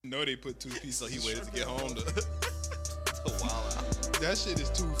know they put 2 pieces. So he waited to get home to wild out. That shit is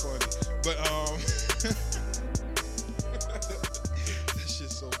too funny. But that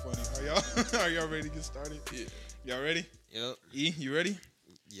shit's so funny. Are y'all ready to get started? Yeah. Y'all ready? Yep. E, you ready?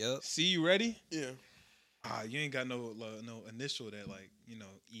 Yep. C, you ready? Yeah. You ain't got no initial that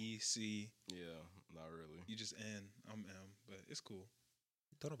E, C. Yeah, not really. You just N. I'm M, but it's cool.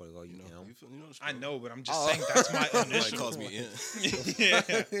 Don't nobody call you know, M. I know, but I'm just saying that's my initial. Calls me in. Yeah.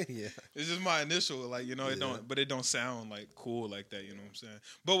 Yeah. It's just my initial, it don't sound cool like that, you know what I'm saying?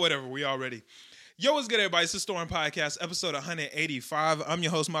 But whatever, we all ready. Yo, what's good, everybody? It's the Storm Podcast, episode 185. I'm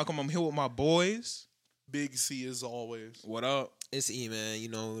your host, Malcolm. I'm here with my boys. Big C as always. What up? It's E, man. You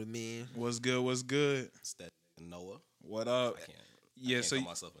know what I mean? What's good? What's good? It's that Noah. What up? I can't so call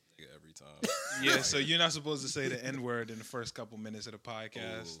myself a nigga every time. Yeah, so you're not supposed to say the N-word in the first couple minutes of the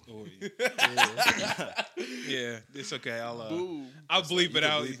podcast. Ooh. Yeah, it's okay. I'll Boom. bleep it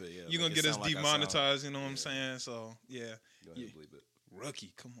out. Bleep it, yeah. You're gonna Make get it us sound like I demonetized, you know what I'm saying? So yeah. Go ahead and bleep it.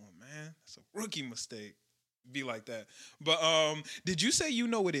 Rookie, come on, man. That's a rookie mistake. Be like that. But did you say you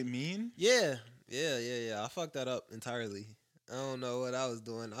know what it mean? Yeah. I fucked that up entirely. I don't know what I was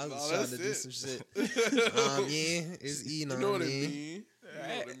doing. I was trying to do some shit. Yeah, it's E, You know what I mean?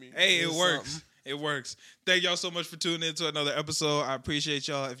 Hey, it It's works. something. It works. Thank y'all so much for tuning in to another episode. I appreciate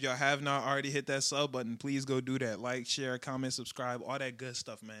y'all. If y'all have not already hit that sub button, please go do that. Like, share, comment, subscribe, all that good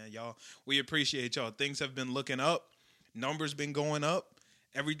stuff, man. Y'all, we appreciate y'all. Things have been looking up. Numbers been going up.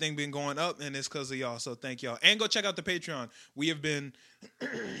 Everything been going up, and it's because of y'all. So thank y'all. And go check out the Patreon. We have been,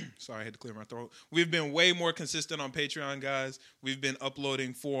 sorry, I had to clear my throat. We've been way more consistent on Patreon, guys. We've been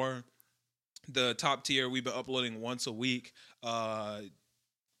uploading for the top tier. We've been uploading once a week.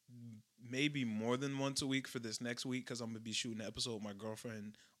 Maybe more than once a week for this next week because I'm going to be shooting an episode with my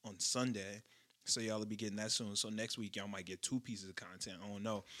girlfriend on Sunday. So y'all will be getting that soon. So next week, y'all might get 2 pieces of content. I don't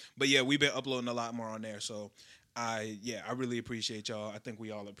know. But yeah, we've been uploading a lot more on there. So I really appreciate y'all. I think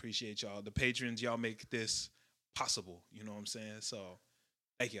we all appreciate y'all. The patrons, y'all make this possible. You know what I'm saying? So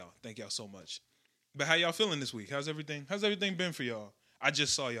thank y'all. Thank y'all so much. But how y'all feeling this week? How's everything been for y'all? I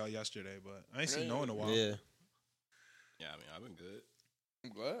just saw y'all yesterday, but I ain't seen no in a while. Yeah. Yeah, I mean, I've been good.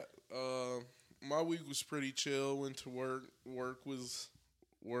 I'm glad. My week was pretty chill. Went to work. Work was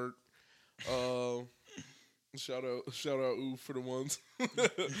work. Shout out Oof for the ones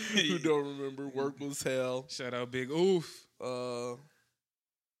who don't remember. Work was hell. Shout out Big Oof.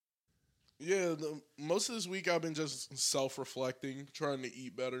 Most of this week I've been just self-reflecting, trying to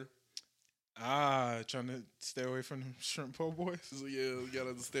eat better. Trying to stay away from them shrimp po' boys. So yeah, we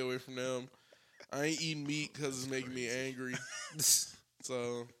gotta stay away from them. I ain't eating meat because it's making me angry.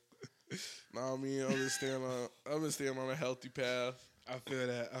 So, I've been staying on a healthy path. I feel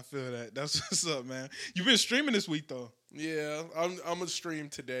that. That's what's up, man. You've been streaming this week, though. Yeah, I'm gonna stream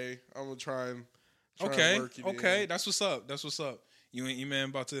today. I'm gonna try and work it Okay. in. That's what's up. You and E-Man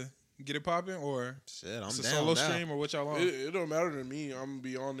about to get it popping, or Shit, I'm it's a down solo now. stream, or what y'all on? It don't matter to me. I'm gonna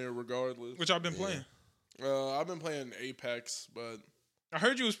be on there regardless. What y'all been playing? I've been playing Apex, but I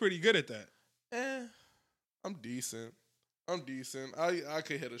heard you was pretty good at that. I'm decent. I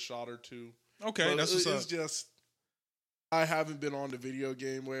could hit a shot or two. Okay, But that's what's up. It's just I haven't been on the video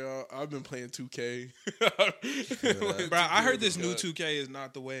game where I've been playing 2K. Bro, I heard this new 2K is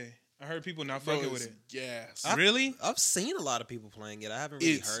not the way. I heard people not fucking with it. Gas. Really? I've seen a lot of people playing it. I haven't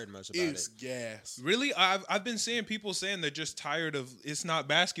really heard much about It's it. gas. Really? I've been seeing people saying they're just tired of it's not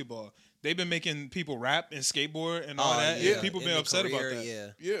basketball. They've been making people rap and skateboard and all that. yeah. And people In been the upset career, about that.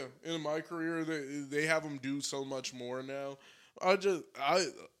 Yeah. Yeah, in my career, they have them do so much more now.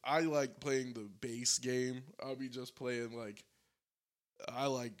 I like playing the base game. I'll be just playing I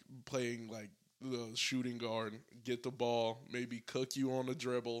like playing the shooting guard, get the ball, maybe cook you on a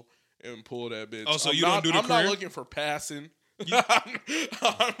dribble and pull that bitch. Oh, so you don't do the I'm career? not looking for passing.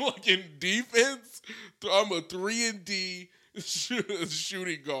 I'm looking defense. I'm a 3-and-D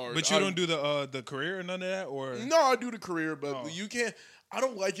shooting guard. But you don't do the career or none of that, or No, I do the career, but Oh. you can't. I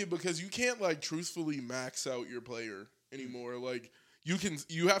don't like it because you can't truthfully max out your player anymore.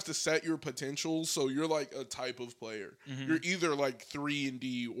 You have to set your potential, so you're a type of player. Mhm. You're either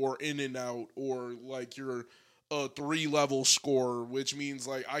 3-and-D or in and out, or you're a 3-level scorer, which means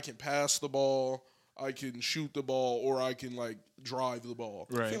I can pass the ball, I can shoot the ball, or I can drive the ball.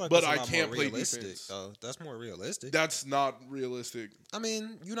 right? I feel like But that's a I lot can't more play realistic, defense. though. That's more realistic. That's not realistic. I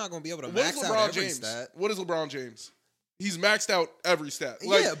mean, you're not gonna be able to What max is out LeBron every James? stat. What is LeBron James? He's maxed out every stat.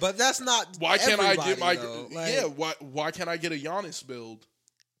 Yeah, but that's not. Why can't I get my? though. Why can't I get a Giannis build?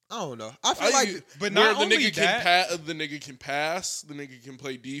 I don't know. I feel like, but where not the only nigga that, the nigga can pass, the nigga can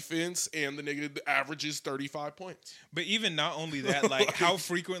play defense, and the nigga averages 35 points. but even not only that, like how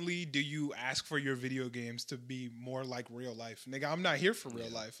frequently do you ask for your video games to be more like real life? Nigga, I'm not here for real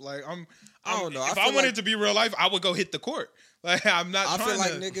life. Like I don't know. If I I feel wanted like- to be real life, I would go hit the court. Like I'm not. I trying feel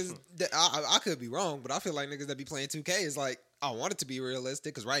like to, niggas. That, I could be wrong, but I feel like niggas that be playing 2K is like, I want it to be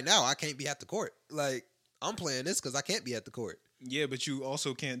realistic because right now I can't be at the court. Like I'm playing this because I can't be at the court. Yeah, but you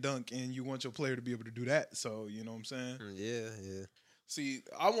also can't dunk, and you want your player to be able to do that. So you know what I'm saying? Yeah. See,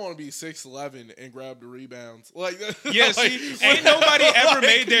 I want to be 6'11" and grab the rebounds. Like, Yeah, like, see, ain't nobody ever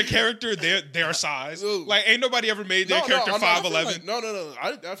made their character their size. Ooh. Like, ain't nobody ever made their character I feel 5'11". like- no.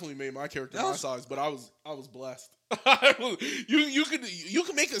 I definitely made my character That my was- size, but I was blessed. you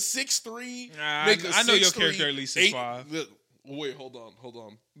can make a 6'3". Nah, Make a I know your 6'3", character at least 6'5". Wait, hold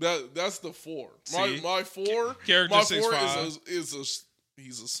on. That's the 4. See? My 4. Character My 4 6'5".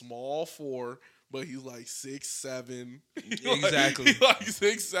 he's a small 4, but he's like 6'7". Exactly. He's like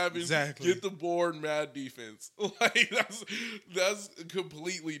 6'7". Exactly. Get the board, mad defense. Like that's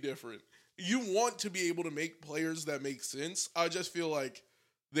completely different. You want to be able to make players that make sense. I just feel like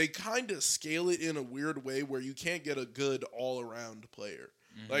they kind of scale it in a weird way where you can't get a good all-around player.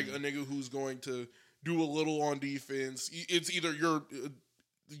 Mm-hmm. Like a nigga who's going to do a little on defense. It's either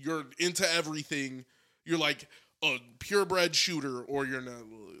you're into everything, you're like a purebred shooter, or you're not,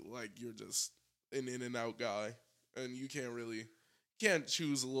 like you're just an in and out guy, and you can't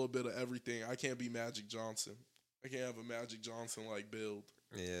choose a little bit of everything. I can't be Magic Johnson. I can't have a Magic Johnson like build.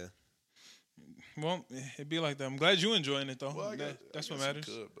 Yeah. Well, it'd be like that. I'm glad you enjoying it though. Well, that's I what guess matters.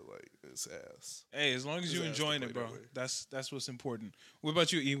 you could, but like it's ass. Hey, as long as His you ass enjoying to it, play bro. that way. That's what's important. What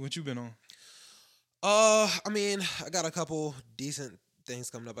about you, E? What you been on? I mean, I got a couple decent things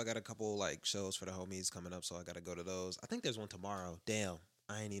coming up. I got a couple like shows for the homies coming up, so I gotta go to those. I think there's one tomorrow. Damn,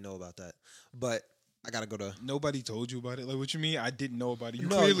 I ain't even know about that. But I gotta go to. Nobody told you about it. Like, what you mean? I didn't know about it. You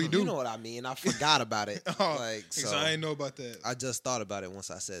No, clearly do. You know what I mean. I forgot about it. Oh, like so I didn't know about that. I just thought about it once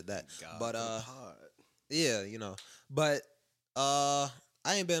I said that. God, But pod. yeah, you know. But I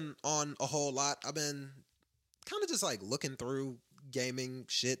ain't been on a whole lot. I've been kind of just like looking through gaming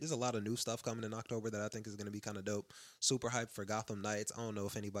shit. There's a lot of new stuff coming in October that I think is gonna be kind of dope. Super hyped for Gotham Knights. I don't know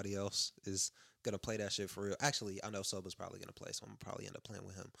if anybody else is gonna play that shit for real. Actually, I know Sub is probably gonna play, so I'm probably end up playing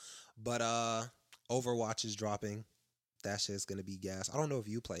with him. But Overwatch is dropping. That shit's gonna be gas. I don't know if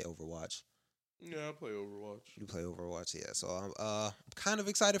you play Overwatch. Yeah, I play Overwatch. You play Overwatch, yeah. So I'm kind of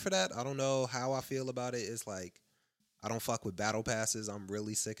excited for that. I don't know how I feel about it. It's like I don't fuck with battle passes. I'm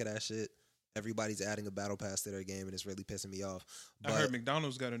really sick of that shit. Everybody's adding a battle pass to their game, and it's really pissing me off. But I heard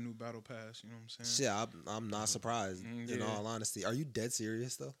McDonald's got a new battle pass. You know what I'm saying? shit, I'm not surprised. In Yeah. all honesty, are you dead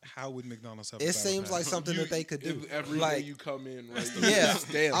serious though? How would McDonald's have? a It battle seems pass? like something that they could do. Every day Like, you come in, right? yeah,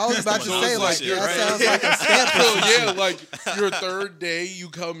 Damn. I was about to Monopoly say like shit, that right? sounds like a stamp. So, or some yeah, shit. like your third day, you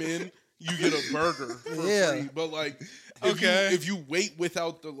come in, you get a burger for Yeah. free. But like, Okay. if you wait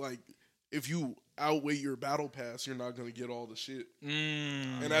without the like, if you outweigh your battle pass, you're not gonna get all the shit.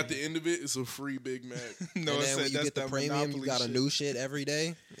 And at the end of it, it's a free Big Mac. No, And it then said when you that's get the that premium, Monopoly you got a shit. new shit every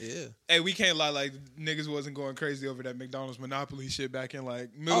day. Yeah. Hey, we can't lie. Like niggas wasn't going crazy over that McDonald's Monopoly shit back in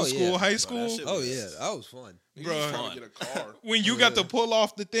like middle Oh, school, yeah. high that school. shit Oh was- yeah, that was fun. He's Bruh. just trying to get a car, When you got to pull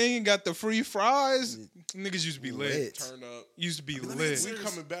off the thing and got the free fries, niggas used to be lit. Lit. turn up. Used to be Let me lit. get We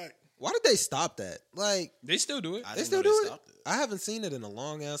coming back. Why did they stop that? Like They still do it. I they didn't still know do it. stopped it. I haven't seen it in a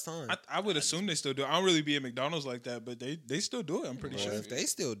long ass time. I would assume they still do it. I don't really be at McDonald's like that, but they still do it. I'm pretty Well, sure. if they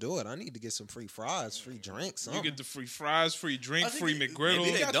still do it, I need to get some free fries, free drinks, You something. get the free fries, free drink, I think free Maybe McGriddle.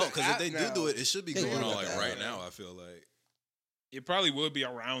 they got don't, the because if app they now. do it, it should be They going do on got like the right app. now. I feel like It probably would be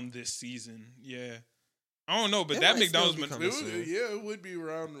around this season. Yeah. I don't know, but It that might still McDonald's, be Mon- coming. It would, yeah, it would be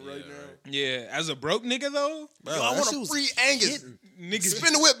around right Yeah, now. right. yeah, as a broke nigga though, Bro, Yo, I that want shit a was free Angus. hitting. niggas,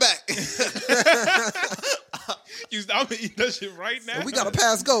 Spin the whip back. I'm gonna eat that shit right now. So we gotta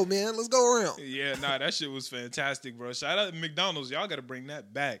pass go, man. Let's go around. Yeah, nah, that shit was fantastic, bro. Shout out to McDonald's. Y'all got to bring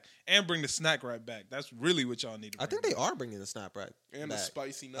that back and bring the snack right back. That's really what y'all need to I bring think they back. are bringing the snap rack And back. the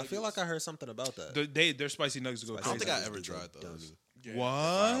spicy I nuggets. feel like I heard something about that. Their spicy nuggets go Spicy I don't crazy. think I nuggets ever do go tried those. dummy. Yeah.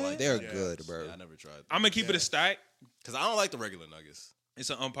 What? They're Yes. good, bro. Yeah, I never tried. I'm gonna keep it a Yes. stack. Because I don't like the regular nuggets. It's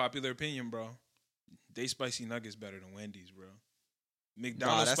an unpopular opinion, bro. They spicy nuggets better than Wendy's, bro.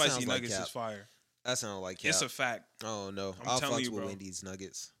 McDonald's that spicy sounds like nuggets cap. is fire. That sounds like cap. It's a fact, Oh no, I'm I'll telling fuck you, with bro. Wendy's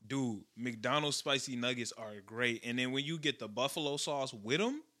nuggets. dude. McDonald's spicy nuggets are great, and then when you get the buffalo sauce with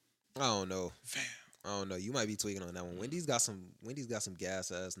them, I don't know. fam. I don't know. You might be tweaking on that one. Wendy's got some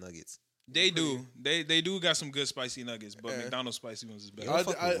gas ass nuggets. They do. They do got some good spicy nuggets, but Yeah. McDonald's spicy ones is better. You don't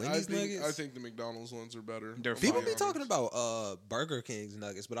fuck with Wendy's nuggets? I think the McDonald's ones are better. They're I'll People be be honest. talking about Burger King's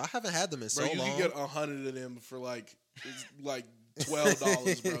nuggets, but I haven't had them in so Bro, you long. can get 100 of them for like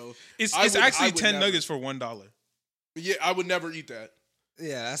 $12, bro. It's I would- I actually would 10 never. nuggets for $1. Yeah, I would never eat that.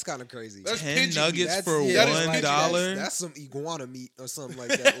 Yeah, that's kind of crazy. That's 10 pigeon nuggets meat. for yeah, that is like, $1. That's some iguana meat or something like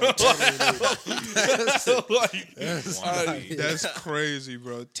that. Like, Like, that's Iguana not- meat. That's crazy,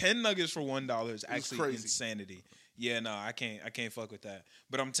 bro. 10 nuggets for $1 is actually crazy. insanity. Yeah, no, I can't fuck with that.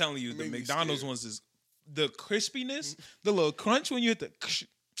 But I'm telling you, It the made me McDonald's scared. ones is the crispiness, the little crunch when you hit the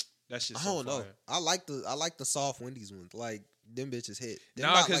that shit's I so don't know. fire. I like the soft Wendy's ones. Like them bitches hit. Them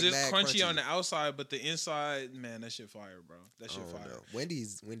Nah, not, because like, it's mad crunchy on the outside, but the inside, man, that shit fire, bro. That I shit don't fire. know.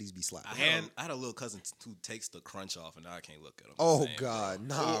 Wendy's be slapping. I had a little cousin who takes the crunch off, and now I can't look at him. Oh the same, God,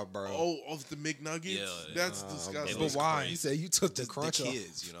 bro. nah, bro. Oh, of the McNuggets? Yeah, That's Nah, disgusting. bro. But why? You said you took the Just crunch the off.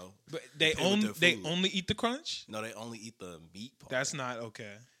 kids, you know. But they pay with their food. only eat the crunch. No, they only eat the meat part. That's not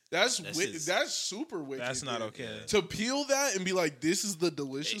okay. That's That's just- that's super wicked. That's not dude. okay. Yeah. To peel that and be like, this is the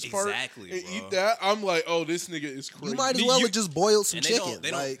delicious part, Exactly, and bro. eat that, I'm like, oh, this nigga is crazy. You might as You- well you- have just boiled some and chicken.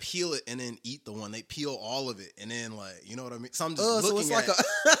 they like, don't peel it and then eat the one. They peel all of it and then like, you know what I mean? So I'm just so looking it's like at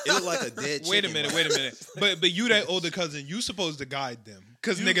it look like a dead Wait a chicken, minute, like- wait a minute. But you that older cousin, you supposed to guide them.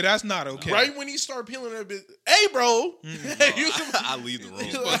 Cause nigga, that's not okay. Right when he start peeling that bit, hey, bro, Mm. you I leave the room.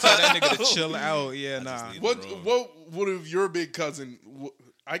 You supposed to tell that nigga to chill out. Yeah, I just nah. leave what if your big cousin?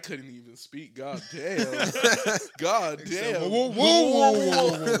 I couldn't even speak. God damn. God damn.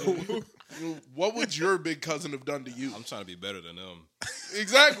 Whoa. What would your big cousin have done to you? I'm trying to be better than them.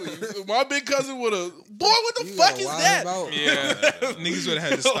 Exactly. My big cousin would have. Boy, what the you fuck gotta is wild that? him out. Yeah, niggas would have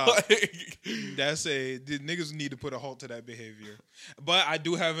had to stop. Like, That's the niggas need to put a halt to that behavior. But I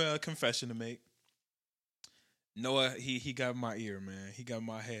do have a confession to make. Noah, he got my ear, man. He got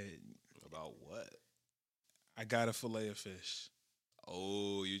my head. About what? I got a fillet of fish.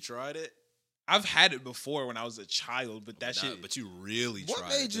 Oh, you tried it? I've had it before when I was a child, but that Nah, shit. But you really What tried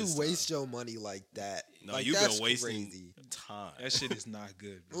made it you this waste time. your money like that? No, like, you've that's been wasting crazy. time. That shit is not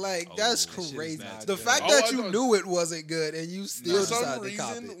good. Bro. Like Oh, that's that shit is crazy. not The good. fact Oh, that I you thought- knew it wasn't good and you still for some decided to cop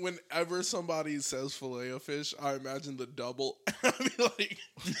reason, it. whenever somebody says fillet of fish, I imagine the double. I be like,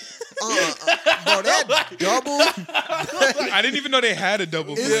 Bro, that double I didn't even know they had a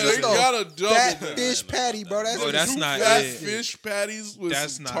double It's fillet. yeah, just they a got a double. fat now. fish patty, bro. That's, Oh, that's Two not fat it. fish patties with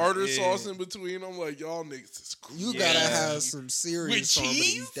That's some not tartar it. sauce in between. I'm like, y'all niggas is crazy. You Yeah. gotta have some serious With somebody to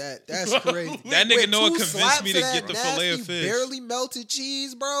cheese? eat that. That's crazy. That nigga With Noah two convinced slaps me of to that get the fillet of nasty, fish. barely melted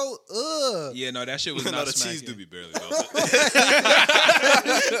cheese, bro. Ugh. Yeah, no, that shit was No, not the smacking. cheese do be barely melted.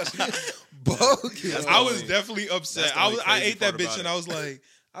 Bogus. I was definitely upset. That's the I only I crazy ate that part bitch about and it. I was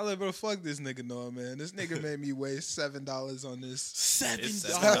like, bro, fuck this nigga Noah, man. This nigga made me waste $7 on this. It's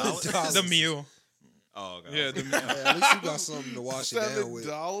 $7. The meal. Oh, God. Yeah, the meal. Yeah, at least you got something to wash it down with.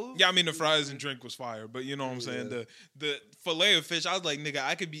 $7? Yeah, I mean the fries and drink was fire, but you know what I'm saying. The fillet of fish, I was like, nigga,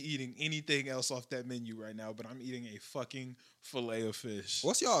 I could be eating anything else off that menu right now, but I'm eating a fucking fillet of fish.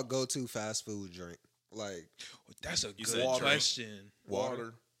 What's y'all go-to fast food drink? Like That's a You said good drink? question.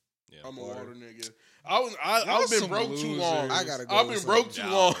 Water. Yeah. I'm a Water. water nigga. Y'all I've been some broke too losers. long. I gotta go I've with been broke something. too Yeah,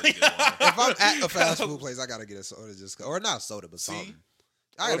 I long. always get water. if I'm at a fast food place, I gotta get a soda just or not soda, but something.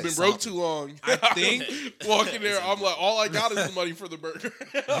 I I've gotta been get broke something. too long. I think walking there, I'm like, all I got is the money for the burger.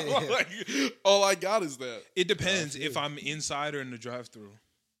 I'm like, all I got is that. it depends Yeah. if I'm inside or in the drive-through.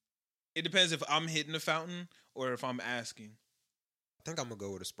 It depends if I'm hitting the fountain or if I'm asking. I think I'm gonna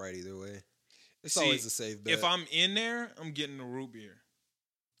go with a Sprite either way. It's See, always a safe bet. If I'm in there, I'm getting a root beer.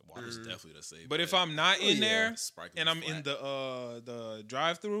 Water's definitely the same. But if I'm not in yeah. there Sprite can and be I'm in flat. the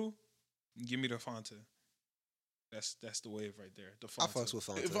drive-through, give me the Fanta. That's the wave right there. The I Fanta. fucks with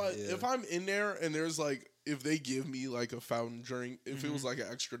Fanta. If I'm in there and there's like, if they give me like a fountain drink, if it was Mm-hmm. like an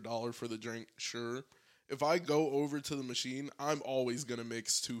extra $1 for the drink, sure. If I go over to the machine, I'm always gonna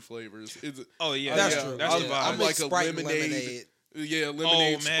mix two flavors. It's, Oh yeah, that's yeah, true. That's the I'm- vibe. I'm like a Sprite and lemonade. yeah, oh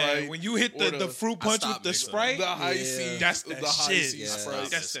lemonade, man, Sprite. when you hit or the fruit I punch with stopped the mixing Sprite, the high Yeah. C, That's that the high shit. C Yeah. Sprite.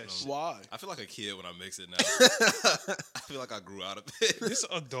 That's that shit. Why? I feel like a kid when I mix it now. I feel like I grew out of it. This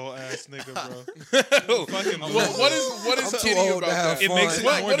adult ass nigga, bro. Fucking what is I'm too kidding old about to have that? It fun. makes it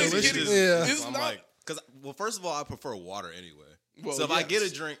What- more what is delicious. kidding? Yeah. It's I'm not. like, well, first of all, I prefer water anyway. Well, So if I get a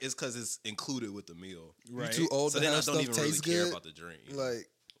yes. drink, it's because it's included with the meal. right. You too old So to then I have don't stuff even really taste care good. about the drink. you know? Like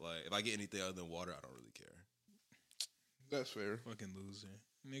If I get anything other than water, I don't really care. That's fair. Fucking loser,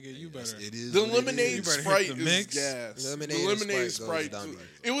 nigga. You Yes, better. It is. The what it lemonade You better hit Sprite the is mix. gas. Lemonade the and lemonade Sprite Sprite. goes dummy.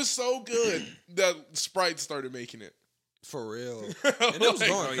 It was so good that Sprite started making it. for real. And it was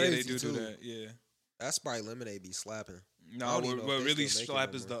going Oh yeah, they crazy, do too. that. Yeah. That Sprite lemonade be slapping. No, I don't even know what if they really still make slap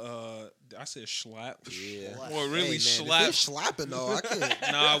it no is the I said slap. Yeah. What What Hey, really man, if slap? it's slapping though, I can't. Nah,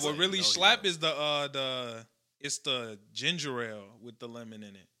 That's what like, really no, slap you is it's the ginger ale with the lemon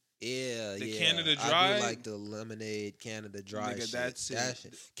in it. Yeah, The yeah. Canada I Dry? do like the lemonade Canada Dry Nigga, shit. that's That it.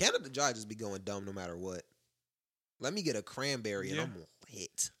 shit. Canada Dry just be going dumb no matter what. Let me get a cranberry Yeah. and I'm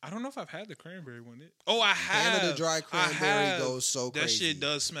lit. I don't know if I've had the cranberry one. Oh, I have. Canada Dry I cranberry have. goes so That crazy. shit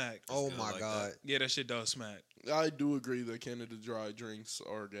does smack. Oh good my like god. Yeah, that shit does smack. I do agree that Canada Dry drinks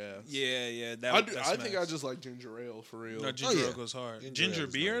are gas. Yeah. That, I that think I smacks. just like ginger ale for real. No, ginger yeah. ale goes hard. Ginger Ginger ale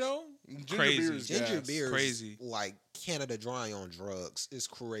is beer nice. though, Ginger crazy. beer is Ginger gas. beer Crazy. is like Canada Dry on drugs. It's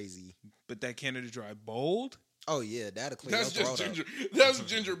crazy. but that Canada Dry bold. Oh yeah, that'll clear That's your just throat up. ginger. That's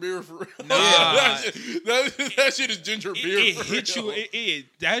ginger beer for real. Nah. that shit is ginger beer. It for hits real. you.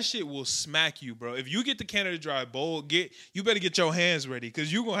 That shit will smack you, bro. If you get the Canada Dry bold, you better get your hands ready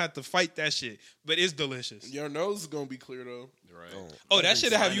because you gonna have to fight that shit. But it's delicious. Your nose is gonna be clear though. Right. Oh, that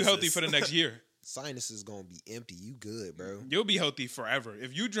shit'll have you sinuses. healthy for the next year. Sinus is gonna be empty. You good, bro? You'll be healthy forever.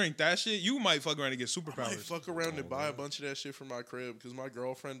 If you drink that shit, you might fuck around and get I might superpowers. fuck around and buy a bunch of that shit for my crib because my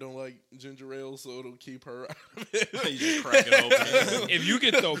girlfriend don't like ginger ale, so it'll keep her out of it. You just crack it open. If you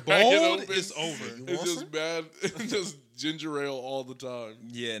get the Crack it bold, open. it's over. You It's want just some? bad. It's just ginger ale all the time.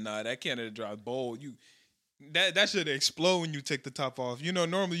 Yeah, nah, that Canada Dry bold, that should explode when you take the top off. You know,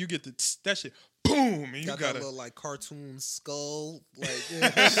 normally you get that shit boom, and you Got gotta that little like cartoon skull like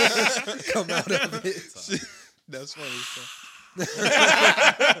come out of it. That's funny.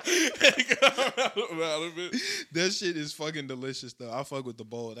 Out of it. That shit is fucking delicious though. I fuck with the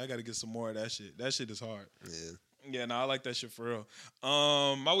bold. I gotta get some more of that shit. That shit is hard. Yeah. Yeah, no, I like that shit for real.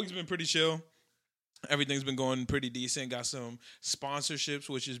 My week's been pretty chill. Everything's been going pretty decent. Got some sponsorships,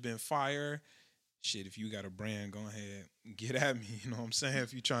 which has been fire. Shit, if you got a brand, go ahead, get at me. You know what I'm saying?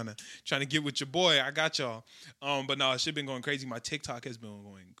 If you trying to get with your boy, I got y'all. But no, shit been going crazy. My TikTok has been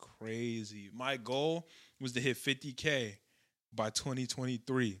going crazy. My goal was to hit 50K by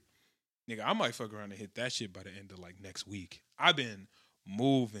 2023. Nigga, I might fuck around and hit that shit by the end of like next week. I've been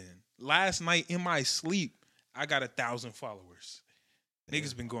moving. Last night in my sleep, I got 1,000 followers.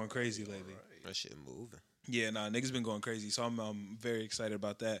 Niggas been going crazy lately. That shit moving. Yeah, nah, niggas been going crazy. So I'm very excited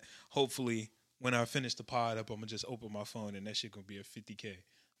about that. Hopefully, when I finish the pod up, I'm gonna just open my phone and that shit gonna be at 50K. I'm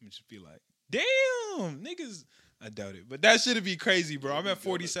gonna just be like, damn, niggas. I doubt it, but that shit'd be crazy, bro. I'm at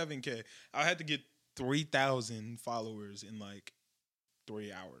 47K. I had to get 3,000 followers in like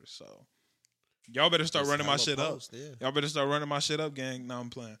 3 hours. So y'all better start running my shit up. Yeah. Y'all better start running my shit up, gang. Nah, I'm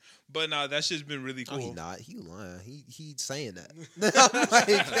playing. But nah, that shit's been really Oh, he cool. not. He lying. He saying that. I'm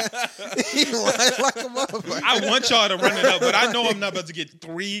like, he lying like a motherfucker. I want y'all to run it up, but I know I'm not about to get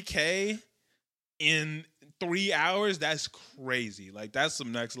 3K in 3 hours. That's crazy. Like that's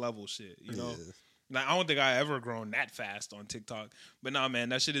some next level shit, you know? Yeah. Like, I don't think I ever grown that fast on TikTok. But nah, man,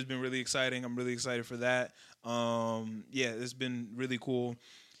 that shit has been really exciting. I'm really excited for that. Yeah, it's been really cool.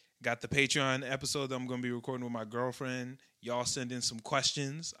 Got the Patreon episode that I'm going to be recording with my girlfriend. Y'all send in some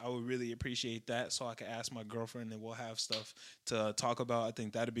questions. I would really appreciate that so I can ask my girlfriend and we'll have stuff to talk about. I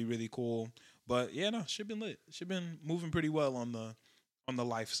think that'd be really cool. But yeah, no, shit been lit. Shit been moving pretty well on the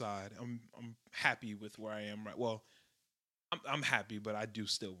life side. I'm happy with where I am right. Well, I'm happy, but I do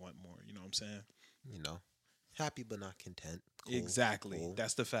still want more. You know what I'm saying? You know, happy but not content. Cool. Exactly. Cool.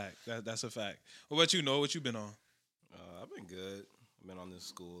 That's the fact. That's a fact. What about you, Noah? What you been on? I've been good. I've been on this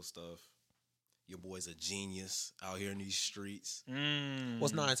school stuff. Your boy's a genius out here in these streets.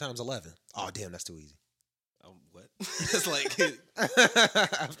 What's 9 times 11? Oh damn, that's too easy. What? It's like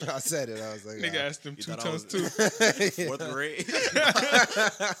After I said it, I was like, Nigga asked him You 2 thought I times was- 2. fourth grade.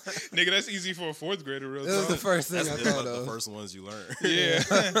 Nigga, that's easy for a 4th grader, real This was the talk. first thing That's I just thought like the of. first ones you learn.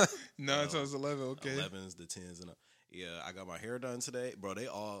 Yeah. 9 times 11, okay. 11s, the 10s, and yeah. I got my hair done today, bro.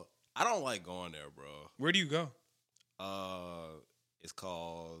 I don't like going there, bro. Where do you go? It's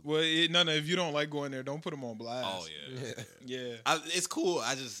called. Well, no, if you don't like going there, don't put them on blast. Oh yeah. Yeah. It's cool.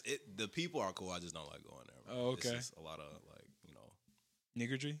 The people are cool. I just don't like going there. Bro. Oh, okay. It's just a lot of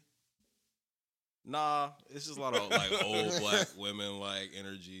Niggergy? Nah, it's just a lot of like old black women like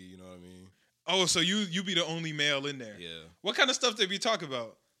energy. You know what I mean? Oh, so you be the only male in there. Yeah. What kind of stuff they be talking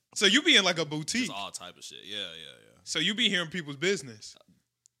about? So you be in like a boutique. Just all type of shit. Yeah. So you be hearing people's business.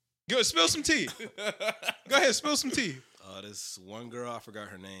 Go spill some tea. Go ahead, spill some tea. This one girl, I forgot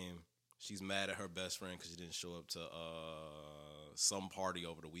her name. She's mad at her best friend because she didn't show up to some party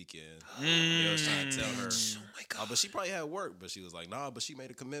over the weekend. They was trying to tell her, Oh my god! but she probably had work. But she was like, nah, but she made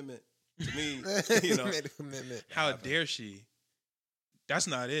a commitment to me. You know, Made a commitment. How dare she? That's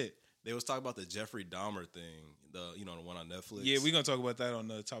not it. They was talking about the Jeffrey Dahmer thing, the one on Netflix. Yeah, we're gonna talk about that on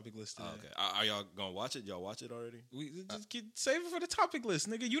the topic list today. Okay, are y'all gonna watch it? Y'all watch it already? We just save it for the topic list,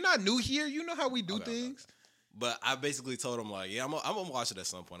 nigga. You not new here. You know how we do Okay. things. But I basically told him like, yeah, I'm gonna watch it at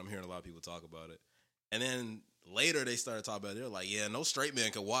some point. I'm hearing a lot of people talk about it, and then later they started talking about it. They're like, yeah, no straight man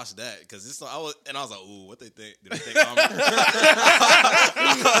can watch that because it's. I was like, ooh, what they think? Did they think I'm?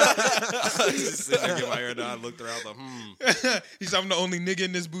 I was just sitting there, get my hair done, looked around, like, He's I'm the only nigga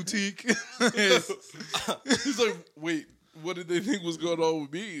in this boutique. He's like, wait, what did they think was going on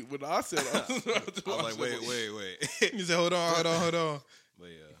with me when I said I was about to I was watch like, it? wait. He said, hold on. But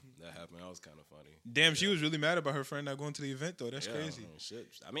yeah, that happened. That was kind of funny. Damn, she was really mad about her friend not going to the event though. That's crazy. Shit.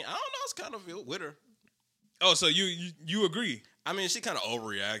 I mean, I don't know. It's kind of with her. Oh, so you agree? I mean, she kind of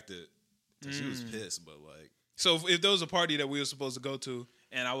overreacted. She was pissed, but like. So if there was a party that we were supposed to go to,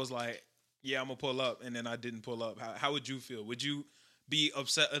 and I was like, "Yeah, I'm gonna pull up," and then I didn't pull up, how would you feel? Would you be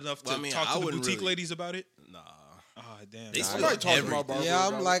upset enough to talk to the boutique ladies about it? Nah. Oh, damn. They I spill might talk to everything. my barber. Yeah,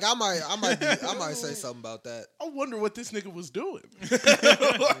 about I'm it. like, I might say something about that. I wonder what this nigga was doing.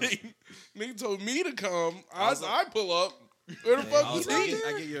 Like, nigga told me to come. I pull up. Where the fuck I was was like, he?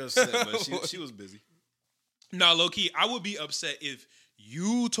 I get you're upset, but she was busy. Nah, low key, I would be upset if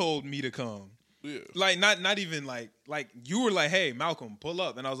you told me to come. Yeah. Like not even like you were like, "Hey, Malcolm, pull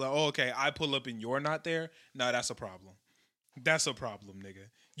up," and I was like, "Oh, okay." I pull up and you're not there. No, that's a problem. That's a problem, nigga.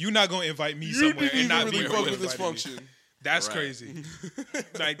 You not gonna invite me You somewhere didn't and not even be really where fuck you with this invited me. function. That's Right. crazy.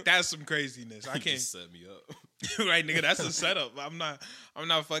 Like that's some craziness. I You can't. just set me up. Right, nigga. That's a setup. I'm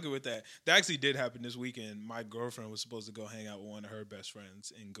not fucking with that. That actually did happen this weekend. My girlfriend was supposed to go hang out with one of her best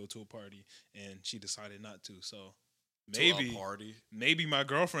friends and go to a party, and she decided not to. So To a maybe party. maybe my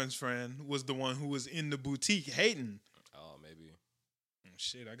girlfriend's friend was the one who was in the boutique hating. Oh, maybe.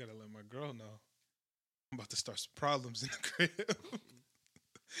 Shit, I gotta let my girl know. I'm about to start some problems in the crib.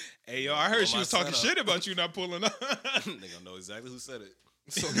 Hey, yo, I heard Blow she my was talking setup. shit about you not pulling up. They gonna know exactly who said it.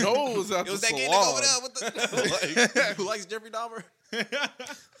 So Noah was at It was the that gay salon. nigga over there with the who likes Jeffrey Dahmer.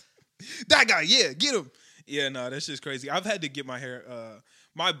 That guy, yeah, get him. Yeah, no, that's just crazy. I've had to get my hair.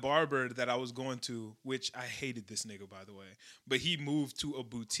 My barber that I was going to, which I hated this nigga, by the way, but he moved to a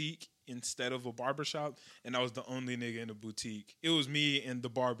boutique instead of a barbershop, and I was the only nigga in the boutique. It was me and the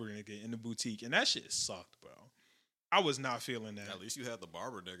barber nigga in the boutique, and that shit sucked, bro. I was not feeling that. At least you had the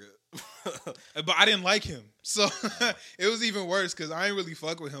barber nigga. But I didn't like him. So it was even worse because I ain't really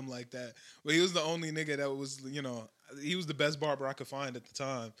fuck with him like that. But he was the only nigga that was, he was the best barber I could find at the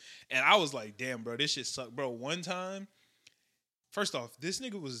time. And I was like, damn, bro, this shit sucked. Bro, one time, first off, this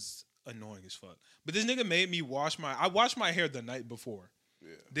nigga was annoying as fuck. But this nigga made me I washed my hair the night before.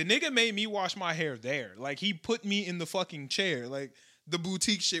 Yeah. The nigga made me wash my hair there. Like, he put me in the fucking chair. Like, the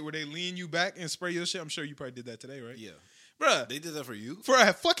boutique shit where they lean you back and spray your shit. I'm sure you probably did that today, right? Yeah. Bruh, They did that for you? for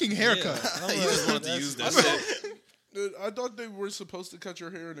a fucking haircut. You just wanted to use that shit. Dude, I thought they were supposed to cut your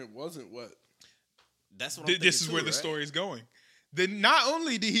hair and it wasn't wet. That's what I'm This is thinking where too, the right? story is going. Then not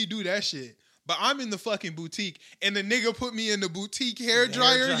only did he do that shit, but I'm in the fucking boutique and the nigga put me in the boutique hair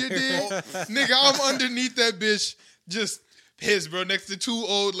dryer. You did, nigga. I'm underneath that bitch, just pissed, bro. Next to two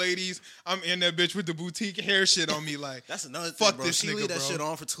old ladies, I'm in that bitch with the boutique hair shit on me. Like, That's another thing, fuck bro. this She nigga, leave that bro. shit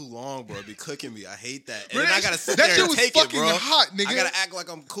on for too long, bro. It be cooking me. I hate that. And Bro, then I that gotta sit that there shit and was take it, fucking bro. hot, nigga. I gotta act like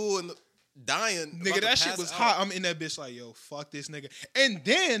I'm cool and dying. about nigga, to that shit pass was out. hot. I'm in that bitch like, yo, fuck this nigga. And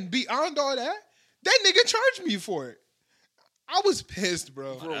then beyond all that nigga charged me for it. I was pissed,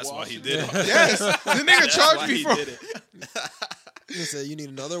 bro. That's why he did it. Yes, the nigga That's charged why me he for did it. You said you need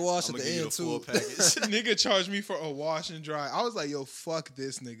another wash I'm at gonna the give you end the full too. package. Nigga charged me for a wash and dry. I was like, yo, fuck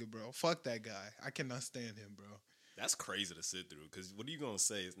this nigga, bro. Fuck that guy. I cannot stand him, bro. That's crazy to sit through. Because what are you gonna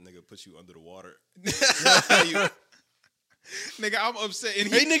say if nigga put you under the water? Nigga, I'm upset. And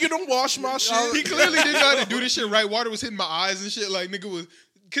Hey, nigga, don't wash my shit. he clearly didn't know how to do this shit right. Water was hitting my eyes and shit. Like, nigga was...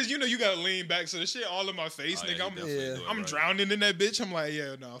 Because, you gotta lean back. So the shit all in my face, Oh, yeah, nigga. he I'm definitely do it I'm right. drowning in that bitch. I'm like,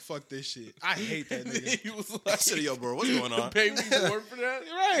 yeah, no, fuck this shit. I hate that nigga. He was I like, said, yo, bro, what's going on? pay me more for that?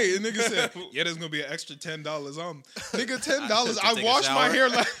 Right. And nigga said, yeah, there's gonna be an extra $10. Nigga, $10. To I take a washed my shower?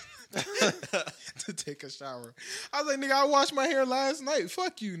 hair to take a shower. I was like, nigga, I washed my hair last night.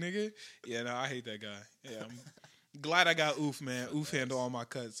 Fuck you, nigga. Yeah, no, I hate that guy. Yeah, I'm glad I got Oof, man. Oof handle all my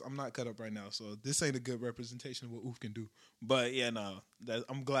cuts. I'm not cut up right now, so this ain't a good representation of what Oof can do. But yeah, no,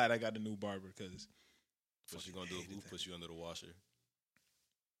 I'm glad I got a new barber because What you gonna do if Oof puts you under the washer?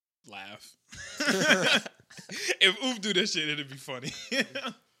 laugh. If Oof do this shit, it'd be funny.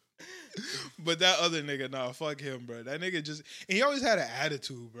 But that other nigga, nah, fuck him, bro. That nigga just, and he always had an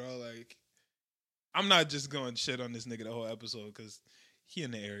attitude, bro. Like, I'm not just going shit on this nigga the whole episode because he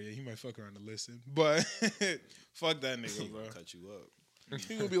in the area. He might fuck around to listen. But fuck that nigga, He bro. gonna cut you up.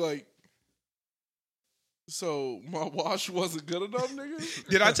 He gonna be like, so my wash wasn't good enough, nigga.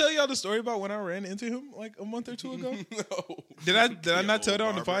 Did I tell y'all the story about when I ran into him like a month or two ago? No, Did I not tell that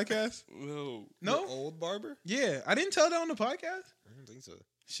on the barber. podcast? no. The No. old barber? Yeah, I didn't tell that on the podcast. I don't think so.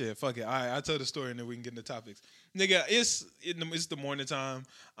 Shit, fuck it. All right, I'll tell the story and then we can get into topics. Nigga, it's the morning time.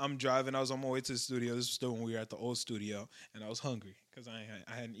 I'm driving. I was on my way to the studio. This was still when we were at the old studio, and I was hungry because I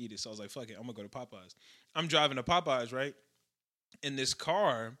hadn't eaten. So I was like, fuck it, I'm gonna go to Popeyes. I'm driving to Popeyes, right? And this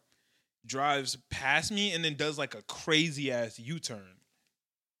car drives past me and then does like a crazy ass U-turn.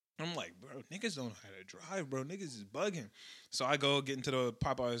 I'm like, bro, niggas don't know how to drive, bro. Niggas is bugging. So I go get into the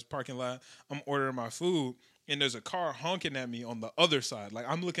Popeyes parking lot. I'm ordering my food, and there's a car honking at me on the other side. Like,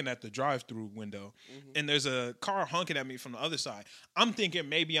 I'm looking at the drive-through window, and there's a car honking at me from the other side. I'm thinking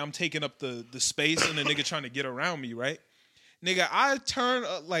maybe I'm taking up the space and the nigga trying to get around me, right? Nigga, I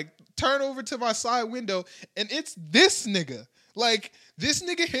turn over to my side window, and it's this nigga. Like, this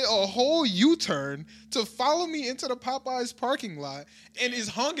nigga hit a whole U-turn to follow me into the Popeyes parking lot and is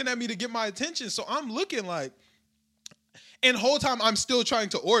honking at me to get my attention. So I'm looking like, and the whole time I'm still trying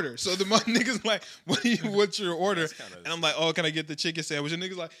to order. So the nigga's like, what's your order? And I'm like, oh, can I get the chicken sandwich? And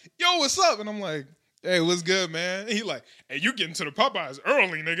nigga's like, yo, what's up? And I'm like, hey, what's good, man? And he like, hey, you getting to the Popeyes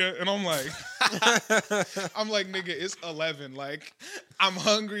early, nigga. And I'm like, nigga, it's 11. Like, I'm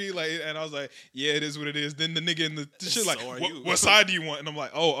hungry. Like, and I was like, yeah, it is what it is. Then the nigga in the shit like, So are you. what side do you want? And I'm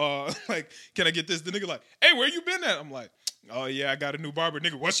like, like, can I get this? The nigga like, hey, where you been at? I'm like, oh yeah, I got a new barber.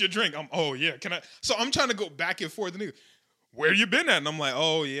 Nigga, what's your drink? Oh yeah, can I? So I'm trying to go back and forth. The nigga, where you been at? And I'm like,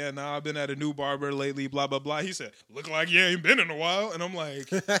 oh yeah, nah, I've been at a new barber lately, blah, blah, blah. He said, look like you ain't been in a while. And I'm like,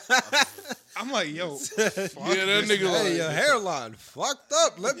 yo, fuck Yeah, that this nigga guy. Hey, your hairline fucked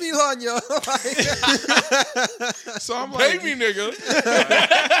up. Let me line you. So I'm like, Pay me, nigga.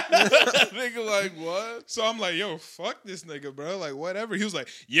 Nigga, like, what? so I'm like, yo, fuck this nigga, bro. Like, whatever. He was like,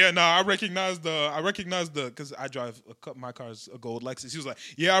 yeah, nah, I recognize the, because I drive, my car's a gold Lexus. He was like,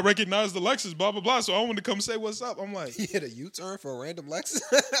 yeah, I recognize the Lexus, blah, blah, blah. So I wanted to come say what's up. I'm like, He hit a U-turn for a random Lexus.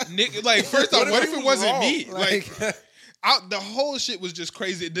 nigga, like, first off, what if it wasn't me? Like, Like, the whole shit was just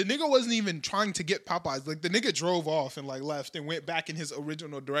crazy. The nigga wasn't even trying to get Popeyes. Like, the nigga drove off and, like, left and went back in his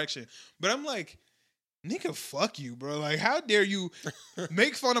original direction. But I'm like, nigga, fuck you, bro. Like, how dare you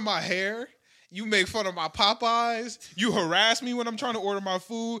make fun of my hair? You make fun of my Popeyes. You harass me when I'm trying to order my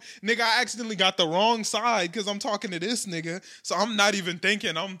food. Nigga, I accidentally got the wrong side because I'm talking to this nigga. So I'm not even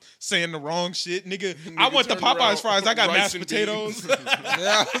thinking. I'm saying the wrong shit. Nigga, I want the turn Popeyes around, fries. I got rice mashed and potatoes.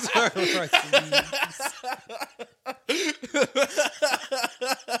 yeah, I was right.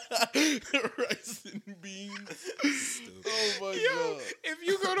 Rice and beans. Oh my Yo, god. if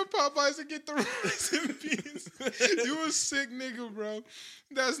you go to Popeyes and get the rice and beans, you a sick nigga, bro.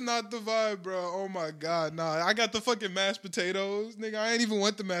 That's not the vibe, bro. Oh my god, nah. I got the fucking mashed potatoes, nigga. I ain't even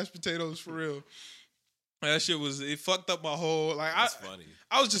want the mashed potatoes for real. That shit it fucked up my whole That's funny.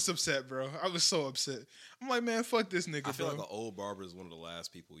 I was just upset, bro. I was so upset. I'm like, man, fuck this nigga, I feel bro. like an old barber is one of the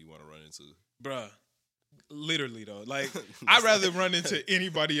last people you want to run into. Bruh. Literally though, like I'd rather run into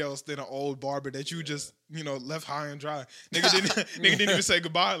anybody else than an old barber that you just left high and dry. Nigga didn't even say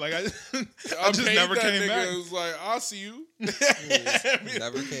goodbye. Like I just paid never that came nigga. back. It was like, I'll see you.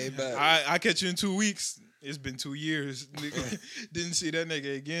 Never came back. I catch you in 2 weeks. It's been 2 years. Nigga, didn't see that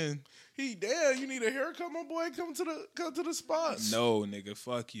nigga again. Damn, you need a haircut, my boy? Come to the spot. No, nigga,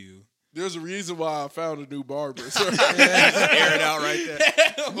 fuck you. There's a reason why I found a new barber. So Air it out right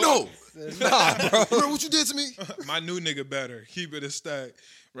there. No, nah, bro. Bro, what you did to me? My new nigga better. Keep it a stack.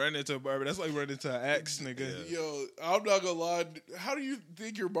 Run into a barber. That's like running into an ex, nigga. Yo, I'm not gonna lie. How do you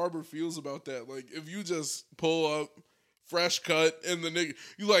think your barber feels about that? Like, if you just pull up, fresh cut, and the nigga,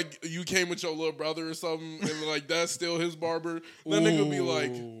 you came with your little brother or something, and like that's still his barber, then nigga be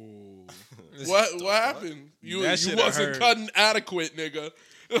like, Ooh. what happened? That You shit wasn't hurt. cutting adequate, nigga.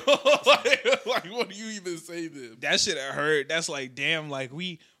 like, what do you even say then? That shit hurt. That's like, damn, like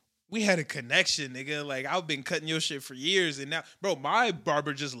we had a connection, nigga. Like I've been cutting your shit for years, and now, bro, my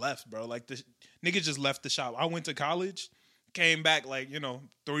barber just left, bro. Like the nigga just left the shop. I went to college, came back like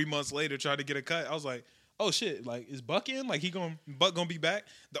 3 months later, tried to get a cut. I was like, oh shit, like is Buck in? Like Buck gonna be back?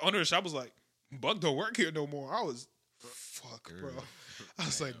 The owner of the shop was like, Buck don't work here no more. I was, fuck, bro. I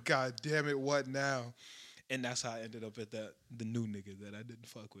was like, God damn it, what now? And that's how I ended up at the new nigga that I didn't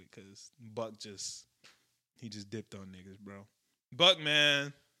fuck with, because Buck just dipped on niggas, bro. Buck,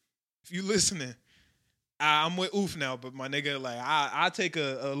 man, if you listening, I'm with Oof now, but my nigga, like, I take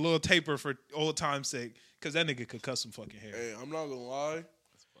a little taper for old time's sake, because that nigga could cut some fucking hair. Hey, I'm not gonna lie.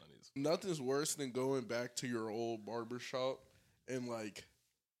 That's funny. Nothing's worse than going back to your old barber shop and like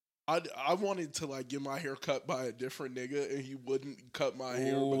I wanted to like get my hair cut by a different nigga, and he wouldn't cut my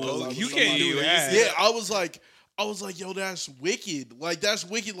hair Ooh, because I was you somebody- can't do that. Yeah, I was like, yo, that's wicked. Like, that's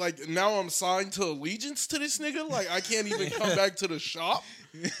wicked. Like, now I'm signed to allegiance to this nigga. Like, I can't even come back to the shop.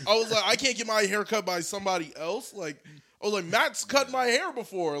 I was like, I can't get my hair cut by somebody else. Like, I was like, Matt's cut my hair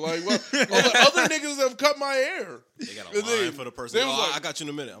before. Like, well, I was like, other niggas have cut my hair. They got a And line then for the person. they was Oh, like- I got you in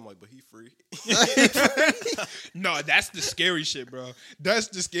a minute. I'm like, but he free. No, that's the scary shit, bro. That's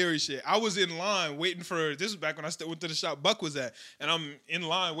the scary shit. I was in line waiting for this was back when I still went to the shop Buck was at, and I'm in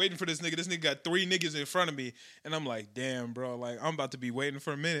line waiting for this nigga. This nigga got 3 niggas in front of me, and I'm like, damn, bro, like I'm about to be waiting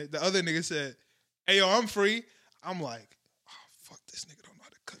for a minute. The other nigga said, "Hey, yo, I'm free." I'm like, oh, fuck, this nigga don't know how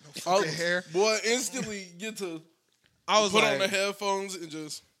to cut no fucking hair. Boy, instantly get to I was put like, on the headphones and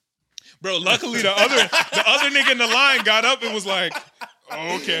just. bro. Luckily, the other nigga in the line got up and was like,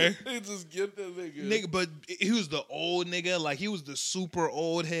 oh, okay. They just get that nigga. Nigga, but he was the old nigga. Like he was the super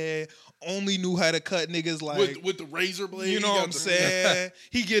old head. Only knew how to cut niggas like with the razor blade. you know he what got I'm the- saying?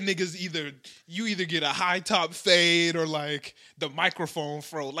 He get niggas either get a high top fade or like the microphone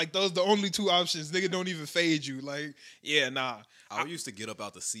fro. Like those the only 2 options. Nigga don't even fade you. Like yeah, nah. I used to get up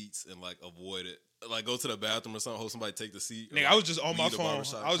out the seats and like avoid it. Like go to the bathroom or something, hope somebody take the seat. or, Nigga, like, I was just on my leave the phone.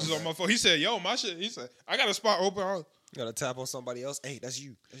 barbershop, I was just come on back. my phone. He said, "Yo, my shit." He said, "I got a spot open." I was, Gotta tap on somebody else. Hey, that's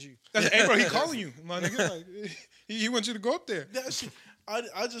you. That's you. hey, bro, he calling you, my nigga. Like, he wants you to go up there. That shit,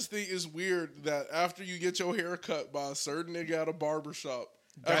 I just think it's weird that after you get your hair cut by a certain nigga at a barbershop,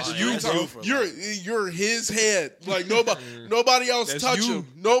 That's after you, you bro. You're his head. Like nobody else That's touch you. him.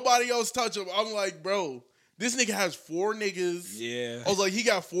 Nobody else touch him. I'm like, bro, this nigga has 4 niggas. Yeah. I was like, he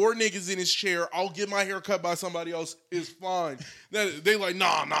got 4 niggas in his chair. I'll get my hair cut by somebody else. It's fine. They like,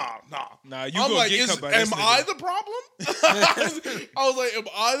 nah. Nah, you I'm gonna like, get cut by this am nigga. I the problem? I was like, am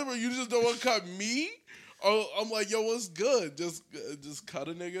I the? You just don't want to cut me? Oh, I'm like, yo, what's good? Just cut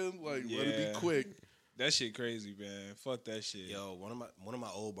a nigga. Like, let it Yeah. be quick. That shit crazy, man. Fuck that shit. Yo, one of my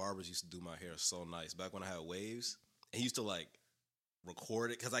old barbers used to do my hair so nice back when I had waves, and he used to like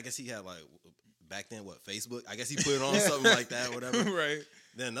record it because I guess he had like back then Facebook. I guess he put it on something like that, whatever. Right.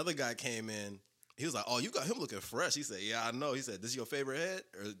 Then another guy came in. He was like, "Oh, you got him looking fresh." He said, "Yeah, I know." He said, "This is your favorite head?"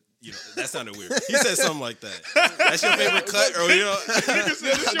 Or you know, that sounded weird. He said something like that. That's your favorite cut, or you know.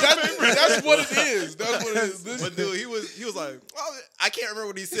 That's what it is. That's what it is. This, But dude, he was like, oh, I can't remember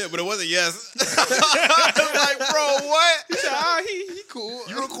what he said, but it wasn't yes. I was like, bro, what? He said, he cool.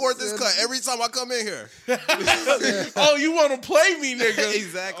 You record this cut every time I come in here. oh, you want to play me, nigga?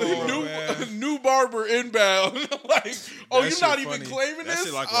 Exactly. Oh, bro. man. New barber inbound. like, oh, That you're shit not even funny. claiming That this?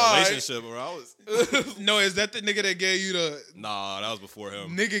 shit like a All right. relationship where I was. No, is that the nigga that gave you the Nah, that was before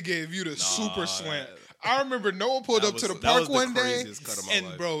him. nigga gave you the super Nah, slant? I remember Noah pulled that up to the was- that park was the one day, craziest cut of my and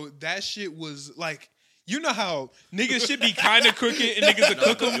life. bro, that shit was like, you know how niggas should be kind of crooked and niggas are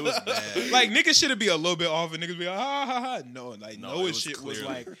No, cook 'em? it was bad. Like niggas should be a little bit off and niggas be like, ha ha ha. No, like No, Noah's it was shit was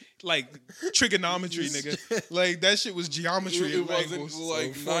clearly- like trigonometry, nigga. Like that shit was geometry. It and wasn't angles.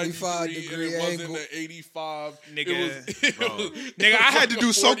 like 45 90 and degree it wasn't angle. an 85. Nigga. It Bro. was, Nigga, I had to do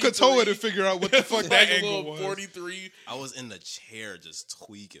Sokotoa to figure out what the fuck like that a angle little was. 43. I was in the chair just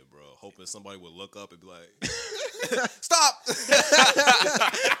tweaking, bro, hoping somebody would look up and be like, "Stop!"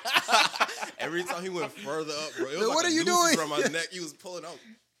 Every time he went further up, bro, it was Man, like what a are you noose doing? around my neck. He was pulling out.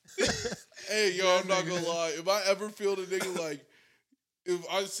 Hey, yo, I'm not gonna lie. If I ever feel the nigga like, if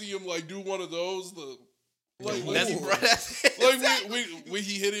I see him like do one of those, like when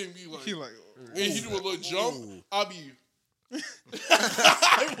he hit him, be like, He like, when he do a little jump, Ooh. I'll be.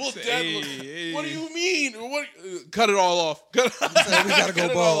 I will hey, definitely. hey. What do you mean? What? Cut it all off. we gotta go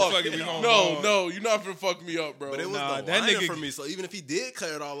Cut it bald. all off. Fuck it, we gonna No, bald. no, you're not gonna fuck me up, bro. But it was Nah, the that liner nigga- for me. So even if he did cut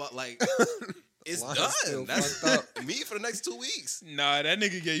it all out, like it's Line's done. still That's fucked me for the next 2 weeks. Nah, that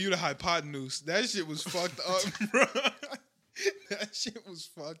nigga gave you the hypotenuse. That shit was fucked up, bro. That shit was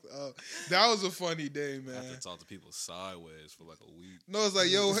fucked up. That was a funny day, I man. have to talk to people sideways for like a week. No, it's like,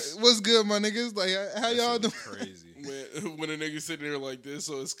 yo, what's good, my niggas? Like, how That y'all shit doing? was crazy. when a nigga sitting there like this,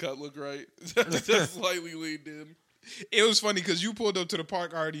 so his cut look right, just slightly leaned in. It was funny because you pulled up to the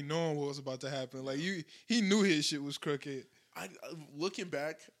park already knowing what was about to happen. Like, he knew his shit was crooked. Looking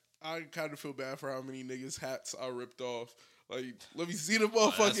back, I kind of feel bad for how many niggas' hats I ripped off. Like, let me see the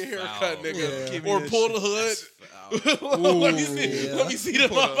motherfucking that's haircut, foul, nigga, bro. Give me or that pull shit. the hood. That's foul. let me see. yeah. Let me see the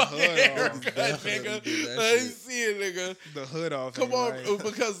Pull the motherfucking hood off. haircut, Definitely nigga. do that Let me shit. see it, nigga. The hood off. Come ain't on, right.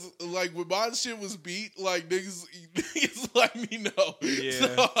 because like when my shit was beat, like niggas let me know. Yeah.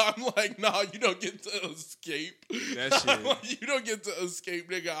 So I'm like, nah, you don't get to escape. That shit. I'm like, you don't get to escape,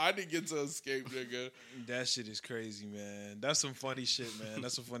 nigga. I didn't get to escape, nigga. That shit is crazy, man. That's some funny shit, man.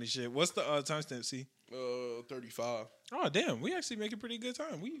 That's some funny shit. What's the timestamp, see? 35. Oh damn, we actually making pretty good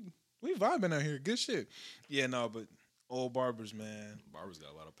time. We vibing out here. Good shit. Yeah, no, but old barbers, man. Barbers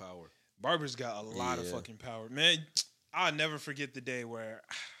got a lot of power. Barbers got a lot of Yeah. fucking power, man. I'll never forget the day where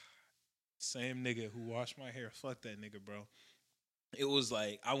same nigga who washed my hair. Fuck that nigga, bro. It was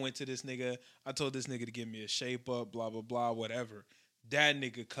like I went to this nigga. I told this nigga to give me a shape up, blah blah blah, whatever. That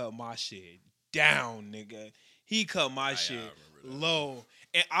nigga cut my shit down, nigga. He cut my shit remember that. low,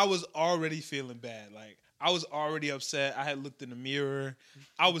 and I was already feeling bad. Like I was already upset. I had looked in the mirror.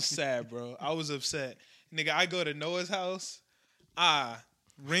 I was sad, bro. I was upset, nigga. I go to Noah's house.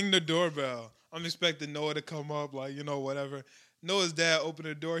 Ring the doorbell. I'm expecting Noah to come up, like, you know, whatever. Noah's dad opened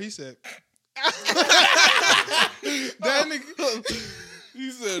the door. He said, that nigga,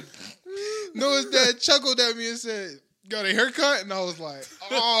 He said, Noah's dad chuckled at me and said, got a haircut? And I was like,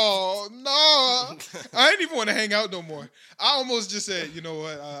 oh, no. I didn't even want to hang out no more. I almost just said, you know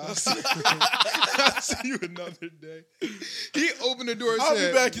what? I'll see you another day. He opened the door and I'll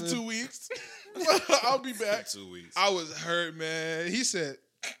said, be back in 2 weeks. I'll be back. 2 weeks. I was hurt, man. He said,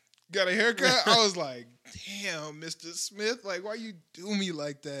 got a haircut? I was like, damn, Mr. Smith, like, why you do me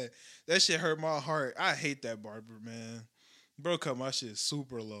like that? That shit hurt my heart. I hate that barber, man. Bro cut my shit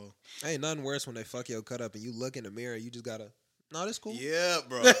super low. Ain't nothing worse when they fuck your cut up and you look in the mirror and you just gotta, no, this cool. Yeah,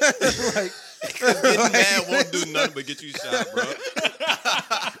 bro. Like, Getting mad won't do nothing but get you shot, bro.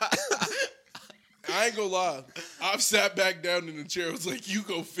 I ain't gonna lie. I've sat back down in the chair. I was like, you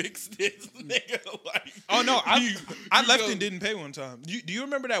go fix this, nigga. Like, Oh, no, I left go- and didn't pay one time. Do you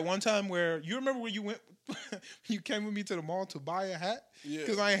remember that one time where you went, you came with me to the mall to buy a hat? Yeah.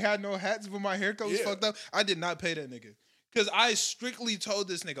 Because I ain't had no hats, but my haircut was Yeah. fucked up. I did not pay that nigga. Because I strictly told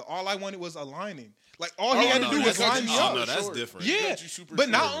this nigga all I wanted was a lining. Like, all he Oh, had no, to do was that's line me not- up. Oh, no, that's Short. different. Yeah, got you super but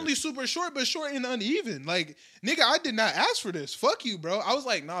not short. only super short, but short and uneven. Like, nigga, I did not ask for this. Fuck you, bro. I was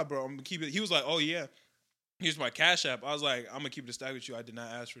like, nah, bro, I'm gonna keep it. He was like, oh yeah, here's my Cash App. I was like, I'm gonna keep it a stack with you. I did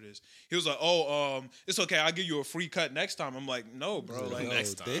not ask for this. He was like, oh, it's okay. I'll give you a free cut next time. I'm like, no, bro. Like,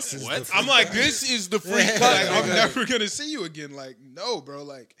 Next time. this is What? the I'm like, this is the free Yeah. cut. like, I'm nigga. never gonna see you again. Like, no, bro.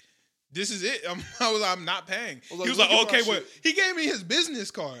 Like, this is it. I'm not paying. I was like, He was look like, at my okay, well, shit. he gave me his business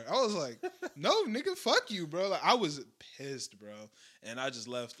card. I was like, no, nigga, fuck you, bro. Like, I was pissed, bro. And I just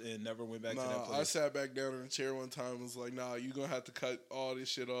left and never went back to that Nah, place. I sat back down in the chair one time and was like, nah, you gonna have to cut all this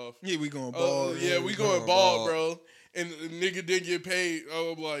shit off. Yeah, we going Oh, bald. yeah, we going bald, bro. And the nigga didn't get paid.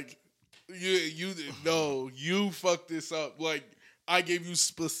 I'm like, you fucked this up. Like, I gave you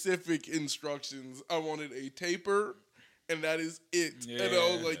specific instructions. I wanted a taper, and that is it. And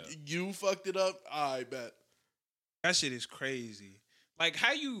I was like, you fucked it up? I bet. That shit is crazy. Like,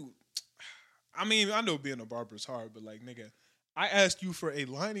 how you... I mean, I know being a barber is hard, but like, nigga, I asked you for a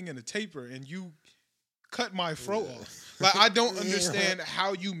lining and a taper, and you cut my fro off. Like, I don't understand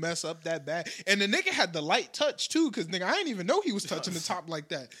how you mess up that bad. And the nigga had the light touch, too, because, nigga, I didn't even know he was touching the top like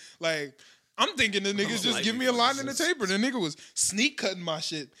that. Like... I'm thinking the niggas just give me a line and a taper. The nigga was sneak cutting my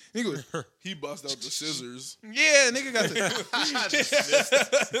shit. Nigga was, He bust out the scissors. yeah, nigga got the.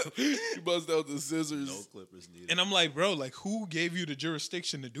 He bust out the scissors. No clippers needed. And I'm like, bro, like, who gave you the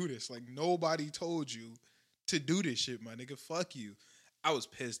jurisdiction to do this? Like, nobody told you to do this shit, my nigga. Fuck you. I was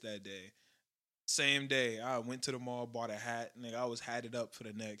pissed that day. Same day, I went to the mall, bought a hat. Nigga, I was hatted up for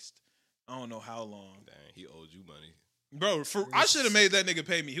the next, I don't know how long. Dang, he owed you money. Bro, I should have made that nigga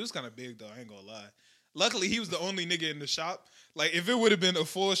pay me. He was kind of big, though. I ain't gonna lie. Luckily, he was the only nigga in the shop. Like, if it would have been a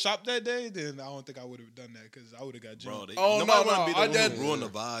full shop that day, then I don't think I would have done that because I would have got Bro, jumped. Oh, nobody no, wanna be the I one did- who ruin the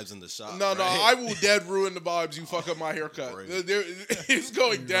vibes in the shop. No, right? I will dead ruin the vibes. You fuck up my haircut. Great. It's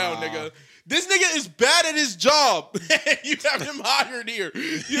going down, nigga. This nigga is bad at his job. You have him hired here.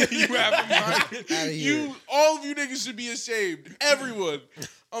 You have him hired. Outta here. All of you niggas should be ashamed. Everyone.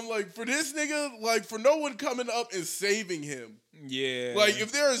 I'm like, for this nigga, like, for no one coming up and saving him. Yeah. Like,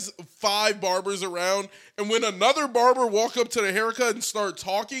 if there's 5 barbers around, and when another barber walk up to the haircut and start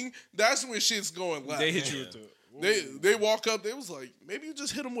talking, that's when shit's going left. they hit you with the. They walk up, they was like, maybe you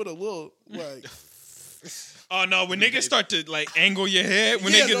just hit him with a little, like... Oh no! When niggas start to like angle your head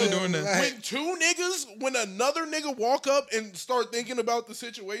when Yeah, they get no, to doing that, when another nigga walk up and start thinking about the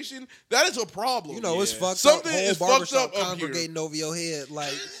situation, that is a problem. You know, it's fucked Something up. Whole is fucked barbershop up here. congregating over your head.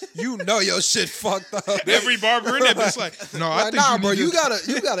 Like, you know your shit fucked up. every barber in there bitch like, no, I Like, think nah, you bro, need you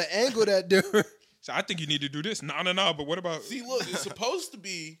to, gotta angle that dude. So I think you need to do this. No. But what about? See, look, it's supposed to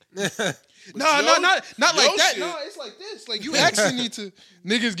be. No, yo- not yo like that. shit- No, it's like this. Like you actually need to.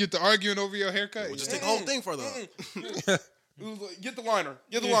 Niggas get to arguing over your haircut. Well, just take the whole thing for them. It was like, get the liner.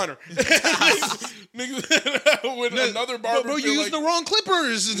 Get the liner. Niggas, when another barber bro, you feel used like, the wrong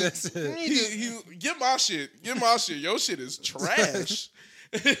clippers. That's it. he get my shit. Get my shit. Your shit is trash.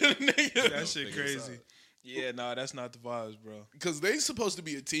 Nigga. That shit Figure this crazy. out. Yeah, no, that's not the vibes, bro. Because they supposed to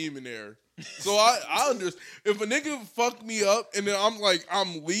be a team in there. So I understand. If a nigga fuck me up and then I'm like,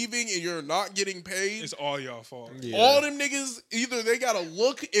 I'm leaving and you're not getting paid, It's all y'all fault. Yeah. all them niggas, either they gotta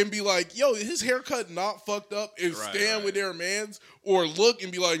look and be like, yo, his haircut not fucked up and Right, stand right. with their mans, or look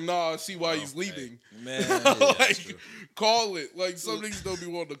and be like, nah, I see why he's hey. leaving. Man. Like, true. call it. Like, some niggas don't be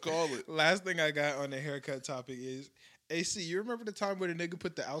wanting to call it. Last thing I got on the haircut topic is AC, you remember the time where the nigga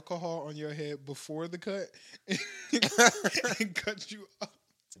put the alcohol on your head before the cut and cut you up?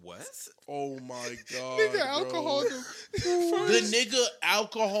 What? Oh my god. Nigga, bro. alcohol him The first. nigga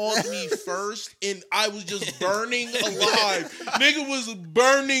alcoholed me first, and I was just burning alive. Nigga was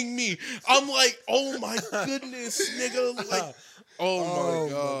burning me. I'm like, oh my goodness, nigga. Like, oh Oh my my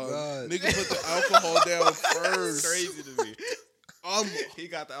god. God. Nigga put the alcohol down first. Crazy to me. He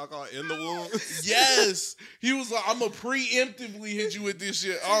got the alcohol in the wound. yes. He was like, I'm gonna preemptively hit you with this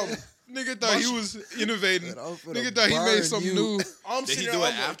shit. Nigga thought he was innovating. Man, I'm finna Nigga thought he made burn something you. new. I'm Did he sitting do there,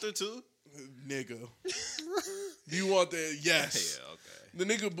 it I'm like, after too? nigga. Do you want that? Yes. Yeah, okay. The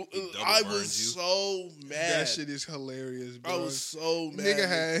nigga, double I burned was you. so mad. That shit is hilarious, bro. I was so mad. Nigga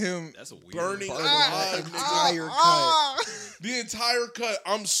had him That's a weird burning Burning alive, the nigga. entire cut. The entire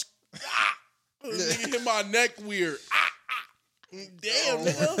cut. Nigga hit my neck weird. Damn, Oh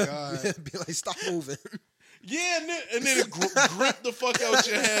nigga. my god. Be like, stop moving. Yeah, and then it grip the fuck out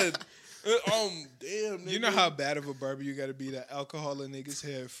your head. Damn, nigga. You know how bad of a barber you got to be to alcohol a nigga's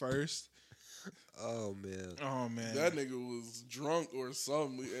head first? Oh man. Oh man. that nigga was drunk or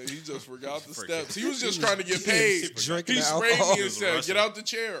something. He just forgot the Forget. steps. He was just trying to get paid. Drinking He the sprayed alcohol. me He and was said, rushing. "Get out the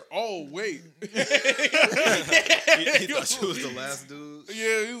chair." Oh wait. he thought you was the last dude.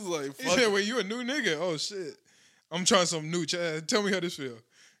 Yeah, he was like, He "Fuck said, it." "Wait, you a new nigga? Oh shit, I'm trying something new. Chad, tell me how this feel."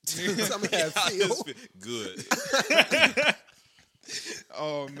 Tell me how it I feel. just feel good.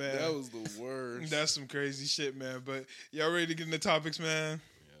 Oh man, That was the worst. that's some crazy shit, man. But y'all ready to get into topics, man?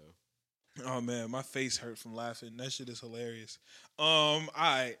 Oh man, my face hurt from laughing. That shit is hilarious. All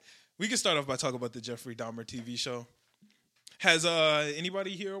right, we can start off by talking about the Jeffrey Dahmer TV show. Has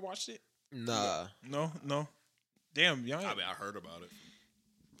anybody here watched it? Nah. No. Damn, y'all. I mean, I heard about it.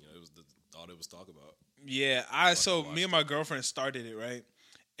 You know, it was all it was talk about. Yeah, so watched me and my girlfriend started it, right?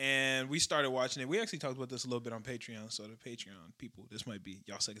 And we started watching it. We actually talked about this a little bit on Patreon. So the Patreon people, this might be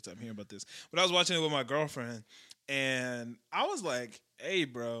y'all second time hearing about this. But I was watching it with my girlfriend, and I was like, "Hey,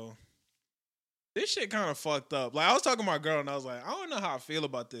 bro, this shit kind of fucked up." Like I was talking to my girl, and I was like, "I don't know how I feel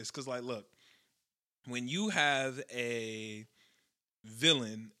about this." Because like, look, when you have a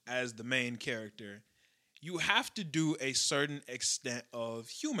villain as the main character, you have to do a certain extent of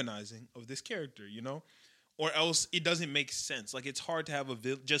humanizing of this character, you know? Or else it doesn't make sense. Like, it's hard to have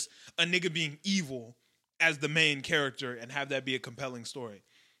just a nigga being evil as the main character and have that be a compelling story.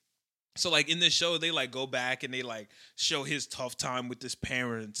 So, like, in this show, they, like, go back and they, like, show his tough time with his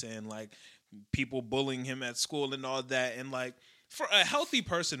parents and, like, people bullying him at school and all that. And, like, for a healthy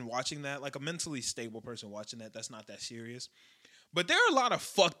person watching that, like a mentally stable person watching that, that's not that serious. But there are a lot of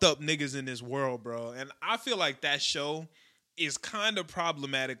fucked up niggas in this world, bro. And I feel like that show is kind of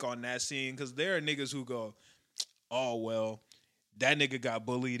problematic on that scene because there are niggas who go, "Oh, well, that nigga got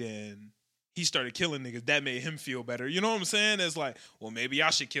bullied and he started killing niggas. That made him feel better." You know what I'm saying? It's like, well, maybe I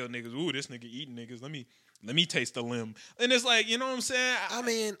should kill niggas. Ooh, this nigga eating niggas. Let me taste the limb. And it's like, you know what I'm saying? I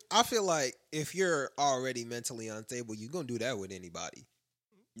mean, I feel like if you're already mentally unstable, you're gonna do that with anybody.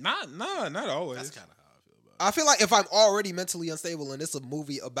 Not always. That's kind of how I feel about it. I feel like if I'm already mentally unstable and it's a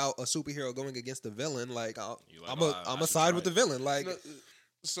movie about a superhero going against the villain, like, You like, I'm oh, I a should side try with the it. villain. Like, No,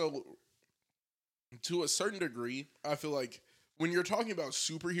 so to a certain degree, I feel like when you're talking about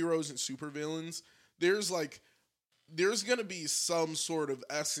superheroes and supervillains, there's gonna be some sort of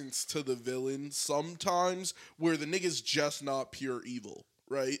essence to the villain sometimes where the nigga's just not pure evil,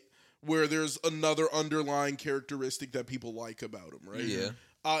 right? Where there's another underlying characteristic that people like about him, right? Yeah.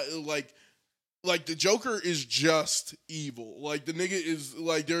 Like the Joker is just evil. Like the nigga is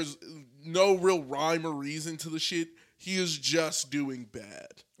like there's no real rhyme or reason to the shit. He is just doing bad.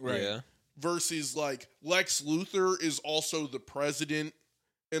 Right. yeah, Versus like Lex Luthor is also the president,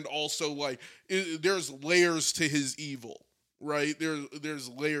 and also like there's layers to his evil, right? There's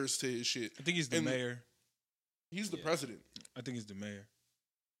layers to his shit. I think he's the And- mayor. He's the Yeah. president. I think he's the mayor.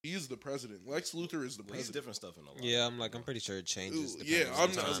 He is the president. Lex Luthor is the Well, he's president. different stuff in a lot. yeah. I'm pretty sure it changes. Ooh, Depending yeah, on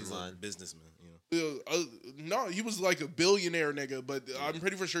I'm the not- He's a timeline. businessman, you know. No, he was like a billionaire nigga, but I'm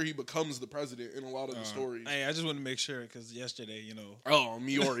pretty for sure he becomes the president in a lot of the stories. Hey, I just want to make sure because yesterday, you know, Oh,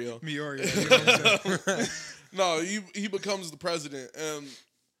 Miorio. Miorio. You know what I'm saying? No, he becomes the president, and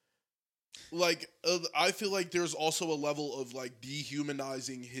like I feel like there's also a level of like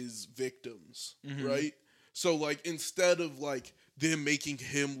dehumanizing his victims, Mhm. right? So like instead of like them making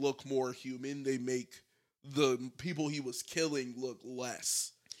him look more human, they make the people he was killing look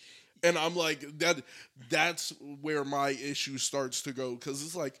less. And I'm like, that's where my issue starts to go, because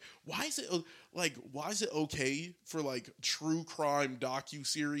it's like, why is it okay for like true crime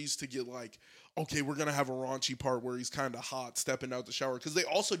docuseries to get like, okay, we're gonna have a raunchy part where he's kind of hot stepping out the shower, because they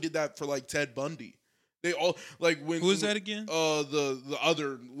also did that for like Ted Bundy. They all like when Who is that again? The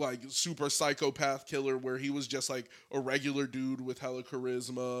other like super psychopath killer, where he was just like a regular dude with hella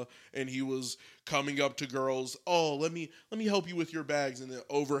charisma, and he was coming up to girls. Oh, let me help you with your bags, and then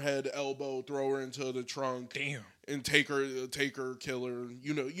overhead elbow, throw her into the trunk. Damn. And take her, kill her.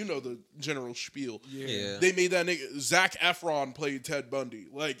 You know the general spiel. Yeah. They made that nigga Zac Efron played Ted Bundy,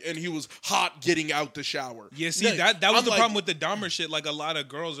 like, and he was hot getting out the shower. Yeah, see, Like, that was I'm the like, problem with the Dahmer shit. Like, a lot of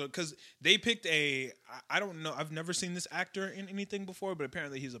girls are, because they picked I don't know, I've never seen this actor in anything before, but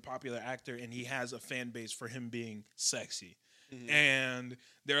apparently he's a popular actor and he has a fan base for him being sexy. Mm-hmm. And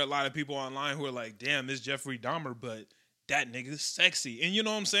there are a lot of people online who are like, damn, it's Jeffrey Dahmer, but that nigga's sexy. And you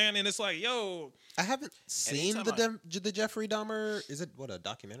know what I'm saying? And it's like, yo. I haven't seen Anytime the Jeffrey Dahmer. Is it a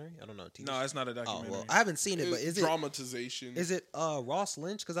documentary? I don't know. TV No, show? it's not a Oh documentary. well, I haven't seen it, but is it dramatization? is it Ross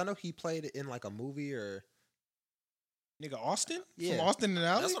Lynch? Because I know he played it in like a movie or Nigga, Austin? Yeah. From Austin and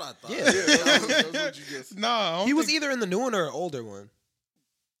Alley? That's what I thought. Yeah. That's what you just. Nah, I don't he was think- either in the new one or an older one.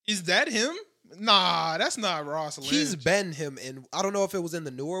 Is that him? Nah, that's not Ross Lynch. He's been him in. I don't know if it was in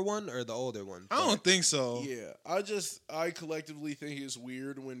the newer one or the older one. I don't think so. Yeah, I collectively think it's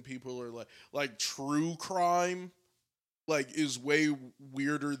weird when people are like true crime, like is way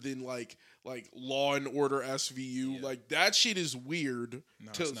weirder than like Law and Order SVU. Yeah. Like that shit is weird.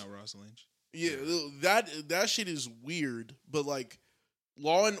 No, to- it's not Ross Lynch. Yeah, that shit is weird. But like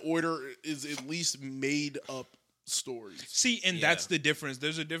Law and Order is at least made up stories. See, and Yeah. that's the difference.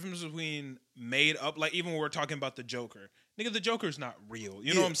 There's a difference between made up, like even when we're talking about the Joker. Nigga, the Joker's not real.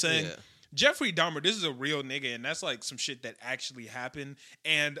 You know Yeah, what I'm saying? yeah. Jeffrey Dahmer, this is a real nigga, and that's like some shit that actually happened.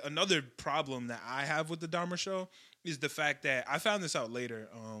 And another problem that I have with the Dahmer show is the fact that I found this out later.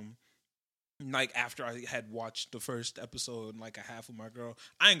 Like after I had watched the first episode and like a half of my girl.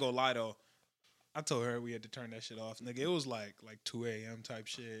 I ain't gonna lie though. I told her we had to turn that shit off. Nigga, it was like 2 a.m. type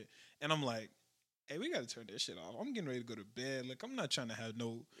shit. And I'm like, hey, we gotta turn this shit off. I'm getting ready to go to bed. Like, I'm not trying to have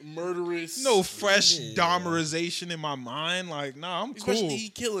no Murderous, fresh Yeah. Dahmerization in my mind. Like, nah, I'm especially cool. he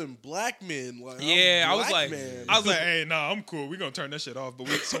killing black men. Like, Yeah, I'm I was black like, man. hey, nah, I'm cool. We gonna turn that shit off. But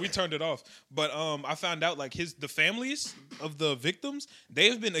we turned it off. But I found out like the families of the victims,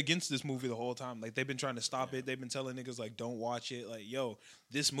 they've been against this movie the whole time. Like they've been trying to stop it. They've been telling niggas like, don't watch it. Like, yo,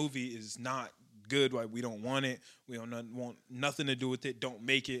 this movie is not good. Like we don't want it. We don't want nothing to do with it. Don't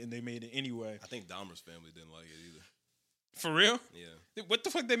make it. And they made it anyway. I think Dahmer's family didn't like it either. For real? Yeah. What the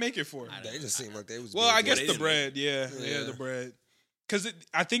fuck they make it for? They just seemed like they was. Well, I big. guess they the didn't bread. Yeah, Yeah. the bread. Because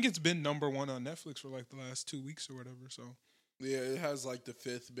I think it's been number one on Netflix for like the last 2 weeks or whatever. So Yeah, it has like the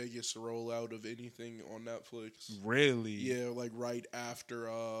 5th biggest rollout of anything on Netflix. really, Yeah, like right after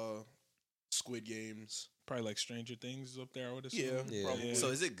Squid Games. probably like Stranger Things is up there. I would assume. Yeah, Yeah. probably. So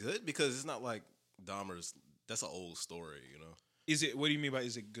is it good? Because it's not like Dahmer's. That's an old story, you know. Is it? What do you mean by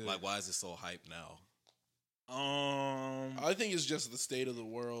is it good? Like, why is it so hype now? I think it's just the state of the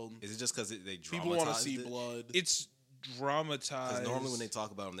world. Is it just because they dramatized People want to see it? blood. it's dramatized. Because normally when they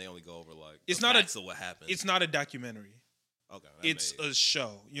talk about them, they only go over like It's the not a- facts of what happened. It's not a documentary. okay. It's a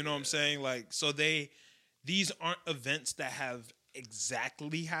show. You know what I'm saying? Like, so these aren't events that have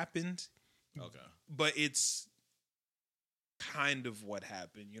exactly happened, okay. but it's kind of what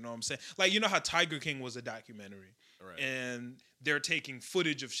happened. You know what I'm saying? Like, you know how Tiger King was a documentary, Right. and they're taking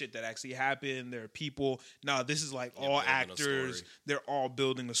footage of shit that actually happened. There are people. Nah, this is like Yeah, all building a actors. story. They're all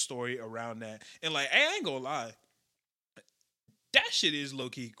building a story around that. And like, hey, I ain't gonna lie. That shit is low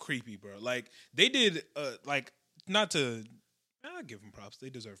key creepy, bro. Like they did, like not to, I give them props. They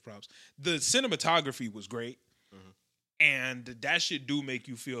deserve props. The cinematography was great, and that shit do make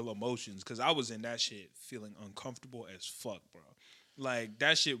you feel emotions. Because I was in that shit feeling uncomfortable as fuck, bro. Like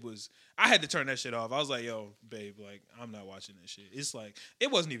that shit was. I had to turn that shit off. I was like, yo, babe, like I'm not watching this shit. It's like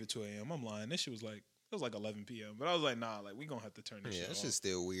it wasn't even 2 a.m. I'm lying. This shit was like it was like 11 p.m. But I was like, nah, like we gonna have to turn this Yeah, shit that's off. just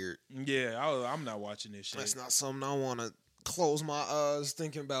still weird. Yeah, I'm not watching this shit. That's not something I want to close my eyes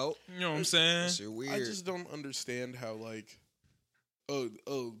thinking about. You know what I'm saying? That shit weird. I just don't understand how like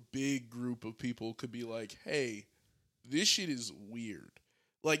a big group of people could be like, "Hey, this shit is weird."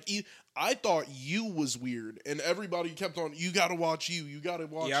 Like, I thought You was weird, and everybody kept on, you gotta watch You. You gotta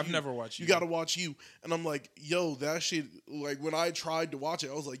watch You. I've never watched You You. gotta watch You. And I'm like, yo, that shit, like, when I tried to watch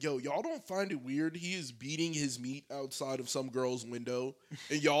it, I was like, yo, y'all don't find it weird? He is beating his meat outside of some girl's window,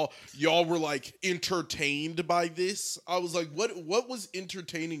 and y'all were, like, entertained by this? I was like, what was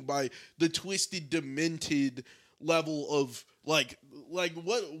entertaining by the twisted, demented level of, like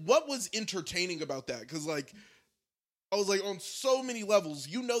what was entertaining about that? Because, like, I was like, on so many levels,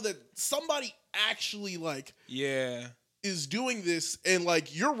 you know that somebody actually, like, Yeah. is doing this, and,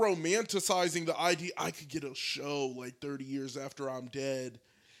 like, you're romanticizing the idea I could get a show, like, 30 years after I'm dead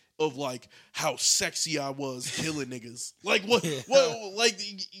of, like, how sexy I was killing niggas. Like, what, like,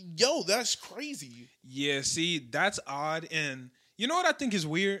 yo, that's crazy. Yeah, see, that's odd. And you know what I think is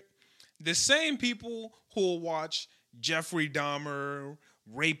weird? The same people who will watch Jeffrey Dahmer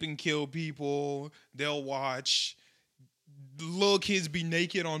rape and kill people, they'll watch little kids be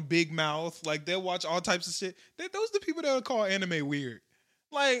naked on Big Mouth. Like, they'll watch all types of shit. Those are the people that will call anime weird.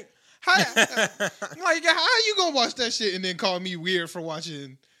 Like, how you gonna watch that shit and then call me weird for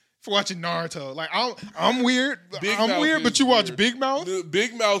watching Naruto? Like, I'm weird. I'm weird, but you watch Big Mouth?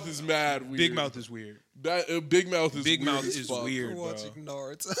 Big Mouth is mad weird. Big Mouth is weird. That Big Mouth is Big weird Mouth as is fuck. weird, bro. Watching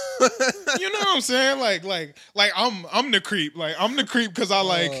Naruto. You know what I'm saying? Like I'm the creep. Like, I'm the creep because I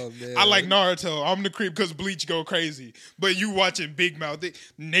like Naruto. I'm the creep because Bleach go crazy. But you watching Big Mouth,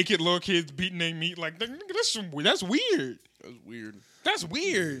 naked little kids beating their meat. Like, that's weird. That's weird. That's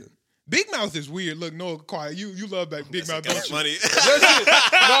weird. Big Mouth is weird. Look, no, quiet. You love Big Mouth, don't That's you? funny.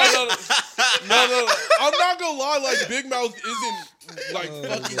 No. I'm not gonna lie. Like, Big Mouth isn't, like,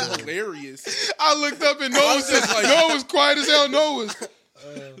 fucking hilarious. I looked up and Noah was just like, Noah was quiet as hell. Noah was.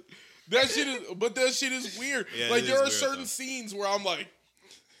 That shit is weird. Yeah, like, it there is are weird, certain though. scenes where I'm like,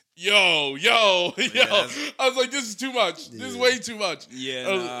 yo. that's- I was like, this is too much. This is way too much. Yeah,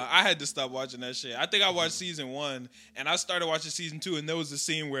 nah, I had to stop watching that shit. I think I watched season 1, and I started watching season 2, and there was a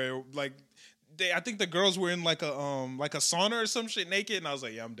scene where, like, I think the girls were in like a sauna or some shit naked, and I was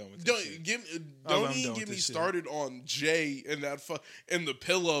like, yeah, I'm done with this shit. Don't even get me started on Jay and and the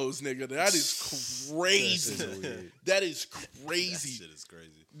pillows, nigga. That is crazy. That is crazy. That shit is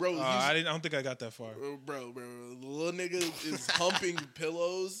crazy. Bro, I don't think I got that far. bro, the little nigga is humping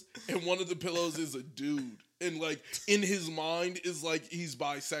pillows, and one of the pillows is a dude. And, like, in his mind is, like, he's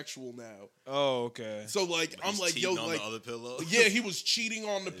bisexual now. Oh, okay. So, like, I'm like, yo, on like, the other pillow. yeah, he was cheating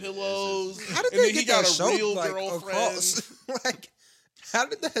on the pillows. How did and they then he get got that a show, real like, girlfriend. across? Like, how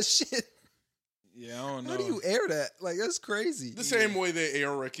did that shit? Yeah, I don't know. How do you air that? Like, that's crazy. The same way they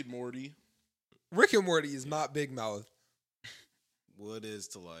air Rick and Morty. Rick and Morty is not Big Mouth. What is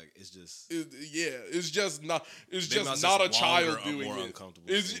to, like, it's just It's just not. It's Big just Mouth's not a just child longer, doing more it. uncomfortable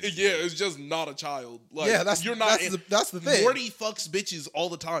It's scenes. it's just not a child. Like, Yeah, that's that's the thing. Morty fucks bitches all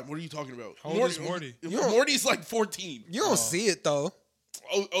the time. What are you talking about? How old is Morty? Morty's like 14. You don't see it though.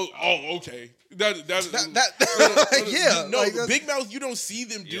 Oh, okay. That Yeah, No, like, that's- Big Mouth. You don't see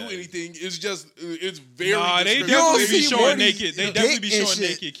them do Yeah. anything. It's just it's very. Nah, they You don't definitely be see showing Morty's naked. They dick definitely be and showing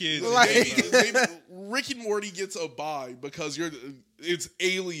shit. naked kids. Like- Rick and Morty gets a bye because it's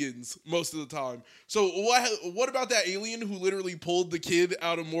aliens most of the time. So what about that alien who literally pulled the kid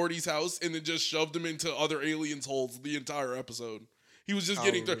out of Morty's house and then just shoved him into other aliens' holes the entire episode? He was just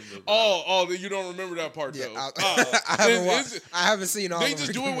getting you don't remember that part Yeah, though. I haven't seen all. They of just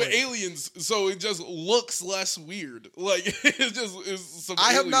Rick do and it with Morty. aliens, so it just looks less weird. Like it's some.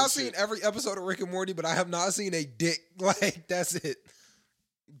 I have alien not shit. seen every episode of Rick and Morty, but I have not seen a dick. Like, that's it.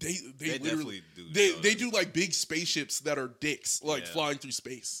 They literally definitely do. they do like big spaceships that are dicks, like Yeah. flying through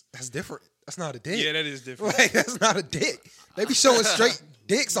space. That's different. That's not a dick. Yeah, that is different. Like, that's not a dick. They be showing straight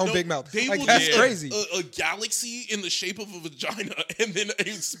dicks on No, Big Mouth. They Like, will that's do crazy. A galaxy in the shape of a vagina, and then a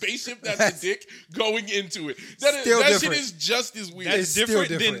spaceship that's a dick going into it. That Still shit different. is just as weird. That's It's still different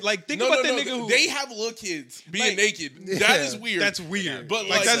than, different. like, think no, about no, that no. nigga who They have little kids being Like, naked. That yeah. is weird. That's weird. But,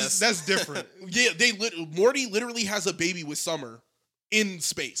 like, like, that's different. Yeah, Morty literally has a baby with Summer in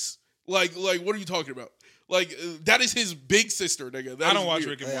space. Like what are you talking about? Like that is his big sister, nigga. That I don't is watch weird.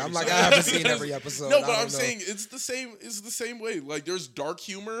 Rick and Hey, Morty. I'm like, so- I haven't seen every episode. No, I but don't I'm know. saying it's the same. It's the same way. Like there's dark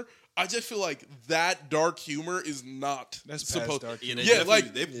humor. I just feel like that dark humor is not That's past supposed. dark Yeah, humor. they Yeah,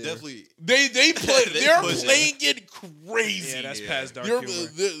 like- definitely. They play. They They're push it. playing it crazy. Yeah, that's Yeah. past dark You're-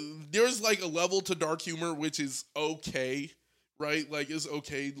 humor. there's like a level to dark humor which is okay, right? Like it's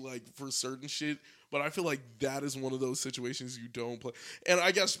okay, like for certain shit. But I feel like that is one of those situations you don't play. And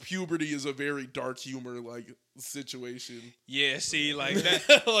I guess puberty is a very dark humor like situation. Yeah, see, like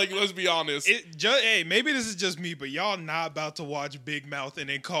that. Like, let's be honest. Hey, maybe this is just me, but y'all not about to watch Big Mouth and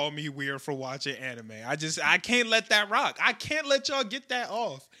then call me weird for watching anime. I can't let that rock. I can't let y'all get that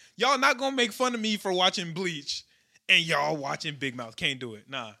off. Y'all not gonna make fun of me for watching Bleach and y'all watching Big Mouth. Can't do it.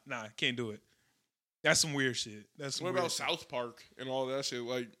 Nah, can't do it. That's some weird shit. That's some What weird about shit. South Park and all that shit?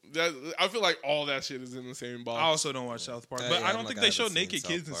 Like that, I feel like all that shit is in the same box. I also don't watch South Park, Yeah, but yeah, I I'm don't like, think I they haven't show seen naked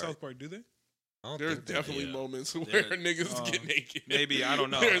South kids in Park. South Park, do they? I don't There's think they definitely yeah. moments where There- niggas get naked. Maybe, I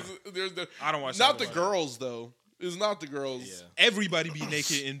don't know. There's I don't watch not South the Park. girls though. It's not the girls. Yeah. Everybody be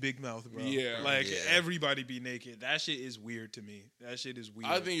naked in Big Mouth, bro. Yeah. Like, Yeah. everybody be naked. That shit is weird to me. That shit is weird.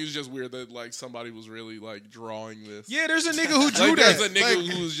 I think it's just weird that like somebody was really like drawing this. Yeah, there's a nigga who drew Like that. there's a nigga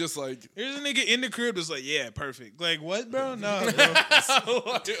Like, who's just like there's a nigga in the crib that's like, yeah, perfect. Like, what, bro? No, bro. like,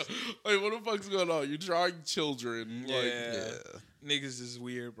 what the fuck's going on? You're drawing children. Like, Yeah. Niggas is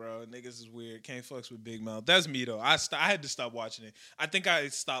weird, bro. Niggas is weird. Can't fucks with Big Mouth. That's me, though. I had to stop watching it. I think I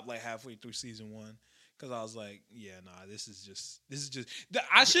stopped like halfway through season 1. Because I was like, yeah, nah, this is just.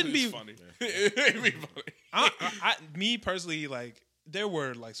 I shouldn't be. it's funny. It'd be funny. Me personally, like, there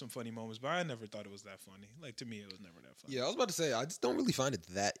were like some funny moments, but I never thought it was that funny. Like, to me, it was never that funny. Yeah, I was about to say, I just don't really find it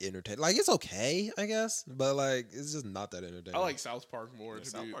that entertaining. Like, it's okay, I guess, but like, it's just not that entertaining. I like South Park more. Yeah, to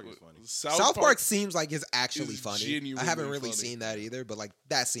South be, Park is funny. South Park seems like it's actually is funny. I genuinely haven't really funny. seen that either, but like,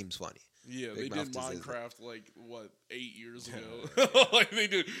 that seems funny. Yeah, Big they Mouth did just isn't. Minecraft like what 8 years ago. Like they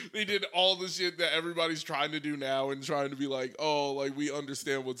did all the shit that everybody's trying to do now and trying to be like, oh, like we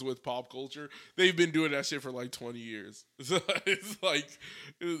understand what's with pop culture. They've been doing that shit for like 20 years. So it's like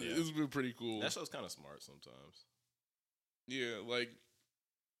it's been pretty cool. That show's kind of smart sometimes. Yeah, like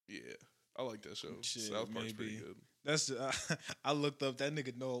I like that show. Shit, South Park's pretty maybe. good. That's I looked up. That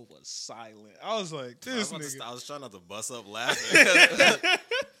nigga Noah was silent. I was like, I this was, nigga. I was trying not to bust up laughing.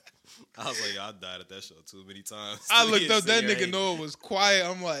 I was like, yo, I died at that show too many times. I looked Yeah, up. That sitting nigga here Noah was quiet.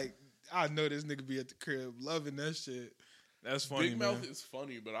 I'm like, I know this nigga be at the crib loving that shit. That's funny, Big man. Mouth is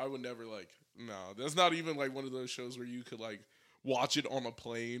funny, but I would never like. No, that's not even like one of those shows where you could like watch it on a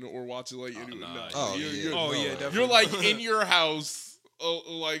plane or watch it like anywhere. nah, No. Oh, You're- yeah. you're- Oh No, yeah, no. definitely. You're like in your house,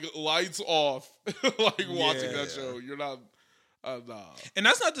 like lights off, like watching that Yeah. show. You're not, nah. And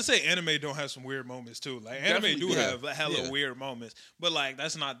that's not to say anime don't have some weird moments too. Like anime Definitely do do. have hella Yeah. weird moments, but like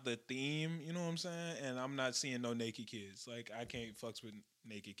that's not the theme. You know what I'm saying? And I'm not seeing no naked kids. Like I can't fucks with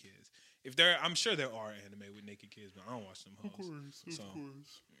naked kids. If there, I'm sure there are anime with naked kids, but I don't watch them. Hoes. Of So-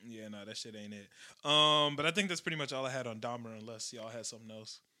 course. Yeah, no, that shit ain't it. But I think that's pretty much all I had on Dahmer, unless y'all had something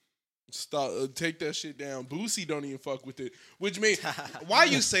else. Stop. Take that shit down. Boosie don't even fuck with it, which means Why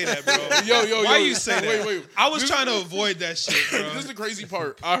you say that, bro? yo. Why you say that? Wait. I was This- trying to avoid that shit, bro. This is the crazy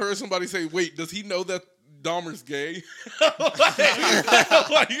part. I heard somebody say, "Wait, does he know that Dahmer's gay?" I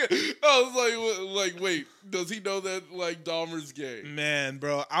was like, wait, does he know that like Dahmer's gay? Man,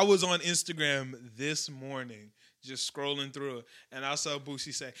 bro, I was on Instagram this morning just scrolling through it, and I saw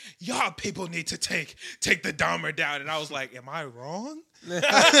Boosie say, y'all people need to take the Dahmer down. And I was like, am I wrong?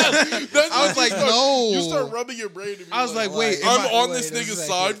 I was like, no. You start rubbing your brain. To be I was like, wait, I'm am I- on wait this a nigga's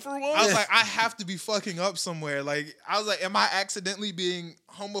second. side for once. I was like, I have to be fucking up somewhere. Like, I was like, am I accidentally being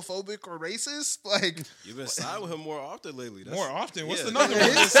homophobic or racist? Like, You've been siding with him more often lately. That's, more often. What's yeah. another one?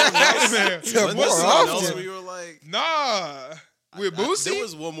 It's Wait a minute. Yeah, Wasn't more there something else often. where you were like, Nah. With Boosie? there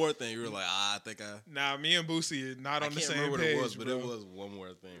was one more thing. You were like, I think Nah, me and Boosie are not I on the can't same remember page, what it was, but bro. it was one more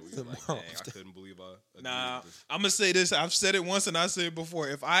thing. We were like, More dang, I often. couldn't believe I agreed Nah, with this. I'm gonna say this. I've said it once and I said it before.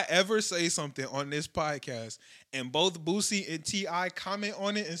 If I ever say something on this podcast and both Boosie and T.I. comment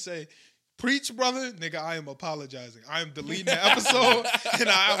on it and say, preach, brother, nigga, I am apologizing. I am deleting the episode and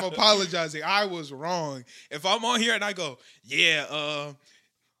I am apologizing. I was wrong. If I'm on here and I go, yeah,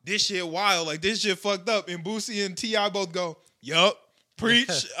 this shit wild, like this shit fucked up, and Boosie and T.I. both go, yup,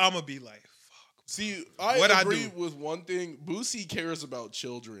 preach, I'm gonna be like, See, I What I agree do? with one thing. Boosie cares about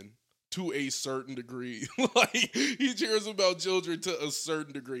children to a certain degree. Like he cares about children to a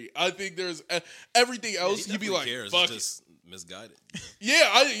certain degree. I think there's everything else. He He'd be definitely like, cares. "Fuck It's it." just misguided.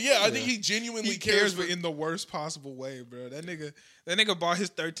 I think he genuinely he cares, for- but in the worst possible way, bro. That nigga bought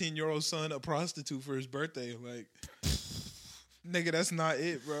his 13-year-old son a prostitute for his birthday. Like, nigga, that's not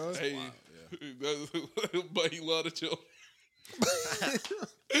it, bro. Hey, but he loved the children.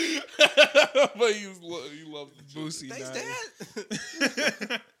 But he loved the children. Boosie, Thanks, nah.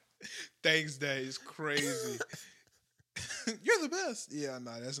 Dad. Thanks, Dad. It's crazy. You're the best. Yeah,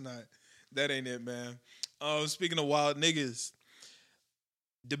 nah, that ain't it, man. Speaking of wild niggas,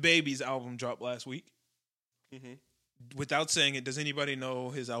 the Baby's album dropped last week. Mhm. Without saying it, does anybody know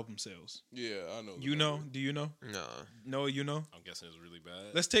his album sales? Yeah, I know. the You know? number. Do you know? No. No, you know? I'm guessing it's really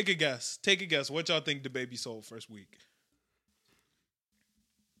bad. Let's take a guess. Take a guess. What y'all think DaBaby sold first week?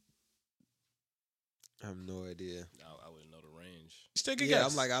 I have no idea. I wouldn't know the range. Just take a Yeah,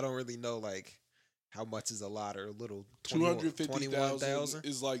 guess. I'm like, I don't really know like how much is a lot or a little. 21,000 250,000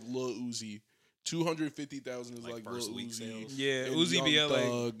 is like Lil Uzi. 250,000 is Like like first Lil week Uzi. sales? Yeah, and Uzi Young be at, like-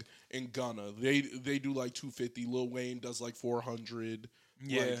 Thug and Gunna. They do like 250. Lil Wayne does like 400.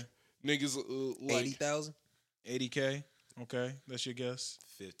 yeah. Like, niggas like 80,000. 80K. Okay. That's your guess.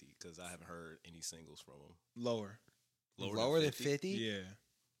 50, because I haven't heard any singles from him. Lower. Lower than 50? Yeah.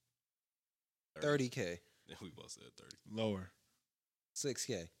 30K. We both said 30. Lower.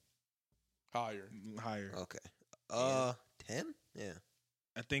 6K. higher. Higher. Okay. 10? Yeah.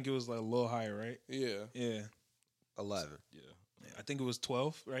 I think it was like a little higher, right? Yeah. Yeah. 11. Yeah. I think it was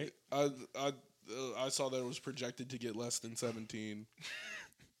 12, right? I saw that it was projected to get less than 17.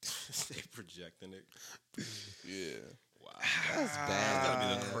 They projecting it. Yeah. Wow. That's That's bad. gotta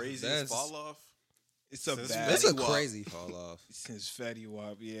be the man. craziest That's- fall off. It's a Since bad. That's a Fetty Wap. crazy fall off. Since Fetty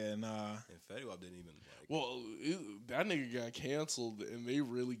Wap, yeah, nah. And Fetty Wap didn't even like. Well, that nigga got canceled, and they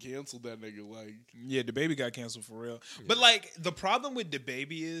really canceled that nigga. Like, Yeah, DaBaby got canceled for real. But like the problem with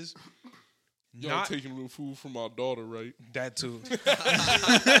DaBaby is y'all not taking the food from my daughter, right? that too.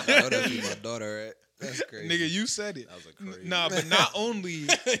 I know that be my daughter, right? That's crazy. Nigga, you said it. That was a crazy. Nah, but not only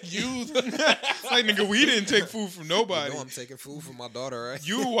You, like nigga, we didn't take food from You nobody. know I'm taking food from my daughter, right?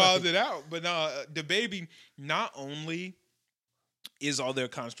 You wilded it out. But nah, DaBaby, not only is all their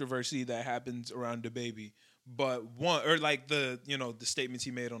controversy that happens around DaBaby, but one or like the statements he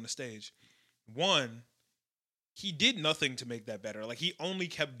made on the stage. One, he did nothing to make that better. Like he only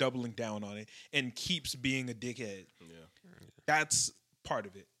kept doubling down on it and keeps being a dickhead. Yeah. That's part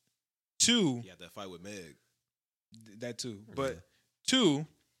of it. Two, He had that fight with Meg. that too. But two,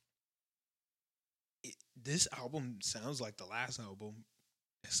 this album sounds like the last album.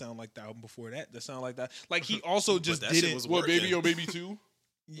 It sound like the album before that. That sound like that. Like he also But just that shit didn't. was what, working. Baby on Baby 2? y-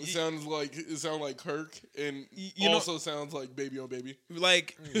 It sounds like Kirk, and you know- also sounds like Baby on Baby.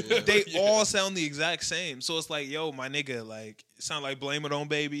 like Yeah. they Yeah. all sound the exact same. So it's like, yo, my nigga, like it sound like Blame It On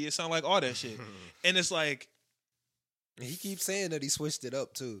Baby. It sound like all that shit. And it's like, He keeps saying that he switched it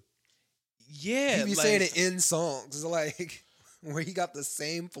up too. yeah, He be like, saying it in songs, like where he got the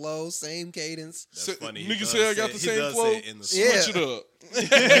same flow, same cadence. That's So- funny. nigga He say I does got say- the he same does flow? say it in the Yeah. Switch it up.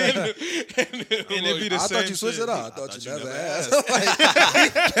 and And it'd be the I same thought you switched shit. it up. I I thought you never asked. asked. Like,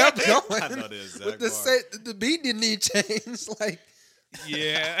 he kept going. I know the exact With the bar. the beat didn't need change. Like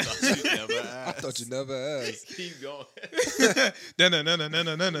Yeah. I thought you never I asked. thought you never asked. Keep going. No. And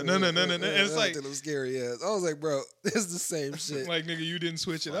it's like, it was scary ass. I was like, bro, it's the same shit. like nigga, you didn't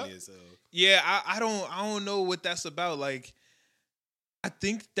switch it up. Funny as hell. Yeah, I don't know what that's about. Like, I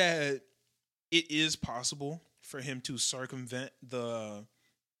think that it is possible for him to circumvent the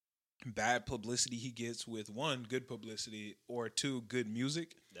bad publicity he gets with one, good publicity, or two, good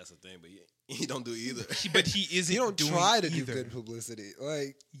music. That's the thing, but he don't do either. But he isn't. You don't doing try to either. do good publicity.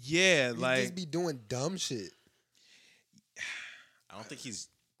 Like Yeah, you like just be doing dumb shit. I don't think he's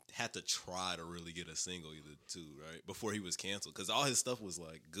had to try to really get a single either, too, right? Before he was canceled, because all his stuff was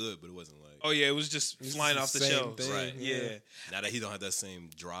like good, but it wasn't like. oh yeah, it was just It's flying the off the same shelves. thing, Right. Yeah. Now that he don't have that same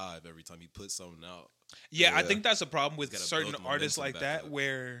drive every time he puts something out. Yeah, I Yeah. think that's a problem with He's gotta certain build artists momentum like back that, up.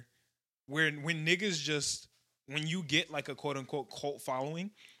 where when niggas just when you get like a quote unquote cult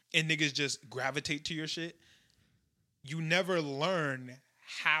following and niggas just gravitate to your shit, you never learn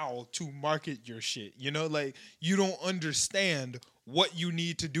how to market your shit. You know, like you don't understand what you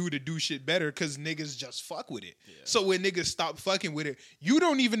need to do shit better because niggas just fuck with it. Yeah. So when niggas stop fucking with it, you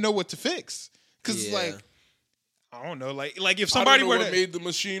don't even know what to fix. Cause Yeah. like I don't know, like if I somebody don't know were what to made the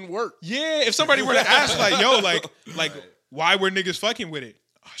machine work. yeah, if somebody were to ask, like, yo, like, Right. why were niggas fucking with it?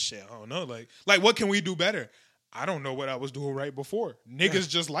 Oh shit, I don't know. Like, what can we do better? I don't know what I was doing right before. Niggas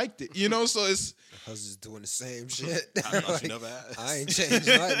just liked it, you know. So it's I was just doing the same shit. I thought Like, you never asked. I ain't changed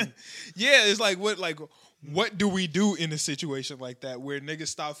nothing. yeah, it's like what do we do in a situation like that where niggas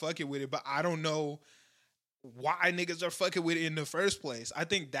stop fucking with it? But I don't know why niggas are fucking with it in the first place. I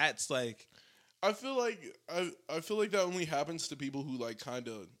think that's like, I feel like that only happens to people who like kind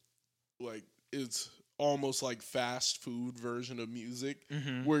of like it's almost like fast food version of music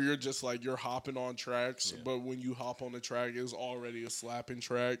where you're just like you're hopping on tracks, Yeah. but when you hop on the track, it's already a slapping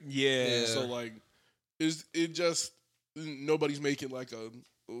track. yeah, So like, it just nobody's making like a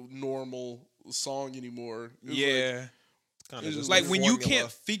normal song anymore. It's like, yeah. Kind It's of just Like when you formula.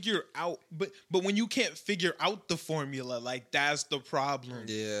 can't figure out, but when you can't figure out the formula, like that's the problem.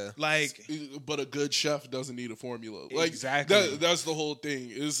 Yeah. Like But a good chef doesn't need a formula. Like Exactly. that's the whole thing.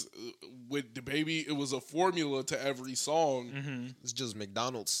 Is with the baby, it was a formula to every song. mm-hmm. It's just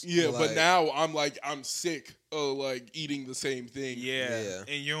McDonald's. Yeah, Like, but now I'm sick of like eating the same thing. Yeah. Yeah.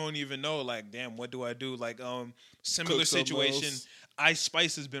 And you don't even know, like, damn, what do I do? Like, similar Cook something situation. else. Ice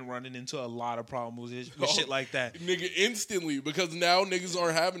Spice has been running into a lot of problems with shit like that. Nigga, instantly, because now niggas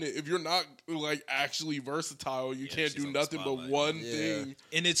aren't having it. If you're not like actually versatile, you can't she's do on the nothing but spotlight. one Yeah. thing.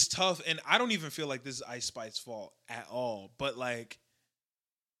 And it's tough. And I don't even feel like this is Ice Spice's fault at all. But like,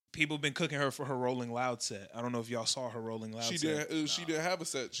 people been cooking her for her Rolling Loud set. I don't know if y'all saw her Rolling Loud She set. didn't. She didn't have a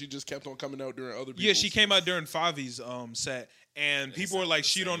set. She just kept on coming out during other. People's. Yeah, she came out during Favi's set, and people were sounded like, the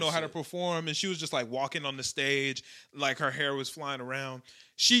she same don't know how to shit. perform, and she was just like walking on the stage, like her hair was flying around.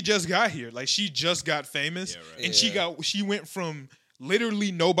 She just got here, like she just got famous, Yeah, right. and Yeah. she went from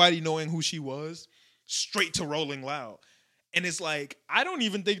literally nobody knowing who she was straight to Rolling Loud, and it's like I don't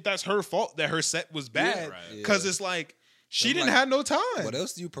even think that's her fault that her set was bad, right. because Yeah. it's like she I'm didn't like, have no time. What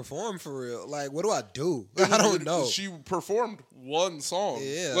else do you perform for real? Like, what do I do? It I was- don't know. She performed one song.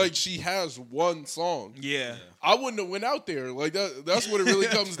 Yeah. Like she has one song. Yeah. I wouldn't have went out there. Like that's what it really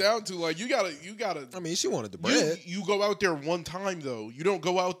comes down to. Like you gotta I mean, she wanted the you, bread. you go out there one time though. You don't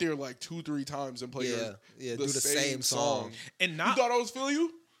go out there like 2-3 times and play Yeah, do the same song. And You not thought I was feeling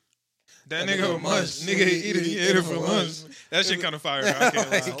you? that That nigga nigga was munch. munch. Nigga eat it for lunch. That shit kind of fire. I can't I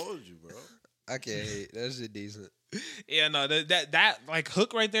lie. told you, bro. I can't hate. That shit decent. Yeah, no, that like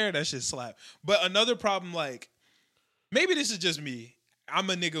hook right there, that shit slap. But another problem, like maybe this is just me. I'm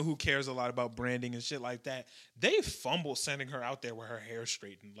a nigga who cares a lot about branding and shit like that. They fumble sending her out there with her hair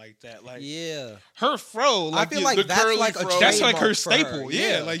straightened like that. Like Yeah. her fro, like I feel you- like the that's curly like a fro. that's like her trademark for staple.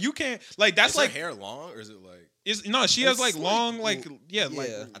 Yeah. like you can't like that's Is like her hair long or is it like? it's no. She has It's like like- long like yeah like.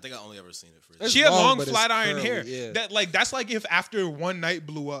 yeah. I think I only ever seen it for. It's She had long, long but it's flat iron curly, hair. yeah. That like that's like if after one night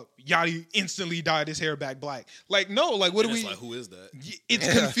blew up, Yachty instantly dyed his hair back black. Like no, like what And do it's we? like, who is that?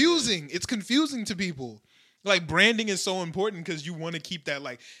 It's confusing. It's confusing to people. Like branding is so important because you want to keep that.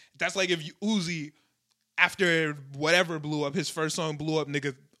 Like that's like if you Uzi, after whatever blew up, his first song blew up,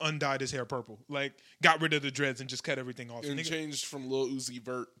 nigga undyed his hair purple. Like got rid of the dreads and just cut everything off. And Nigga, changed from Lil Uzi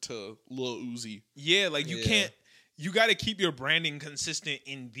Vert to Lil Uzi. yeah, like you Yeah. can't. You got to keep your branding consistent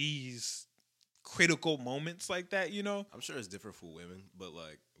in these critical moments like that. You know, I'm sure it's different for women, but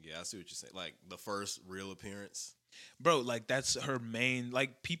like, yeah, I see what you're saying. Like the first real appearance. bro. Like that's her main.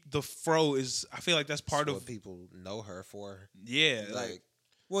 Like the fro is. I feel like that's part That's of. what people know her for. Yeah, Like,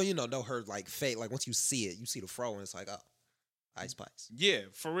 well, know her like fate. Like once you see it, you see the fro, and it's like, oh, Ice Spice. yeah,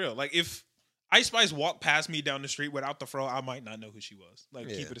 for real. Like if Ice Spice walked past me down the street without the fro, I might not know who she was. Like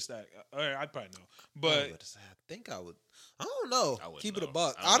Yeah. keep it a stack. I'd probably know, but I think I would. I don't know. I wouldn't Keep it a know.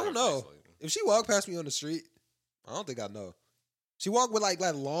 buck. I I don't don't know know. if it's like- If she walked past me on the street, I don't think I know. She walked with like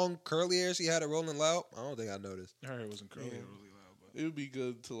that long curly hair. She had it rolling loud. I don't think I noticed. her hair wasn't curly. Yeah. It was really loud, but It would be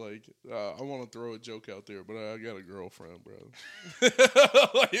good to like. I want to throw a joke out there, but I got a girlfriend, bro.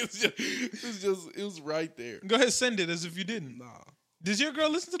 Like, it was right there. go ahead, send it as if you didn't. Nah, Does your girl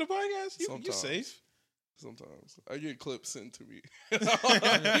listen to the podcast? You Sometimes. safe? sometimes I get clips sent to me.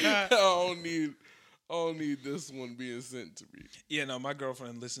 I don't need this one being sent to me. Yeah, no, my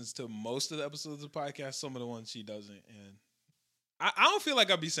girlfriend listens to most of the episodes of the podcast. Some of the ones she doesn't, and I don't feel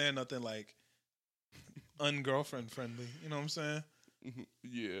like I'd be saying nothing like ungirlfriend friendly. You know what I'm saying?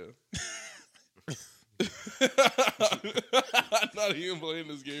 Yeah. I'm not even playing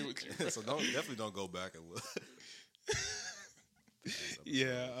this game with you. so definitely don't go back and look.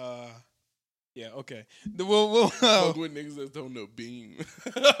 Yeah. Yeah. Okay. We'll Fuck with niggas that don't know Beam.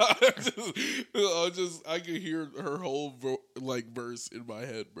 I could hear her whole verse in my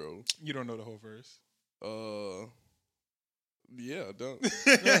head, bro. you don't know the whole verse. Yeah, I don't.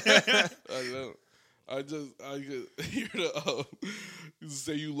 I don't. I could hear the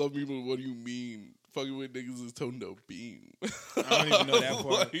say you love me, but what do you mean? Fucking with niggas is don't know Beam. I don't even know that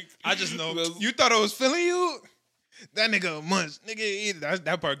part. Like, I just know that's- you thought I was feeling you. That nigga a munch. Nigga,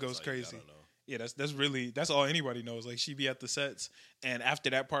 that part goes Like, crazy. I don't know. Yeah, that's all anybody knows. Like she be at the sets, and after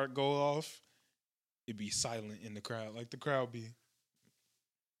that part go off, it'd be silent in the crowd. Like the crowd be,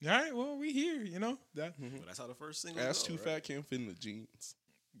 all right, well we here, you know that. But that's how the first single. Ass go, too right? fat can't fit in the jeans.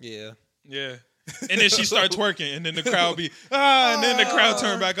 Yeah. Yeah, and then she starts twerking, and then the crowd be and then the crowd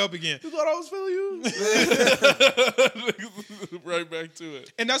turn back up again. You thought I was feeling you? Right back to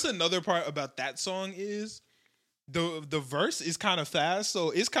it. And that's another part about that song is the verse is kind of fast, so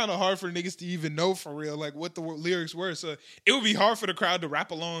it's kind of hard for niggas to even know for real like what the lyrics were. So it would be hard for the crowd to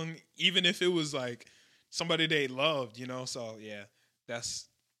rap along, even if it was like somebody they loved, you know. So yeah, that's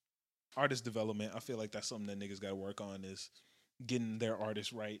artist development. I feel like that's something that niggas got to work on is getting their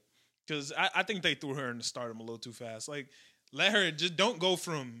artists right. Because I think they threw her in the stardom a little too fast. Like, let her just don't go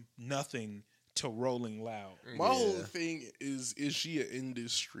from nothing to Rolling Loud. My whole thing is she an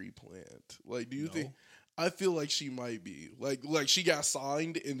industry plant? Like, do you think? I feel like she might be. Like she got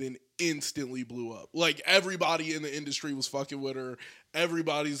signed and then instantly blew up. Like, everybody in the industry was fucking with her.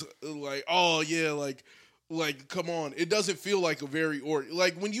 Everybody's like, oh yeah, like come on. It doesn't feel like a very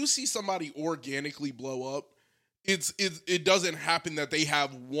like when you see somebody organically blow up. It doesn't happen that they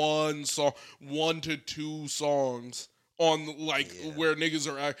have one to two songs on where niggas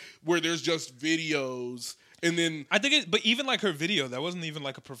are where there's just videos and then I think but even like her video, that wasn't even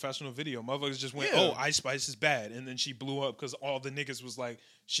like a professional video. Motherfuckers just went, "Oh, Ice Spice is bad," and then she blew up because all the niggas was like,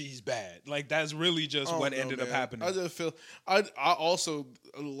 "She's bad." Like that's really just what ended up happening. I just feel I also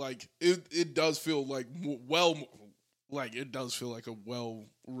like it does feel like it does feel like a well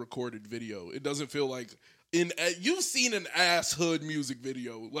recorded video. It doesn't feel like. You've seen an ass hood music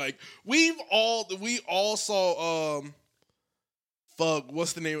video. Like we all saw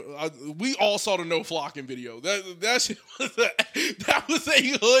what's the name? We all saw the No Flocking video. That shit was that was a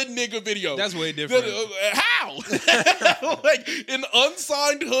hood nigga video. That's way different. How? Like an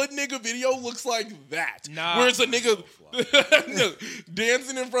unsigned hood nigga video looks like that. Nah, where it's a nigga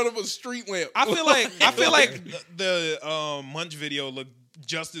dancing in front of a street lamp. I feel like the Munch video looked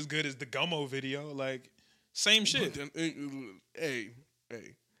just as good as the Gummo video. Like. Same shit. Hey.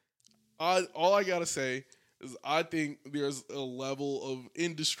 All I gotta say is I think there's a level of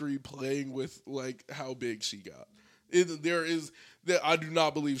industry playing with like how big she got. There is that I do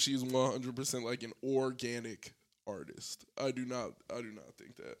not believe she's 100% like an organic artist. I do not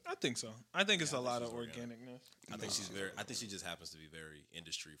think that. I think so. I think it's a lot of organicness. I think she just happens to be very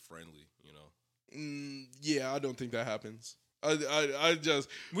industry friendly. You know. Yeah, I don't think that happens. I just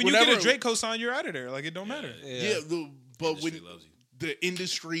when you get a Drake cosign, you're out of there. Like it don't matter. But when the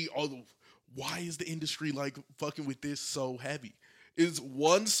industry, why is the industry like fucking with this so heavy? Is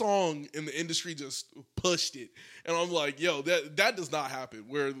one song and the industry just pushed it, and I'm like, yo, that does not happen.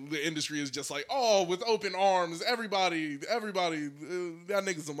 Where the industry is just like, oh, with open arms, everybody, that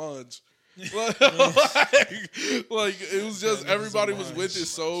nigga's a munch. like it was just everybody was with it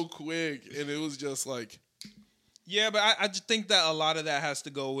so quick, and it was just like. Yeah, but I just think that a lot of that has to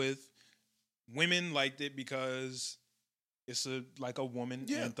go with women liked it because it's like a woman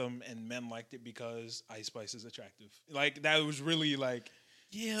anthem, and men liked it because Ice Spice is attractive. Like that was really like,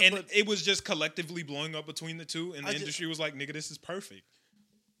 and it was just collectively blowing up between the two, and the industry was like, "Nigga, this is perfect."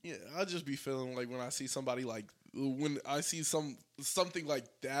 Yeah, I just be feeling like when I see somebody like when I see something like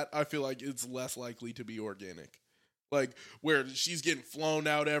that, I feel like it's less likely to be organic. Like, where she's getting flown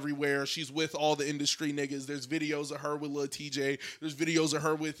out everywhere. She's with all the industry niggas. There's videos of her with Lil TJ. There's videos of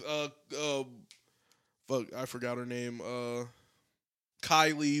her with, I forgot her name.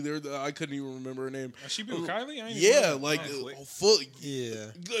 Kylie. I couldn't even remember her name. She be with Kylie?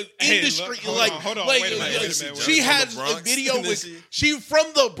 Industry. Hold on. Wait a minute. She had a video with, she from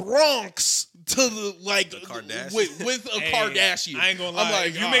the Bronx to the, Kardashian. with a Kardashian. I ain't gonna lie. I'm like,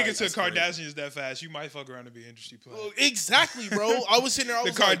 if you make it to Kardashians crazy. that fast, you might fuck around and be industry player. Exactly, bro. I was sitting there.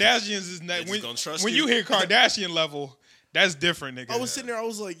 The Kardashians is not when you hear Kardashian level, that's different, nigga. I was sitting there. I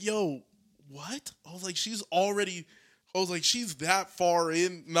was like, yo, what? I was like, she's that far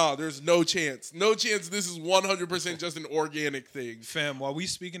in. Nah, there's no chance. No chance this is 100% just an organic thing. Fam, while we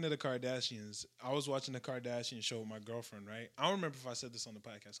speaking to the Kardashians, I was watching the Kardashian show with my girlfriend, right? I don't remember if I said this on the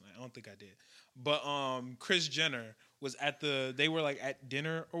podcast tonight. I don't think I did. But Kris Jenner was they were like at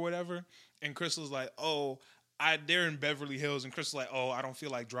dinner or whatever, and Kris was like, oh, they're in Beverly Hills, and Kris was like, oh, I don't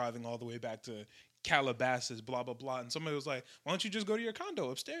feel like driving all the way back to Calabasas, blah, blah, blah. And somebody was like, why don't you just go to your condo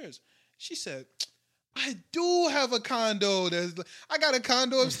upstairs? She said, I do have a condo. I got a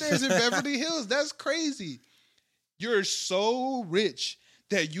condo upstairs in Beverly Hills. That's crazy. You're so rich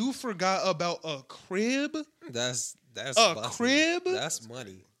that you forgot about a crib? That's a crib? That's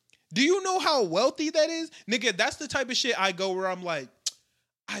money. Do you know how wealthy that is? Nigga, that's the type of shit I go where I'm like,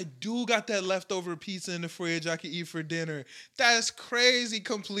 I do got that leftover pizza in the fridge I can eat for dinner. That's crazy.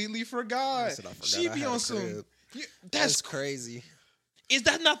 Completely forgot. She be on some. That's crazy. Is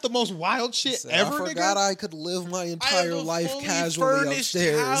that not the most wild shit ever, I forgot nigga? I could live my entire life casually furnished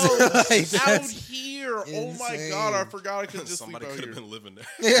upstairs. House Like, out here. Oh my insane. God, I forgot I could just Somebody sleep out could have here. been living there.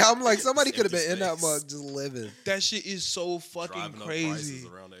 Yeah, I'm like, somebody could have been Empty in that space. mug just living. That shit is so fucking Driving up crazy. prices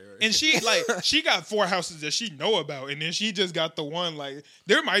around the area. And she got 4 houses that she know about, and then she just got the one. Like,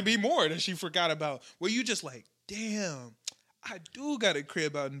 there might be more that she forgot about. Where you just like, damn, I do got a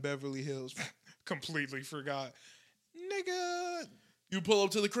crib out in Beverly Hills. Completely forgot. Nigga. You pull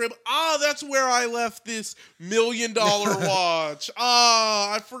up to the crib. That's where I left this $1 million watch.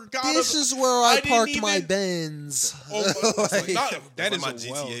 I forgot. This is where I I didn't parked even- my Benz. That is my a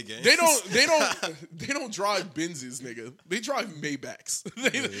GTA well. game. They don't drive Benzes, nigga. They drive Maybachs.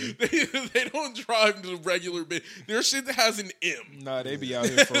 They don't drive the regular Benz. Their shit has an M. Nah, they be out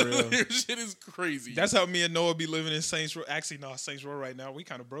here for real. Their shit is crazy. That's how me and Noah be living in Saints Row. Actually, no, Saints Row right now. We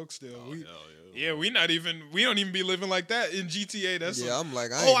kind of broke still. Yeah, we don't even be living like that in GTA. That's Yeah, I'm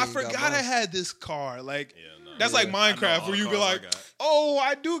like, I I forgot I had this car. Like, that's like Minecraft where you be like,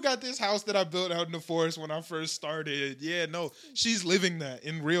 I do got this house that I built out in the forest when I first started. Yeah, no, she's living that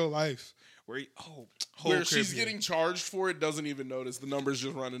in real life. Where she's getting charged for it, doesn't even notice. The numbers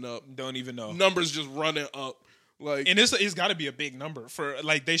just running up. Don't even know. Numbers just running up. Like, and it's got to be a big number for,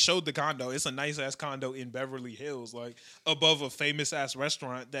 like, they showed the condo. It's a nice ass condo in Beverly Hills, like above a famous ass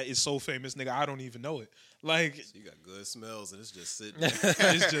restaurant that is so famous, nigga. I don't even know it. Like, So you got good smells and it's just sitting there.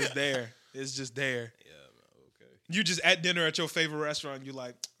 it's just there. It's just there. Yeah, man, okay. You just at dinner at your favorite restaurant. And you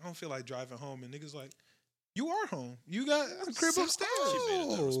like, I don't feel like driving home, and niggas like, you are home. You got a crib upstairs. She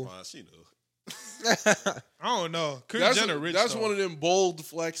made that response. She knew. I don't know. Kris Jenner rich. That's though. one of them bold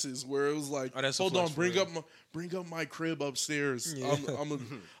flexes where it was like, Oh, that's a hold flex on, for bring up my crib upstairs. Yeah.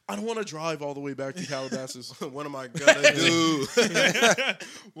 I don't want to drive all the way back to Calabasas. What am I gonna do?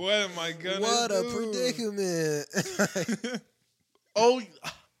 What am I gonna What a do? predicament. Oh,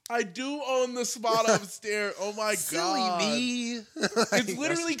 I do own the spot upstairs. Oh my Silly god, me. it's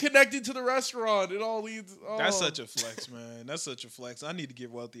literally connected to the restaurant. It all leads. Oh. That's such a flex, man. That's such a flex. I need to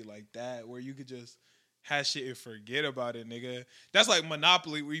get wealthy like that, where you could just have shit and forget about it, nigga. That's like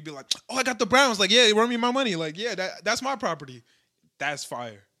Monopoly, where you be like, oh, I got the Browns. Like, yeah, run me my money. Like, yeah, that's my property. That's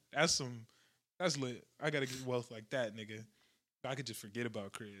fire. That's lit. I gotta get wealth like that, nigga. I could just forget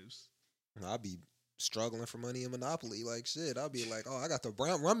about cribs. I'll be struggling for money in Monopoly. Like, shit, I'll be like, oh, I got the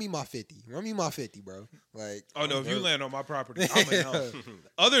Brown. Run me my 50. Run me my 50, bro. Like, Oh no, if you bro. land on my property, I'ma know.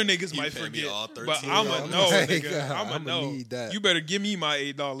 Other niggas You might pay me forget, all but 13. I'ma I'm know, like, nigga. I'ma I'ma know. need that. You better give me my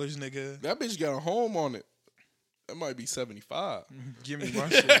 $8, nigga. That bitch got a home on it. That might be 75. Give me my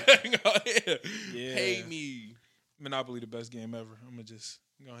shit. Go ahead. Yeah. Pay me. Monopoly, the best game ever. I'm gonna just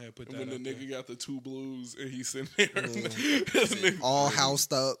go ahead and put And that when the up there. nigga got the 2 blues and he's sitting there, Yeah. This nigga- all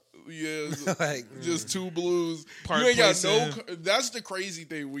housed up. yeah, Like, just 2 blues. Park you ain't got Place no. in. That's the crazy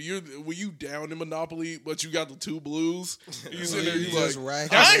thing. When you down in Monopoly, but you got the 2 like, you sitting there, you just like,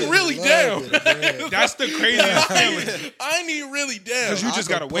 rack I it ain't really up down. with a bread. That's the craziest feeling. I ain't even really down. 'Cause you I just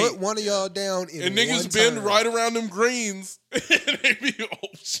could gotta wait. Put one of y'all down in And one niggas been turn. right around them greens. and they be, oh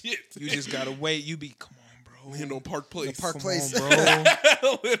shit. You just gotta wait. You be, come on, bro. Land on Park Place. Park Come Place. on,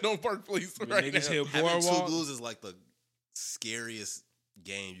 bro. Land on Park Place right Niggas now. hit Having 2 boardwalk. blues is like the scariest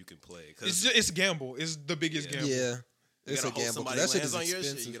game you can play. It's a gamble. It's the biggest gamble. Yeah, you it's gotta a hope gamble. somebody That shit lands is on your shit.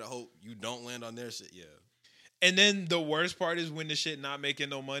 expensive. You gotta hope you don't land on their shit. Yeah. And then the worst part is when the shit not making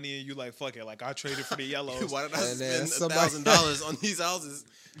no money and you like, fuck it. Like, I traded for the yellows. Why did I And then spend somebody- $1,000 on these houses?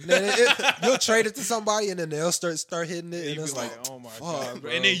 Then you'll trade it to somebody, and then they'll start hitting it, And and you it's be like, like, oh my fuck, god,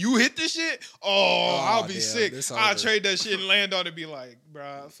 bro. and then you hit this shit. Oh, I'll be damn, sick. this I'll over. trade that shit and land on it. And be like,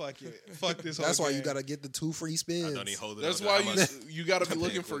 bro, fuck it, fuck this. That's whole why you game. gotta get the 2 free I spins. don't even hold it. That's up. why How much- you got to be I'm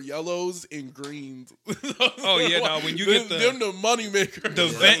looking paying for for it. yellows and greens. Oh, yeah, no, when you get the- them the money maker, the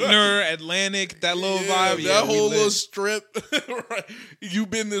Ventnor, Atlantic, that little vibe. that Yeah, we whole lit. little strip. Right. You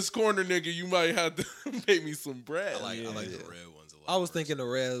been this corner, nigga. You might have to pay me some bread. I like Yeah. the red ones a lot. I was thinking the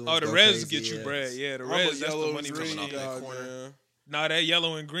red. Oh, the go reds crazy, get you yeah. bread. Yeah, the I'm reds. a That's the yellow money and coming green off that guy, corner. man. Nah, that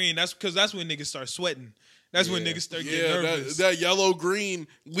yellow and green. That's because that's when niggas start sweating. That's when Yeah. niggas start getting Yeah, nervous. that yellow green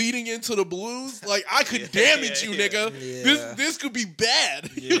leading into the blues. Like I could damage you, nigga. Yeah. This could be bad.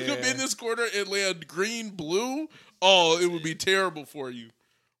 You could be in this corner and land green blue. Oh, it would be terrible for you.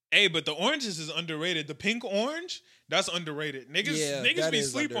 Hey, but the oranges is underrated. The pink orange, that's underrated. Niggas, Yeah, niggas that be is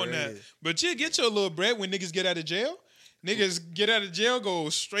sleep on that. underrated. But you get your little bread when niggas get out of jail. Niggas get out of jail, go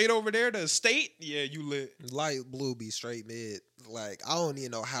straight over there to state. Yeah, you lit. Light blue be straight mid. Like, I don't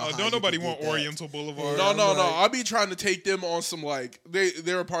even know how. high Don't you nobody can want get that. Oriental Boulevard. No, I'm no, like- I be trying to take them on some like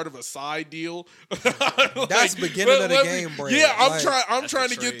they're a part of a side deal. That's beginning of the let game bread. Yeah, I'm Like, I'm that's trying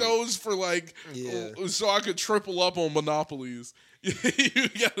a to get trade. those for like Yeah. so I could triple up on monopolies.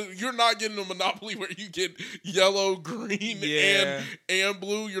 You're not getting a monopoly where you get yellow, green, Yeah. and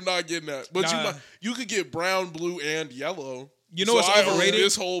blue. You're not getting that, but Nah. you could get brown, blue, and yellow. You know what's I own overrated?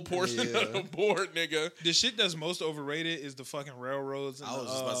 this whole portion Yeah. of the board, nigga. The shit that's most overrated is the fucking railroads. And I was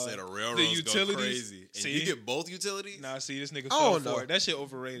just about to say the railroads the utilities. go crazy. And See? you get both utilities? Nah, see, this nigga I fell don't for know. it. That shit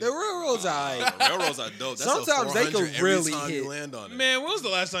overrated. The railroads, The railroads are dope. That's Sometimes a they 400 can every really time you hit. land on it. Man, when was the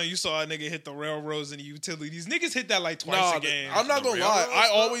last time you saw a nigga hit the railroads and the utilities? Niggas hit that like twice Nah, a game. I'm not The gonna lie. railroads, I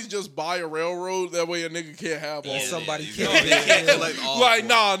though? always just buy a railroad. That way a nigga can't have all. Yeah, somebody you can't- know, they can't collect all Like, four.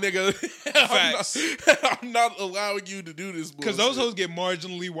 nah, nigga. Facts. I'm not allowing you to do this. Because those bullshit. hoes get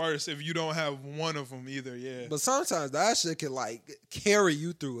marginally worse if you don't have one of them either. Yeah. But sometimes that shit can like carry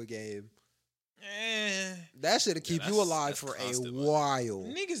you through a game. That shit'll keep you that's- alive that's for a constant, man. while.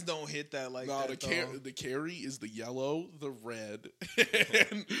 Niggas don't hit that like Nah, that. the carry is the yellow, the red,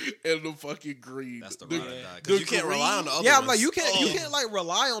 and the fucking green. That's the The- ride or die. the Because you can't rely on the other Yeah, I'm ones. like you can't Oh. like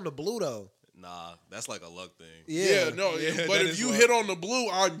rely on the blue though. Nah, that's like a luck thing. Yeah, Yeah, no, Yeah, but that if is you what- hit on the blue,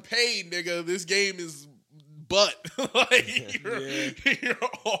 I'm paid, nigga. This game is butt. Like you're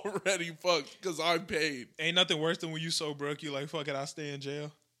already fucked because I'm paid. Ain't nothing worse than when you so broke you like fuck it, I'll stay in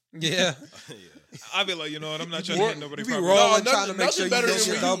jail. yeah. Yeah. I be like, you know what, I'm not trying to hit nobody. you be property. wrong. No, trying to make sure you better get than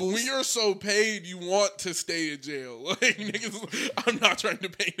your when, doubles. when you're so paid, you want to stay in jail. Like niggas, I'm not trying to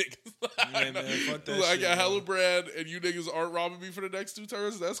pay niggas. Yeah, man, fuck that I shit, got hella bro. bread, and you niggas aren't robbing me for the next 2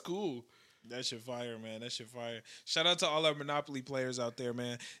 turns. That's cool. That shit fire, man. That shit fire. Shout out to all our Monopoly players out there,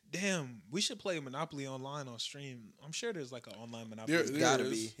 man. Damn, we should play Monopoly online on stream. I'm sure there's like an online Monopoly. There, game. there gotta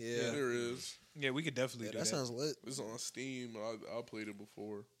is. be, yeah. There is. Yeah, we could definitely Yeah, do that that. sounds lit. It's on Steam. I played it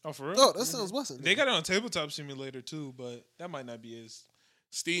before. Oh, for real? Oh, that sounds busting. They got it on Tabletop Simulator too, but that might not be as.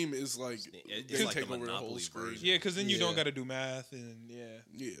 Steam is like It's they like take the over the whole Monopoly screen. version. Yeah, because then you don't Yeah. got to do math and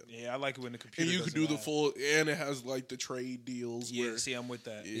Yeah. yeah. I like it when the computer. And you does can do the math. full, and it has like the trade deals Yeah, where, see, I'm with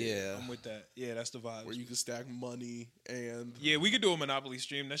that. Yeah. I'm with that. Yeah, that's the vibe. where you can stack money and Yeah, we could do a Monopoly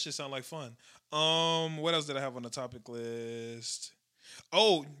stream. That shit sound like fun. What else did I have on the topic list?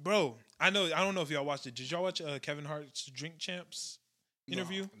 Oh, bro, I don't know if y'all watched it. Did y'all watch Kevin Hart's Drink Champs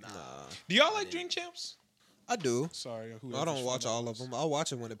interview? Nah, Do y'all like Drink Champs? I do. Sorry, I don't watch all of them. I'll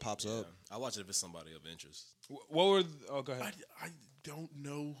watch it when it pops Yeah. up. I watch it if it's somebody of interest. What were? Oh, go I, ahead. I don't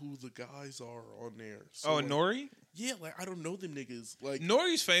know who the guys are on there. Oh, like, Nori. Yeah, like I don't know them niggas. Like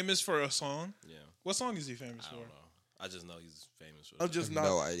Nori's famous for a song. Yeah. What song is he famous I for? don't know. I just know he's famous for I'm that. just No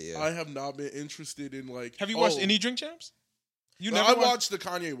not. idea. I have not been interested in like. Have you watched oh, any Drink Champs? You no, never I watched the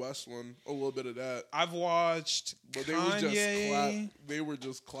Kanye West one, a little bit of that, I've watched but they were just clap. Kanye. They were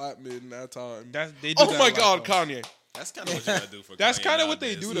just clapping that time. They do Oh that my a lot, God, though. Kanye! That's kind of what you gotta do for That's Kanye kind of what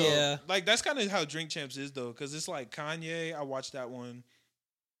they nowadays. do, though. Yeah. Like that's kind of how Drink Champs is, though, because it's like Kanye. I watched that one.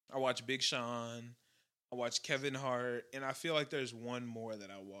 I watched Big Sean. I watched Kevin Hart, and I feel like there's one more that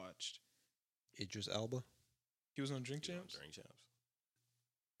I watched. Idris Elba. He was on Drink Yeah, Champs. Drink Champs.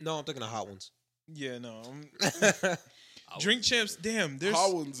 No, I'm thinking of Hot Ones. Yeah, no. I Drink was- Champs. Damn, there's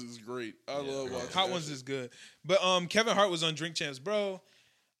Hot Ones is great. I Yeah, love yeah. watching Hot that Ones shit. is good, but Kevin Hart was on Drink Champs, bro.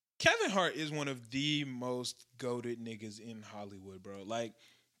 Kevin Hart is one of the most goated niggas in Hollywood, bro. Like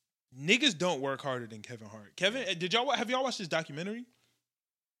niggas don't work harder than Kevin Hart. Kevin, have y'all watched his documentary?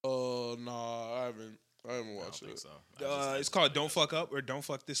 Nah, I haven't I don't watched think it. so. I It's called "Don't Fuck Up" or "Don't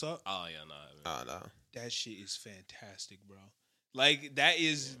Fuck This Up." Oh yeah, no. I haven't. No. That shit is fantastic, bro. Like that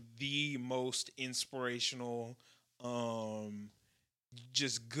is the most inspirational,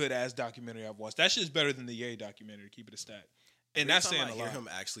 just good ass documentary I've watched. That shit's better than the Ye documentary. Keep it a stack, and Every that's time saying I a hear lot. him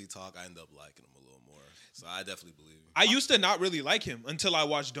actually talk, I end up liking him a little more. So I definitely believe him. I used to not really like him until I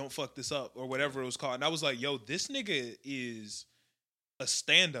watched "Don't Fuck This Up" or whatever it was called, and I was like, "Yo, this nigga is a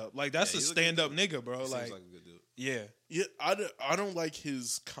stand up. Like that's Yeah, a he's a good stand up dude. nigga, bro. Seems Like, like a good dude. yeah, Yeah, I don't like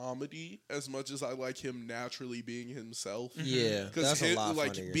his comedy as much as I like him naturally being himself. Yeah, Because that's a lot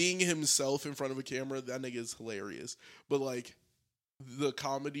like funnier. being himself in front of a camera, that nigga is hilarious. But like the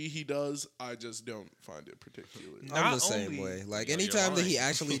comedy he does, I just don't find it particularly. No. I'm Not the same only- way. Like Yo, you're anytime that he lying.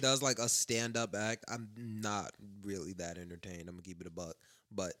 actually does like a stand up act, I'm not really that entertained. I'm gonna keep it a buck.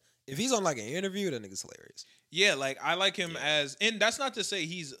 But if he's on like an interview, that nigga's hilarious. yeah. Like I like him Yeah. as, and that's not to say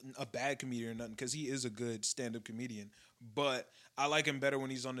he's a bad comedian or nothing, because he is a good stand up comedian. But I like him better when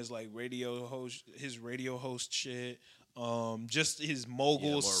he's on his like radio host shit. Just his mogul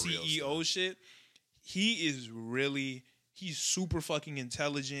Yeah, more real CEO stuff. shit. He's super fucking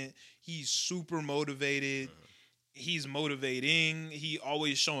intelligent. He's super motivated. He's motivating. He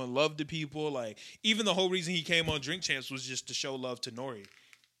always showing love to people. Like even the whole reason he came on Drink Champs was just to show love to Nori.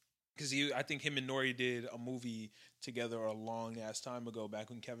 Because I think him and Nori did a movie together a long ass time ago, back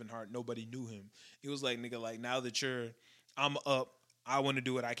when Kevin Hart, nobody knew him. He was like, nigga, like now that I'm up, I want to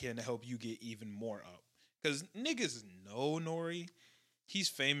do what I can to help you get even more up. Because niggas know Nori. he's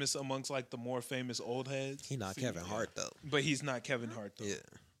famous amongst like the more famous old heads, He not Kevin Hart though. but he's not Kevin Hart though. Yeah.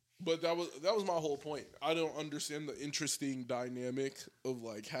 But that was my whole point. I don't understand the interesting dynamic of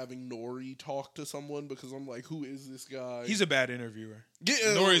like having Nori talk to someone because I'm like, who is this guy? He's a bad interviewer. Yeah,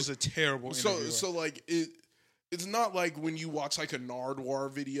 Nori's a terrible interviewer. so like it's not like when you watch like a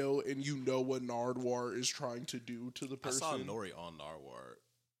Nardwar video and you know what Nardwar is trying to do to the I person. saw Nori on Narwhal.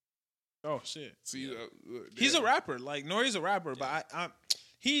 Oh shit. See, He's a rapper. Like Nori's a rapper, but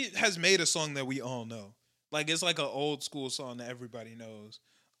he has made a song that we all know. Like it's like an old school song that everybody knows.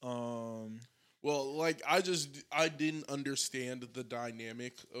 Well, like I didn't understand the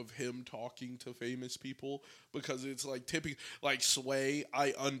dynamic of him talking to famous people because it's like typical like Sway.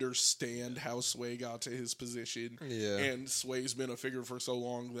 I understand how Sway got to his position. Yeah. And Sway's been a figure for so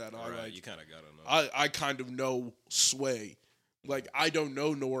long that I like. You kind of gotta know. I kind of know Sway. Like I don't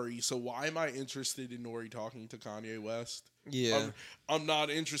know Nori, so why am I interested in Nori talking to Kanye West? Yeah. I'm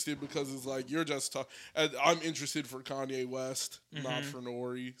not interested because it's like you're just talking. I'm interested for Kanye West, not for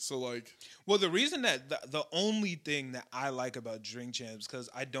Nori. So like, Well, the reason that the only thing that I like about Drink Champs because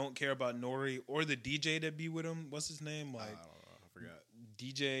I don't care about Nori or the DJ that be with him. What's his name? Like I don't know. I forgot.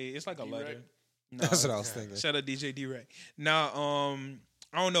 DJ. It's like a D-Rec? letter. No, That's what I was thinking. Shout out DJ D-Ray. Now,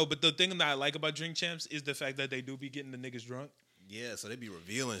 I don't know, but the thing that I like about Drink Champs is the fact that they do be getting the niggas drunk. Yeah, so they be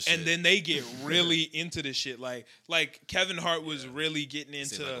revealing shit. And then they get really into the shit. Like Kevin Hart was really getting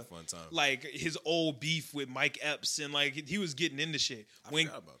Seemed into like a fun time. like his old beef with Mike Epps and like he was getting into shit. I When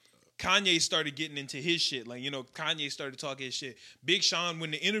forgot about that. Kanye started getting into his shit, like, you know, Kanye started talking his shit. Big Sean,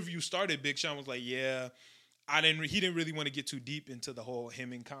 when the interview started, Big Sean was like, yeah, he didn't really want to get too deep into the whole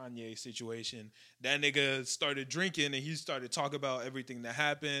him and Kanye situation. That nigga started drinking and he started talking about everything that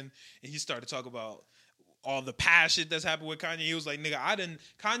happened. And he started talking about all the past shit that's happened with Kanye. He was like, nigga,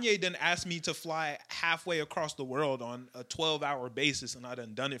 Kanye done asked me to fly halfway across the world on a 12-hour basis, and I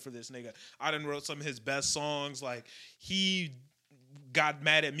done it for this nigga. I done wrote some of his best songs. Like, he got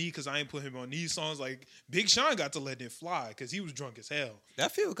mad at me because I ain't put him on these songs. Like, Big Sean got to let it fly because he was drunk as hell.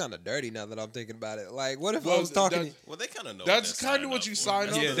 That feels kind of dirty now that I'm thinking about it. Like, what if Well, I was talking? that- Well, they kind of know. That's kind kinda of what you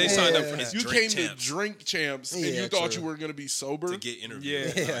signed up Yeah, for. they signed up for Yeah. this. you Drink came Champs. to Drink Champs and Yeah, you thought true. you were gonna be sober. to get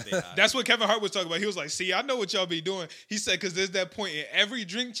interviewed. Yeah. That's what Kevin Hart was talking about. He was like, see, I know what y'all be doing. He said, because there's that point in every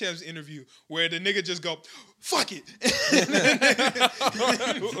Drink Champs interview where the nigga just go, fuck it.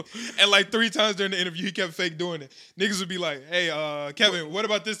 And like 3 times during the interview, he kept fake doing it. Niggas would be like, hey, Kevin, what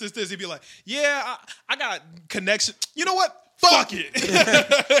about this? He'd be like, yeah, I got connection. You know what? Fuck it.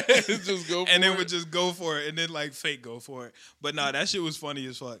 Just go for And then it. would just go for it and then like fake go for it. But nah, that shit was funny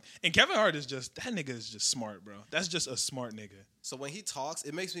as fuck. And Kevin Hart is just, that nigga is just smart, bro. That's just a smart nigga. So when he talks,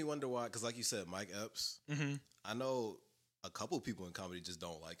 it makes me wonder why. Because like you said, Mike Epps. I know a couple people in comedy just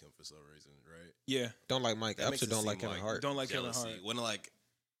don't like him for some reason, right? Yeah. Don't like Mike That Epps makes or it don't seem like Kevin Hart? Don't like Kevin jealousy. Hart. When like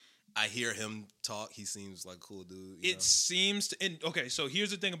I hear him talk, he seems like a cool dude. you know? It seems to, and okay, so here's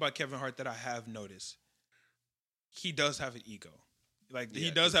the thing about Kevin Hart that I have noticed. He does have an ego. Like, he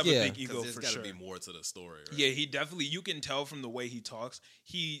Yeah, does have yeah. a big 'Cause ego there's for gotta sure. be more to the story, right? Yeah, he definitely, you can tell from the way he talks.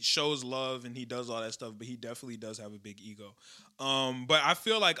 He shows love and he does all that stuff, but he definitely does have a big ego. But I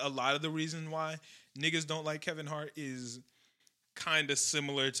feel like a lot of the reason why niggas don't like Kevin Hart is kind of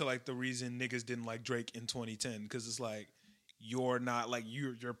similar to like the reason niggas didn't like Drake in 2010. Because it's like, you're not like,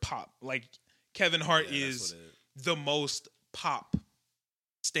 you're pop. Like, Kevin Hart Yeah, that's is what it- the most pop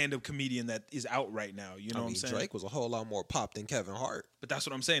stand-up comedian that is out right now. You know what I'm saying? Drake was a whole lot more pop than Kevin Hart. But that's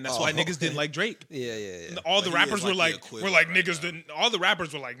what I'm saying. That's Oh, why niggas didn't okay. like Drake. Yeah. All the But he rappers is were like like, the we're equivalent like right niggas now. didn't. All the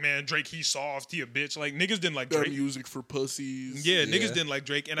rappers were like, man, Drake, he soft, he a bitch. Like niggas didn't like That Drake. music for pussies. Yeah, Yeah. niggas didn't like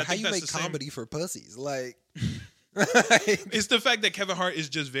Drake, and I How think you that's make the same. comedy for pussies? Like, It's the fact that Kevin Hart is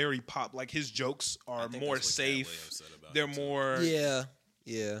just very pop. Like his jokes I are think more that's what Cat Williams safe. said about They're him, too. more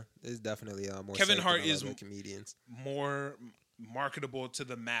yeah, it's definitely more. Kevin safe Hart than a lot is of the comedians. more marketable to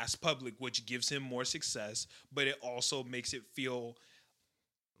the mass public, which gives him more success. But it also makes it feel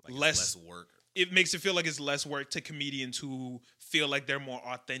Like, it's less work. It makes it feel like it's less work to comedians who feel like they're more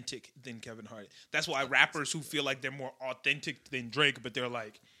authentic than Kevin Hart. That's why rappers who feel like they're more authentic than Drake, but they're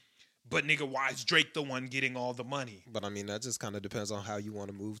like, but nigga, why is Drake the one getting all the money? But I mean, that just kind of depends on how you want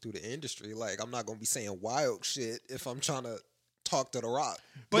to move through the industry. Like, I'm not gonna be saying wild shit if I'm trying to talk to The Rock.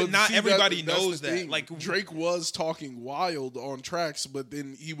 But not see, everybody that's knows the that. thing. Like Drake was talking wild on tracks, but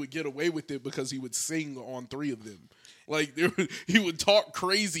then he would get away with it because he would sing on 3 of them. Like he would talk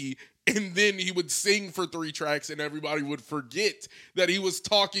crazy, and then he would sing for 3 tracks, and everybody would forget that he was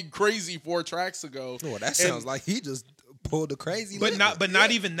talking crazy 4 tracks ago. Well, that sounds like he just pulled a crazy. But lick. not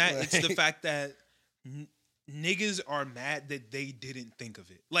Yeah. even that. It's the Like- fact that niggas are mad that they didn't think of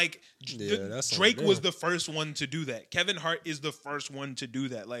it. Like that's Drake on was them. the first one to do that. Kevin Hart is the first one to do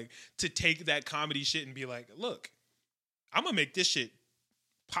that. Like to take that comedy shit and be like, look, I'm gonna make this shit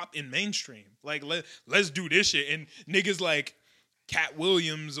pop in mainstream. Like let's do this shit. And niggas like Cat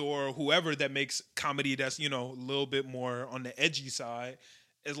Williams or whoever that makes comedy that's, you know, a little bit more on the edgy side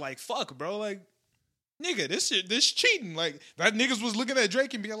is like, fuck, bro. Like, nigga, this cheating. Like, that niggas was looking at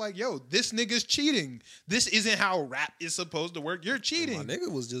Drake and being like, yo, this nigga's cheating. This isn't how rap is supposed to work. You're cheating. My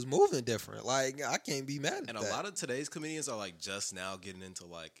nigga was just moving different. Like, I can't be mad at And that. a lot of today's comedians are like just now getting into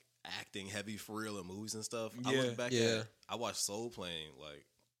like acting heavy for real in movies and stuff. I Yeah. look back Yeah. at I watched Soul Plane like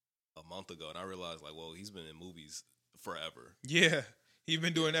a month ago and I realized like, whoa, he's been in movies forever. Yeah. He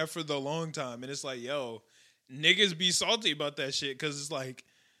been doing that for the long time. And it's like, yo, niggas be salty about that shit because it's like,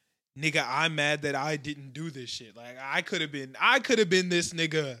 nigga, I'm mad that I didn't do this shit. Like I could have been this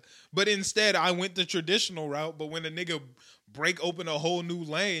nigga. But instead I went the traditional route. But when a nigga break open a whole new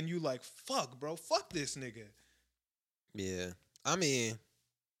lane, you like, fuck, bro, fuck this nigga. Yeah. I mean,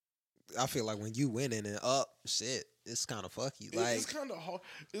 I feel like when you winning and up, shit, it's kind of fucky. Like, It's kind of hard.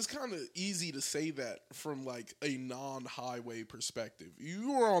 It's kind of easy to say that from like a non-highway perspective.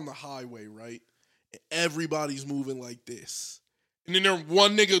 You are on the highway, right? Everybody's moving like this. And then there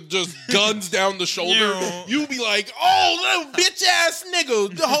one nigga just guns down the shoulder. Yeah. You be like, oh, little bitch ass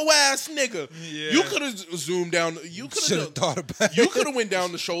nigga, the whole ass nigga. Yeah. You could have zoomed down. You should could have have. thought about You it. could have went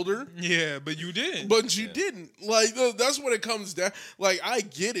down the shoulder. Yeah, but you didn't. But you didn't. Like, that's what it comes down. Like, I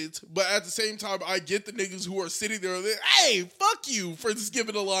get it, but at the same time, I get the niggas who are sitting there, like, hey, fuck you for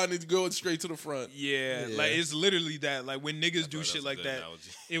skipping the line and going straight to the front. Yeah, Yeah. like it's literally that. Like when niggas do thought shit that was a like good that, analogy.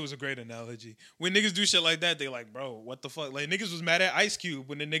 it was a great analogy. When niggas do shit like that, they like, bro, what the fuck? Like niggas was mad at Ice Cube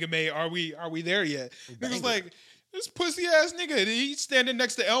when the nigga made Are we there yet? Niggas like, this pussy ass nigga, he's standing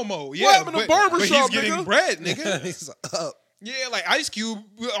next to Elmo. Yeah, happened to barbershop, but he's getting nigga? bread, nigga. He's up. Yeah, like Ice Cube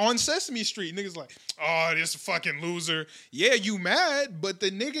on Sesame Street. Niggas like, oh, this fucking loser. Yeah, you mad, but the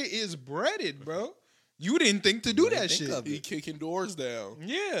nigga is breaded, bro. You didn't think to do didn't that think shit. of He kicking doors down.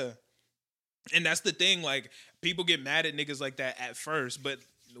 Yeah. And that's the thing. Like, people get mad at niggas like that at first, but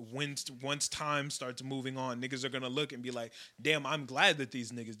once time starts moving on, niggas are gonna look and be like, damn, I'm glad that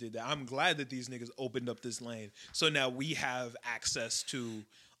these niggas did that. I'm glad that these niggas opened up this lane. So now we have access to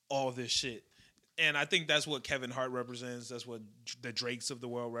all this shit. And I think that's what Kevin Hart represents. That's what the Drakes of the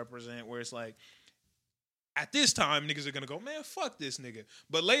world represent, where it's like, at this time, niggas are gonna go, man, fuck this nigga.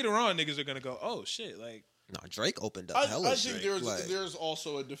 But later on, niggas are gonna go, oh shit, like, No, Drake opened up I hella think shit. Like, there's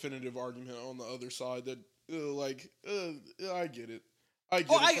also a definitive argument on the other side that, I get it.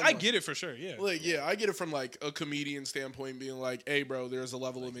 I get it for sure, yeah. Like, yeah, I get it from like a comedian standpoint, being like, "Hey, bro, there's a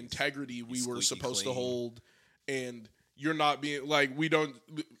level of integrity we were squeaky supposed to clean. hold, and you're not being like, we don't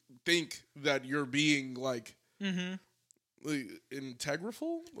think that you're being like, like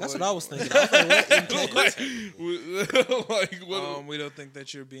integriful." That's Like- what I was thinking. I was like, what integrity? like what? We don't think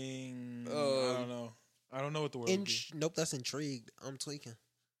that you're being. I don't know. I don't know what the word would be. Nope, that's intrigued. I'm tweaking.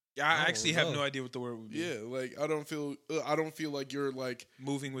 Yeah, I Oh, actually have no. no idea what the word would be. Yeah, like I don't feel like you're like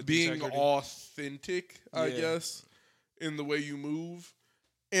Moving with being integrity. authentic, I Yeah. guess, in the way you move.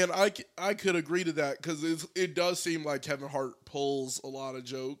 And I could agree to that because it does seem like Kevin Hart pulls a lot of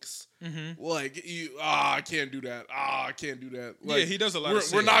jokes. Mm-hmm. Like, I can't do that. I can't do that. Like, Yeah, he does a lot we're,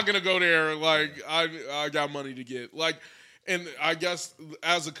 of we're shit. not going to go there. Like, I got money to get. Like, and I guess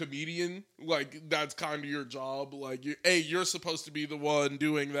as a comedian, like, that's kind of your job. Like, you're supposed to be the one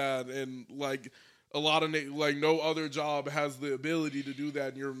doing that. And, like, a lot of, like, no other job has the ability to do that.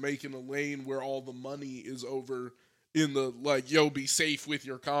 And you're making a lane where all the money is over in the, like, yo, be safe with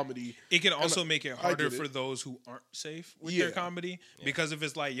your comedy. It can also make it I harder get it. for those who aren't safe with Yeah. their comedy because if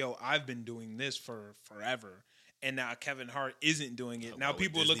it's like, yo, I've been doing this for forever, and now Kevin Hart isn't doing it. Now Why would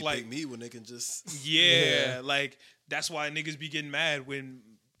people Disney look like, pick me when they can just yeah, like that's why niggas be getting mad when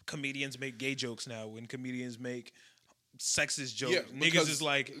comedians make gay jokes now. When comedians make sexist jokes, niggas is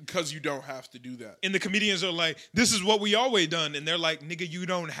like, because you don't have to do that. and the comedians are like, this is what we always done, and they're like, nigga, you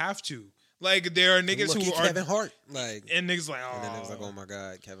don't have to. Like there are niggas Look who at are, Kevin Hart. Like, and niggas like, and then it was like, oh, oh my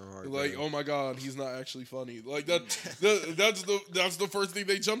god, Kevin Hart. Like, bro. oh my god, he's not actually funny. Like that's the first thing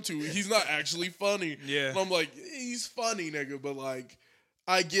they jump to. He's not actually funny. Yeah. And I'm like, he's funny, nigga, but like,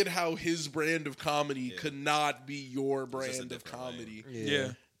 I get how his brand of comedy could not be your just a brand of different lane. comedy,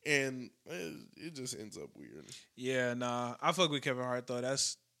 yeah. and it just ends up weird. Yeah, nah. I fuck with Kevin Hart though.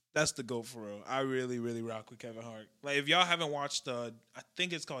 That's the GOAT for real. I really, really rock with Kevin Hart. Like if y'all haven't watched I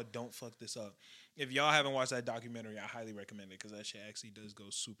think it's called Don't Fuck This Up. If y'all haven't watched that documentary, I highly recommend it because that shit actually does go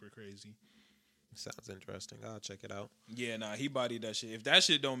super crazy. Sounds interesting. I'll check it out. Yeah, nah, he bodied that shit. If that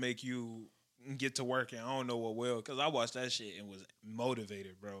shit don't make you get to work, and I don't know what will, because I watched that shit and was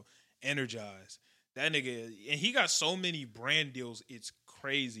motivated, bro, energized. That nigga, and he got so many brand deals, it's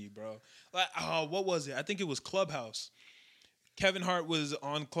crazy, bro. Like, what was it? I think it was Clubhouse. Kevin Hart was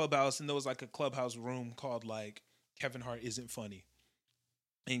on Clubhouse, and there was like a Clubhouse room called like Kevin Hart Isn't Funny.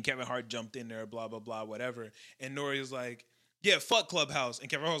 And Kevin Hart jumped in there, blah, blah, blah, whatever. And Nori was like, yeah, fuck Clubhouse. And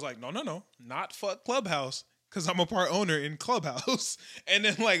Kevin Hart was like, no, not fuck Clubhouse, because I'm a part owner in Clubhouse. And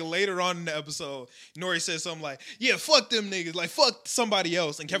then like later on in the episode, Nori said something like, yeah, fuck them niggas, like fuck somebody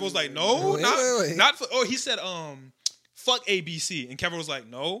else. And Kevin was like, no, not he said, fuck ABC. And Kevin was like,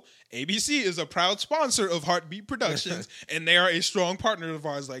 no, ABC is a proud sponsor of Heartbeat Productions, and they are a strong partner of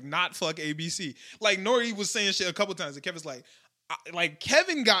ours. Like, not fuck ABC. Like, Nori was saying shit a couple times, and Kevin's like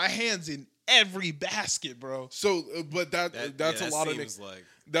Kevin got hands in every basket, bro. So, but that's a lot of niggas. Like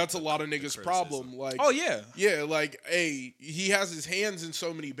that's a lot of niggas' problem. Like, oh yeah, like, hey, he has his hands in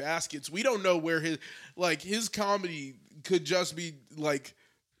so many baskets. We don't know where his comedy could just be like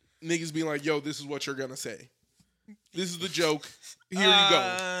niggas being like, yo, this is what you're gonna say. This is the joke. Here you go. Like,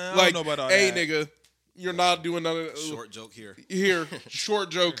 I don't know about all hey, that. nigga, you're not doing none of short joke here. Here, short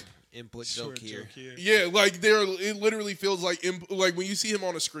joke. Input Short joke here. Yeah, like it literally feels like like when you see him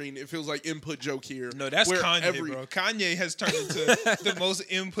on a screen, it feels like input joke here. No, that's where Kanye, bro. Kanye has turned into the most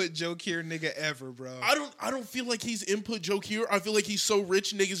input joke here nigga ever, bro. I don't feel like he's input joke here. I feel like he's so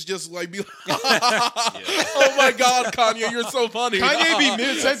rich, niggas just like be like, oh my god, Kanye, you're so funny. Kanye be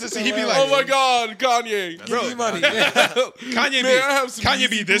mid sentence and he be like, oh my god, Kanye, Give me money. Kanye Man, I have some Kanye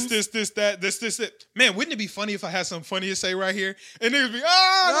be easy this, boosts. this, that, this. Man, wouldn't it be funny if I had something funny to say right here? And niggas be, No,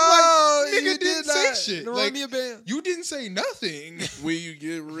 I'm like, you nigga didn't say that. shit. Run Like, me a band. you didn't say nothing. when you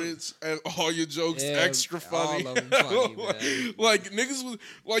get rich and all your jokes Yeah, extra funny. all of 'em funny, man. Like niggas was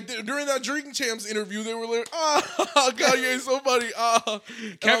like during that Drinking Champs interview, they were like, Kanye's so funny.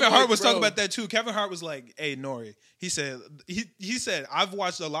 Kevin I'm Hart like, was talking bro. about that too. Kevin Hart was like, "Hey, Nori," he said, he said, "I've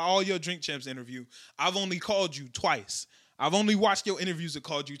watched all your Drink Champs interview. I've only called you twice. I've only watched your interviews that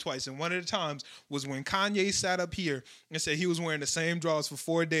called you twice. And one of the times was when Kanye sat up here and said he was wearing the same drawers for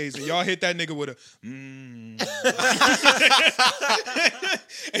 4 days, and y'all hit that nigga with a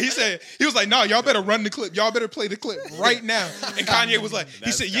And he was like, no, y'all better run the clip. Y'all better play the clip right now. And Kanye was like,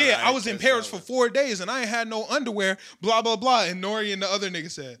 he said, yeah, I was in Paris for 4 days and I ain't had no underwear, blah, blah, blah. And Nori and the other nigga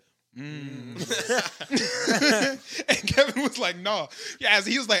said, and Kevin was like, no. Yeah,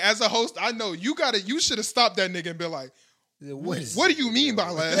 he was like, as a host, I know you should have stopped that nigga and been like, what do you mean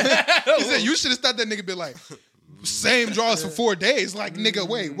by that? He said, you should have stopped that nigga and been like, same draws for 4 days. Like, nigga,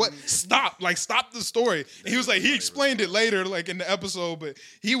 wait, what? Stop the story. And he was like, he explained it later, like in the episode, but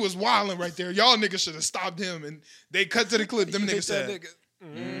he was wilding right there. Y'all niggas should have stopped him. And they cut to the clip. Them niggas said,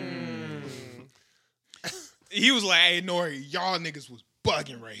 he was like, hey, Nori, y'all niggas was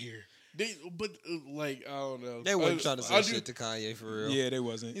bugging right here. Like, I don't know. They weren't trying to say shit to Kanye for real. Yeah, they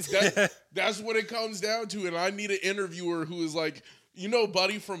wasn't. That's what it comes down to. And I need an interviewer who is like, you know,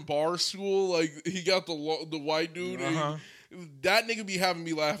 Buddy from Barstool, like he got the white dude. Uh-huh. That nigga be having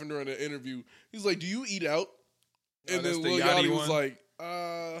me laughing during the interview. He's like, "Do you eat out?" And that's then the Lil Yachty Yachty was one? like,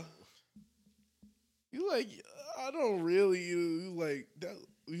 he's like, I don't really. He was like, that.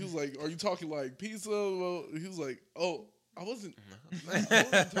 He was like, are you talking like pizza? Well, he was like, oh, I wasn't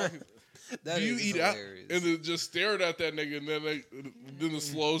talking. Do you eat out? And then just stared at that nigga, and then the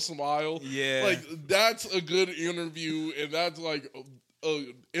slow smile. Yeah. Like that's a good interview, and that's like a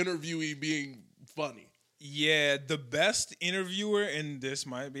interviewee being funny. Yeah, the best interviewer, and this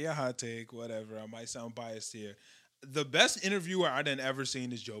might be a hot take, whatever. I might sound biased here. The best interviewer I done ever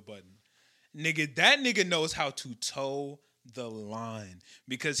seen is Joe Budden. Nigga, that nigga knows how to toe the line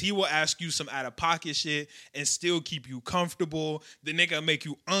because he will ask you some out of pocket shit and still keep you comfortable. The nigga make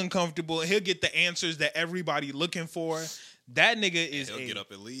you uncomfortable. He'll get the answers that everybody looking for. That nigga is He'll get up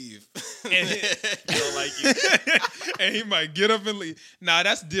and leave. And He don't like you. and he might get up and leave. Nah,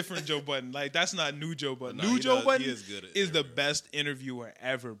 that's different Joe Budden. Like, that's not new Joe Budden. No, New Joe Budden he is good at is the interviewing. best interviewer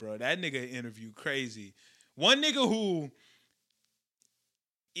ever, bro. That nigga interview crazy. One nigga who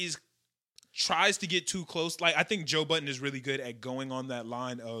tries to get too close. Like, I think Joe Budden is really good at going on that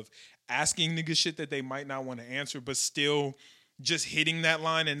line of asking niggas shit that they might not want to answer, but still just hitting that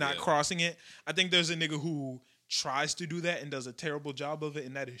line and not crossing it. I think there's a nigga who tries to do that and does a terrible job of it,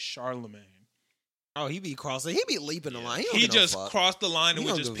 and that is Charlemagne. Oh, he be crossing. He be leaping the line. He just crossed the line and He would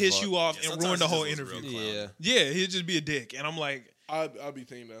don't just give a piss fuck. you off Yeah, and sometimes ruin the he whole just looks interview. real clown. Yeah. Yeah, he'd just be a dick. And I'm like, I be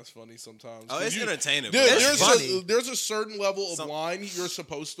thinking that's funny sometimes. Oh, it's entertaining. There- but It's that's funny. there's a certain level of line you're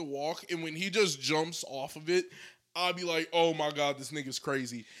supposed to walk, and when he just jumps off of it, I'll be like, "Oh my god, this nigga's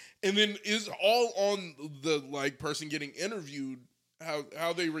crazy." And then it's all on the like person getting interviewed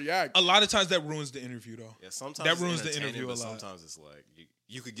how they react. A lot of times that ruins the interview, though. Yeah, sometimes That it's ruins the entertaining, interview a but lot. Sometimes it's like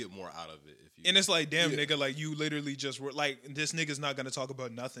you could get more out of it if you. And it's like, damn, Yeah. nigga, like you literally just were like, this nigga's not gonna talk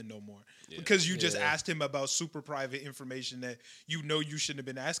about nothing no more Yeah. because you just Yeah. asked him about super private information that you know you shouldn't have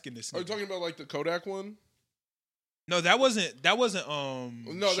been asking this. Are you Nigga. talking about like the Kodak one? No, that wasn't. No,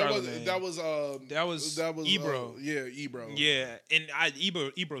 Charlamagne. that was Ebro. Yeah, Ebro. Yeah, and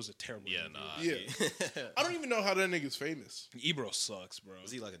Ebro's a terrible. yeah, interview. nah. Yeah. I don't even know how that nigga's famous. Ebro sucks, bro.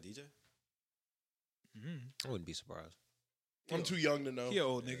 Was he like a DJ? I wouldn't be surprised. I'm too young to know. He a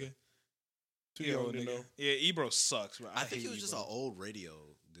old nigga. Too He a young old to nigga. know. Yeah, Ebro sucks, bro. I think hate he was just an Ebro. old radio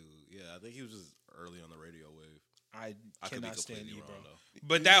dude. Yeah, I think he was just early on the radio wave. I I could be cannot stand completely Ebro. wrong though.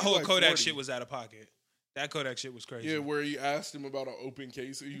 But that He's whole like Kodak 40. shit was out of pocket. That Kodak shit was crazy. Yeah, where he asked him about an open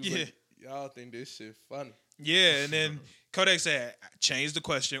case. He was Yeah. like, y'all think this shit funny. Yeah, and then Kodak said, "Change the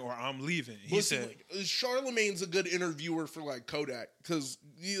question, or I'm leaving." He But see, said, like, Charlamagne's a good interviewer for like Kodak because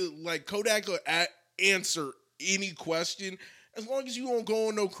like Kodak will answer any question as long as you don't go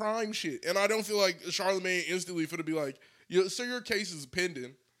on no crime shit. And I don't feel like Charlamagne instantly for to be like, so your case is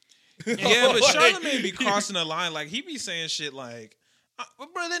pending. "Yeah, but Like- Charlamagne be crossing the line. Like he be saying shit like,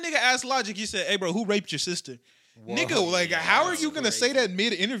 bro, that nigga asked Logic. He said, "Hey, bro, who raped your sister?" Nigga, like, how are you gonna say that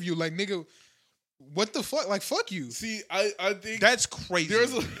mid interview? Like, nigga, what the fuck? Like, fuck you. See, I think That's crazy.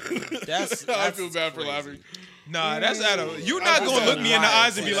 there's a. That's I feel bad for crazy. laughing. Nah, that's out of. You're I not was gonna look at me in the wild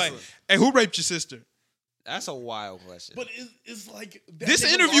eyes and be like, question. "Hey, who raped your sister?" That's a wild question. But it's like that This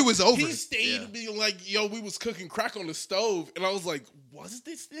nigga interview was over. He stayed Yeah. being like, "Yo, we was cooking crack on the stove," and I was like, "Was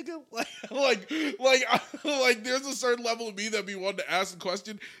this nigga like?" There's a certain level of me that be wanting to ask the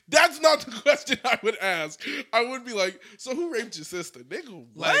question. That's not the question I would ask. I would be like, "So who raped your sister, nigga?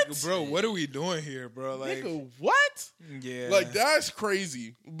 What, Like, bro, what are we doing here, bro? Like, nigga? What? yeah, Like that's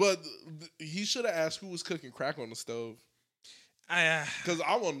crazy." But he should have asked who was cooking crack on the stove because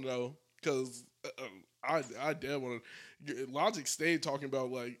I want to know because. I damn want to. Logic stayed talking about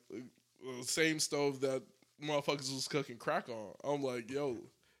like same stove that motherfuckers was cooking crack on. I'm like, yo,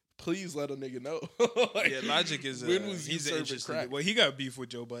 please let a nigga know. Like, yeah, Logic is when was you he's an serving interesting. crack? Well, he got beef with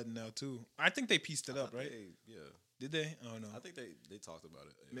Joe Budden now too. I think they pieced it up, right? Yeah, Did they? I don't know. I think they talked about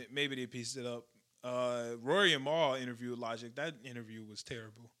it. Yeah. Maybe they pieced it up. Rory and Maul interviewed Logic. That interview was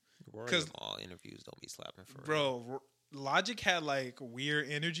terrible, Rory all interviews don't be slapping for real. bro. Logic had like weird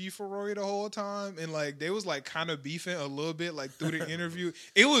energy for Rory the whole time, and like they was like kind of beefing a little bit like through the interview.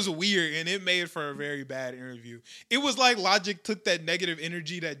 It was weird, and it made for a very bad interview. It was like Logic took that negative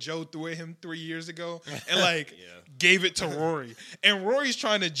energy that Joe threw at him 3 years ago and like Yeah. gave it to Rory. And Rory's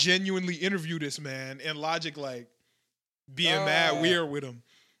trying to genuinely interview this man, and Logic like being mad weird with him.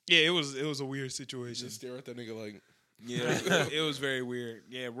 Yeah, it was a weird situation. just stare at that nigga like. Yeah, it was very weird.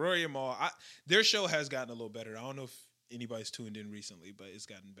 Yeah, Rory and Maul, their show has gotten a little better. I don't know if anybody's tuned in recently, but it's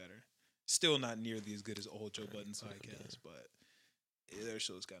gotten better. Still not nearly as good as old Joe Budden's podcast, but their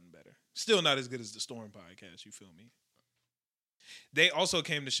show's gotten better. Still not as good as the Storm podcast, you feel me? They also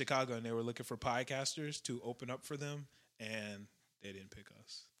came to Chicago and they were looking for podcasters to open up for them, and they didn't pick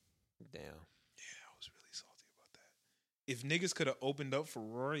us. Damn. Yeah, I was really salty about that. If niggas could have opened up for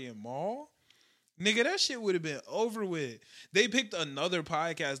Rory and Maul, nigga, that shit would have been over with. They picked another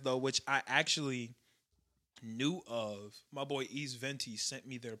podcast, though, which I actually knew of. My boy East Venti sent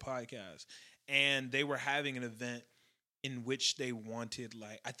me their podcast, and they were having an event in which they wanted,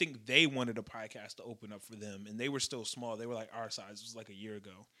 like, I think they wanted a podcast to open up for them, and they were still small. They were like our size. It was like a year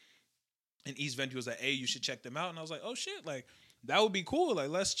ago. And East Venti was like, hey, you should check them out. And I was like, oh, shit, like, that would be cool. Like,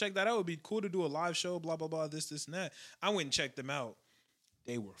 let's check that out. It would be cool to do a live show, blah, blah, blah, this, and that. I went and checked them out.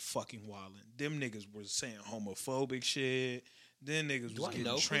 They were fucking wildin'. Them niggas were saying homophobic shit. Them niggas Do was I getting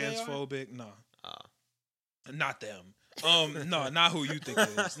know who they are? transphobic. Nah. Ah. Not them. No, not who you think it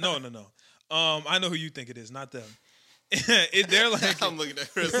is. No. I know who you think it is, not them. They're like, I'm looking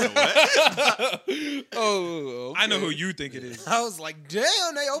at Chris like, what? Oh, okay. I know who you think it is. I was like,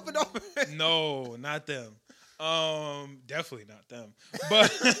 damn, they opened up. No, not them. Definitely not them.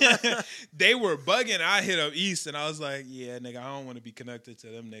 But they were bugging. I hit up East and I was like, yeah, nigga, I don't want to be connected to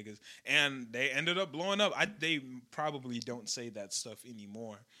them niggas. And they ended up blowing up. They probably don't say that stuff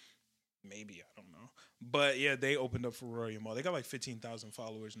anymore. Maybe, I don't know. But yeah, they opened up for Rory and Maul. They got like 15,000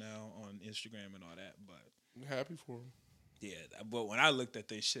 followers now on Instagram and all that. But I'm happy for him. yeah, but when I looked at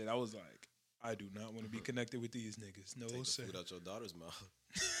their shit, I was like, I do not want to be connected with these niggas. No, Take the sir. food out your daughter's mouth.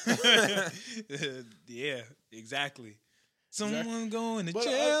 Yeah, exactly. Someone going to But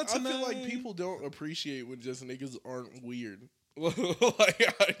jail I tonight. feel like people don't appreciate when just niggas aren't weird.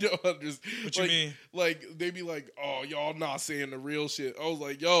 Like, I don't understand. What you mean? Like, they be like, "Oh, y'all not saying the real shit." I was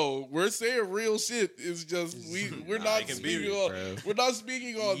like, "Yo, we're saying real shit. It's just we're Nah, not it can speaking be, on bro. we're not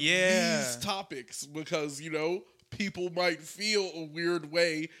speaking on Yeah. these topics because people might feel a weird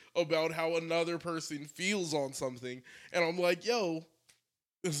way about how another person feels on something." And I'm like, "Yo,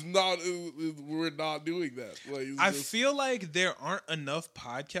 it's not. We're not doing that." Like, it's I just- feel like there aren't enough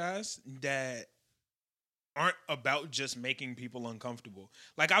podcasts that aren't about just making people uncomfortable.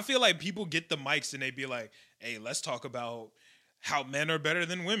 Like, I feel like people get the mics and they be like, "Hey, let's talk about how men are better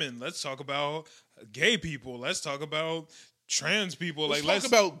than women. Let's talk about gay people. Let's talk about trans people. let's Like, talk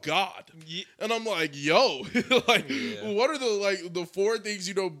about God." Ye- And I'm like, yo, like, Yeah. what are the 4 things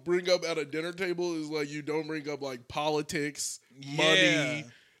you don't bring up at a dinner table? Is like you don't bring up like politics, money,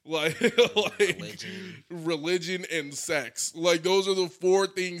 like religion and sex. Like those are the 4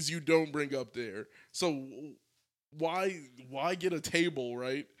 things you don't bring up there. So why get a table,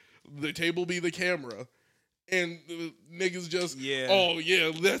 right? The table be the camera. And niggas just, Yeah. oh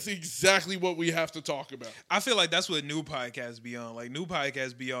yeah, that's exactly what we have to talk about. I feel like that's what new podcasts be on. Like, new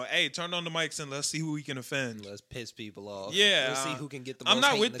podcasts be on, hey, turn on the mics and let's see who we can offend. Let's piss people off. Yeah, Let's see who can get the I'm most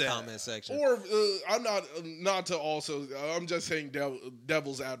not hate with in the that. comment section. Or I'm not to also. I'm just saying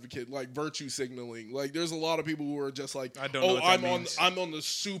devil's advocate, like virtue signaling. Like there's a lot of people who are just like, I don't know what that means. I'm on the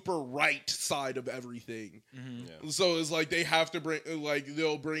super right side of everything. Mhm. Yeah. So it's like they have to bring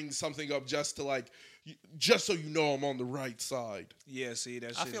they'll bring something up just to just so you know I'm on the right side. Yeah, see,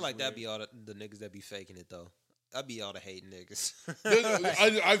 that I shit feel is like that'd weird. be all the niggas that be faking it though. That'd be all the hating niggas.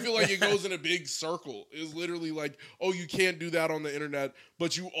 I feel like it goes in a big circle. It's literally like, oh, you can't do that on the internet,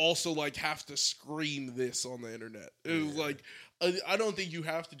 but you also like have to scream this on the internet. It was like, I don't think you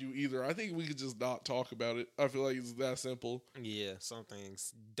have to do either. I think we could just not talk about it. I feel like it's that simple. Yeah, some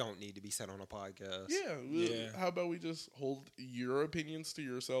things don't need to be said on a podcast. Yeah. Yeah. How about we just hold your opinions to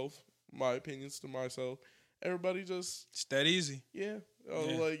yourself, my opinions to myself. Everybody just, It's that easy. yeah.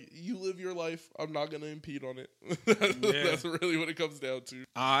 Yeah. Like, you live your life. I'm not going to impede on it. Yeah. That's really what it comes down to.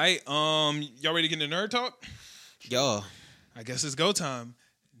 All right, y'all ready to get into nerd talk? Yo, I guess it's go time.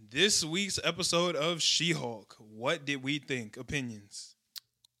 This week's episode of She-Hulk. What did we think? Opinions.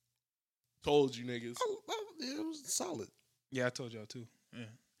 Told you niggas. it was solid. Yeah, I told y'all too. Yeah.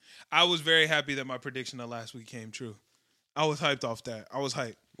 I was very happy that my prediction of last week came true. I was hyped off that. I was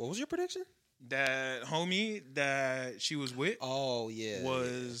hyped. What was your prediction? That homie that she was with Oh yeah,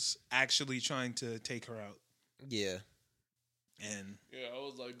 was actually trying to take her out. yeah. And Yeah, I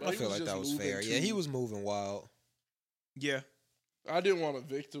was like, but I he feel like just that was moving fair. Yeah, he was moving wild. yeah, I didn't want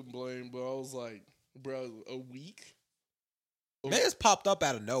to victim blame, but I was like, bro, a week? Man, it's popped up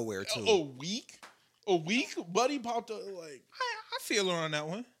out of nowhere too. A week? A week? Buddy popped up like, I feel her on that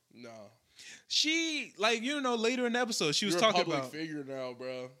one. nah. She, like, later in the episode, she was You're talking a public about. figure now,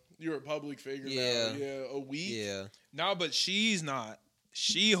 bro. You're a public figure Yeah. now. Yeah, a week? Yeah, No, but she's not.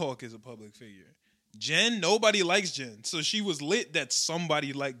 She-Hulk is a public figure. Jen, nobody likes Jen. So she was lit that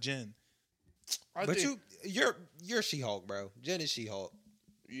somebody liked Jen. I but think, you're She-Hulk, bro. Jen is She-Hulk.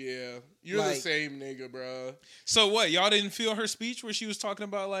 yeah. You're the like- same nigga, bro. So what? Y'all didn't feel her speech where she was talking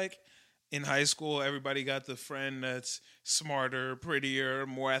about, like, in high school, everybody got the friend that's smarter, prettier,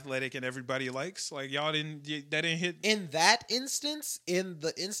 more athletic, and everybody likes? Like, y'all didn't, that didn't hit? In that instance, in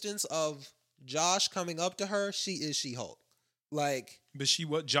the instance of Josh coming up to her, she is She-Hulk. Like,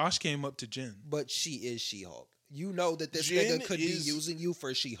 But Josh came up to Jen. but she is She-Hulk. You know that this Jen nigga could be is- using you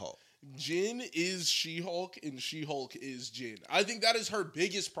for She-Hulk. Jin is She-Hulk and She-Hulk is Jin. I think that is her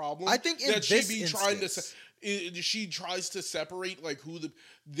biggest problem. I think in that this she be trying to instance- she tries to separate like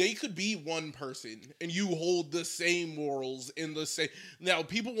they could be one person and you hold the same morals in the same. Now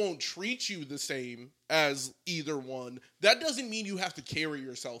people won't treat you the same as either one. That doesn't mean you have to carry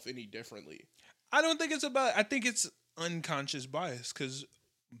yourself any differently. I don't think it's about, I think it's unconscious bias because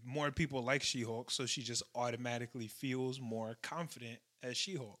more people like She-Hulk, so she just automatically feels more confident as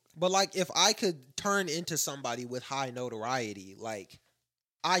She-Hulk. But like, if I could turn into somebody with high notoriety, like,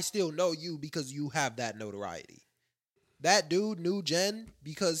 I still know you because you have that notoriety. That dude knew Jen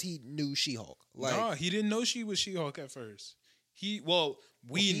because he knew She-Hulk. Like, No, he didn't know she was She-Hulk at first.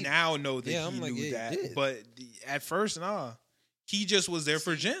 We he- now know that Yeah, he I'm like, knew yeah, he that, did. but at first, nah. He just was there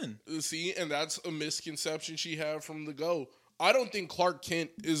for Jen. See, and that's a misconception she had from the go. I don't think Clark Kent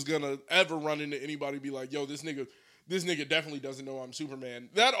is gonna ever run into anybody and be like, "Yo, this nigga definitely doesn't know I'm Superman."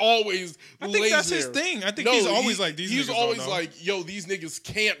 That always I think lays that's his there. thing. I think he's always like, these He's niggas always don't know. like, "Yo, these niggas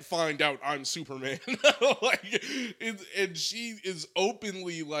can't find out I'm Superman." Like, and she is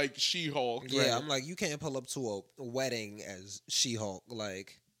openly like She-Hulk. yeah, Right? I'm like, you can't pull up to a wedding as She-Hulk.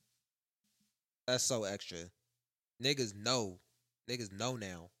 Like, that's so extra. Niggas know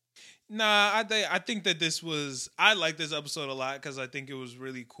now. Nah, I think that I like this episode a lot because I think it was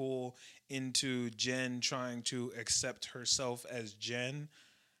really cool into Jen trying to accept herself as Jen.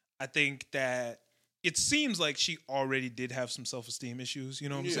 I think that it seems like she already did have some self-esteem issues, you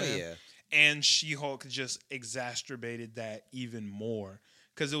know what I'm saying? Yeah. And She-Hulk just exacerbated that even more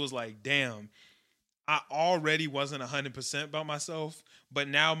because it was like, damn, I already wasn't 100% about myself, but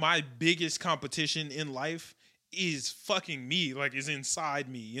now my biggest competition in life is fucking me, like is inside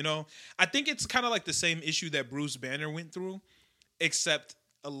me, you know? I think it's kind of like the same issue that Bruce Banner went through, except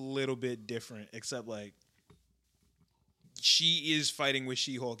a little bit different, except like she is fighting with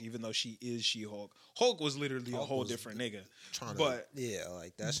She-Hulk even though she is She-Hulk. Hulk was literally Hulk a whole was different nigga. But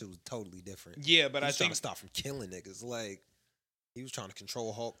like that shit was totally different. Yeah, but he I was trying think to stop from killing niggas. Like he was trying to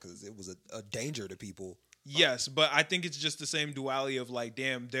control Hulk because it was a danger to people. yes, but I think it's just the same duality of like,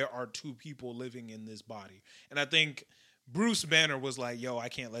 damn, there are two people living in this body. And I think Bruce Banner was like, yo, I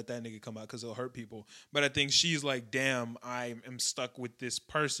can't let that nigga come out because it'll hurt people. But I think she's like, damn, I am stuck with this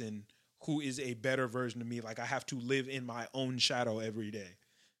person who is a better version of me. Like I have to live in my own shadow every day.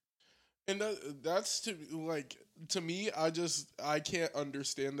 And that's to me, I can't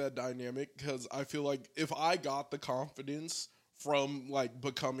understand that dynamic because I feel like if I got the confidence from like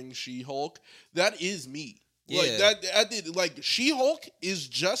becoming She-Hulk, that is me. Yeah. Like She-Hulk is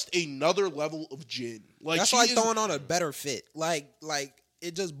just another level of Jin. Like that's she like is, throwing on a better fit. Like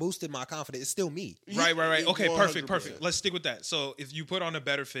it just boosted my confidence. It's still me. Right. Okay, 100%. perfect. Let's stick with that. So if you put on a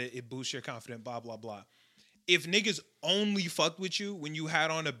better fit, it boosts your confidence, blah, blah, blah. If niggas only fucked with you when you had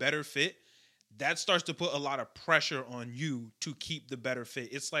on a better fit, that starts to put a lot of pressure on you to keep the better fit.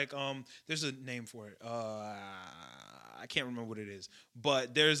 It's like there's a name for it. I can't remember what it is,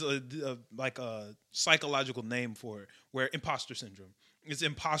 but there's a psychological name for it where imposter syndrome. It's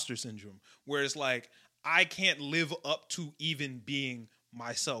imposter syndrome where it's like I can't live up to even being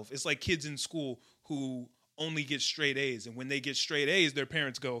myself. It's like kids in school who only get straight A's, and when they get straight A's, their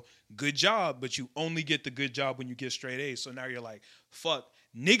parents go, "Good job," but you only get the good job when you get straight A's. So now you're like, "Fuck."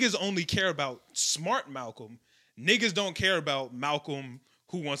 Niggas only care about smart Malcolm. Niggas don't care about Malcolm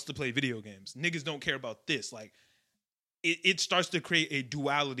who wants to play video games. Niggas don't care about this. Like, it starts to create a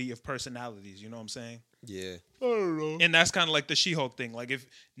duality of personalities. You know what I'm saying? Yeah. I don't know. And that's kind of like the She-Hulk thing. Like, if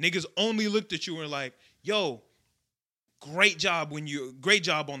niggas only looked at you and were like, yo, great job on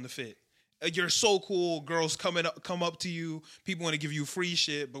the fit. You're so cool. Girls come up to you. People want to give you free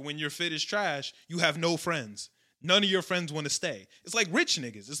shit. But when your fit is trash, you have no friends. None of your friends want to stay. It's like rich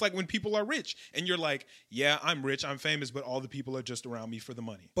niggas. It's like when people are rich and you're like, yeah, I'm rich, I'm famous, but all the people are just around me for the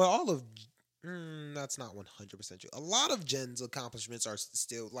money. But all of that's not 100% true. A lot of Jen's accomplishments are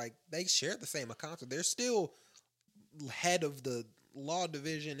still like they share the same accomplishment. They're still head of the law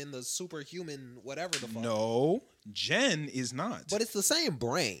division in the superhuman whatever the fuck. No, Jen is not. But it's the same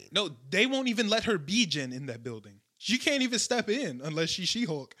brain. No, they won't even let her be Jen in that building. She can't even step in unless she's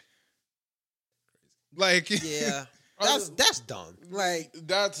She-Hulk. Like, yeah, that's dumb. Like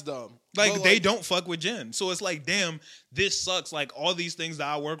That's dumb. like But, they don't fuck with Jen. So it's like, damn, this sucks. Like all these things that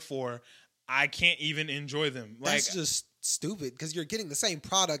I work for, I can't even enjoy them. Like, that's just stupid because you're getting the same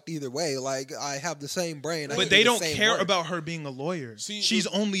product either way. Like I have the same brain, I but can they do the don't same care work. about her being a lawyer. See, she's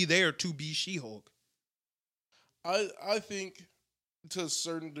only there to be She-Hulk. I think to a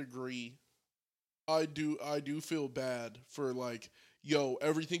certain degree, I do feel bad for like, yo,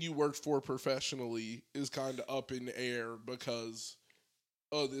 everything you worked for professionally is kind of up in the air because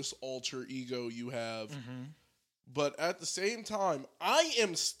of this alter ego you have. Mm-hmm. But at the same time, I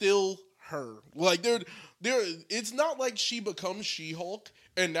am still her. Like there it's not like she becomes She-Hulk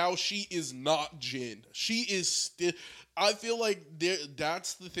and now she is not Jin. She is still, I feel like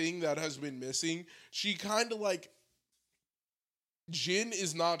that's the thing that has been missing. She kind of like, Jin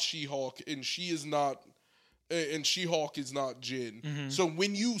is not She-Hulk and she is not, and She-Hulk is not Jin. Mm-hmm. So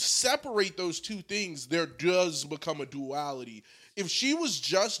when you separate those two things, there does become a duality. If she was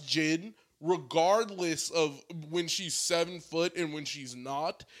just Jin, regardless of when she's 7 foot and when she's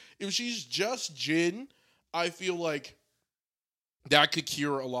not, if she's just Jin, I feel like that could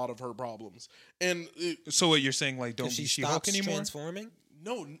cure a lot of her problems. And So what you're saying, like, don't If be she She-Hulk stops anymore? transforming.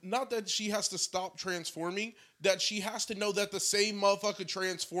 no, not that she has to stop transforming, that she has to know that the same motherfucker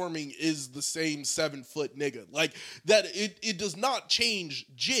transforming is the same 7 foot nigga. Like, that it does not change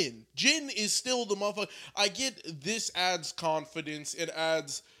Jin. Jin is still the motherfucker. I get this adds confidence, it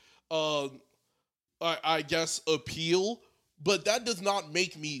adds, I guess, appeal, but that does not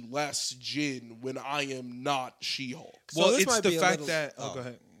make me less Jin when I am not She-Hulk. So Well, this it's might the be a fact little- that... oh. go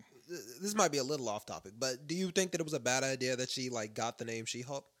ahead. This might be a little off topic, but do you think that it was a bad idea that she like got the name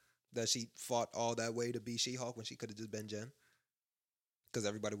She-Hulk? that she fought all that way to be She-Hulk when she could have just been Jen. Because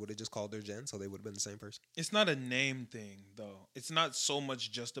everybody would have just called her Jen, so they would have been the same person. It's not a name thing, though. It's not so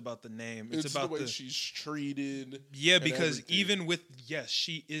much just about the name. It's about the way she's treated. Yeah, because everything. even with, yes,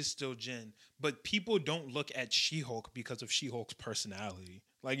 she is still Jen, but people don't look at She-Hulk because of She-Hulk's personality.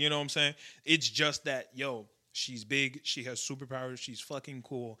 Like, you know what I'm saying? It's just that, yo, she's big, she has superpowers, she's fucking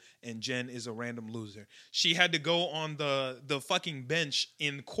cool, and Jen is a random loser. She had to go on the fucking bench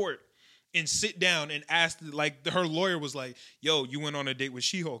in court and sit down and ask, like, her lawyer was like, yo, you went on a date with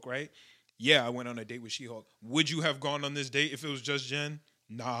She-Hulk, right? Yeah, I went on a date with She-Hulk. Would you have gone on this date if it was just Jen?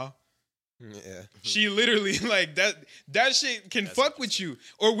 Nah. Yeah. She literally, like, that shit can fuck with you.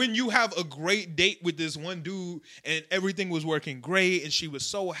 Or when you have a great date with this one dude and everything was working great and she was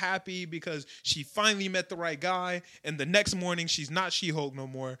so happy because she finally met the right guy, and the next morning she's not She-Hulk no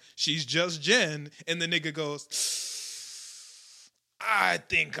more. She's just Jen, and the nigga goes, I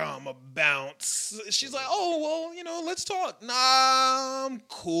think I'm a bounce. She's like, oh, well, you know, let's talk. Nah, I'm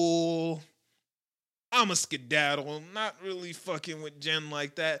cool. I'm a skedaddle. I'm not really fucking with Jen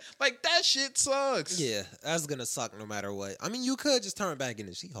like that. Like, that shit sucks. Yeah, that's gonna suck no matter what. I mean, you could just turn back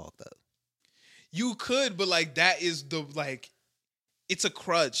into She-Hulk though. You could, but like, that is the, like, it's a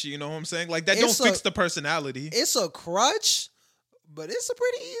crutch, you know what I'm saying? Like, that It's don't fix the personality. It's a crutch, but it's a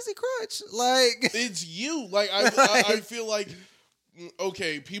pretty easy crutch. Like, It's you. Like, I feel like,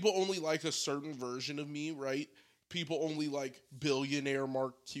 okay, people only like a certain version of me, right? People only like billionaire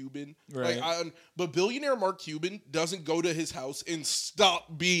Mark Cuban. Right. Like, but billionaire Mark Cuban doesn't go to his house and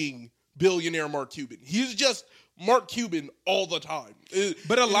stop being billionaire Mark Cuban. He's just Mark Cuban all the time.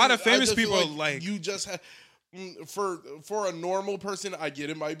 But a lot of famous just feel people like you just have, for a normal person, I get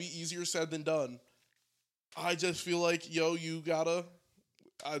it might be easier said than done. I just feel like, yo, you gotta,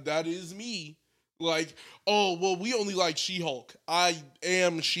 that is me. Like, oh, well, we only like She-Hulk. I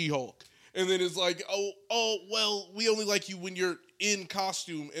am She-Hulk. And then it's like, oh, well, we only like you when you're in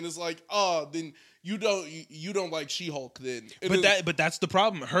costume. And it's like, then you don't like She-Hulk then. And but that's the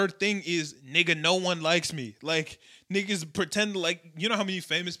problem. Her thing is, nigga, no one likes me. Like, niggas pretend like, you know how many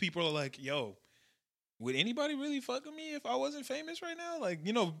famous people are like, yo, would anybody really fuck with me if I wasn't famous right now? Like,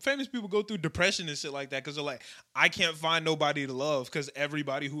 you know, famous people go through depression and shit like that because they're like, I can't find nobody to love because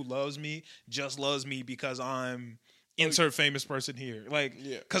everybody who loves me just loves me because I'm insert famous person here. Like,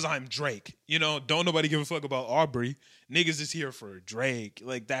 because I'm Drake. You know, don't nobody give a fuck about Aubrey. Niggas is here for Drake.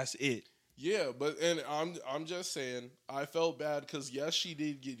 Like, that's it. Yeah, but and I'm just saying, I felt bad because yes, she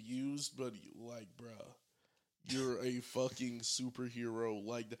did get used, but like, bruh, you're a fucking superhero.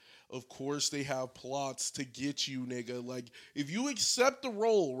 Like, of course they have plots to get you, nigga. Like, if you accept the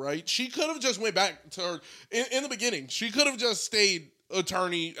role, right? She could have just went back to her in the beginning. She could have just stayed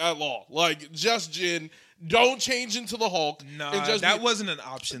attorney at law, like just Jen. Don't change into the Hulk. Nah, that wasn't an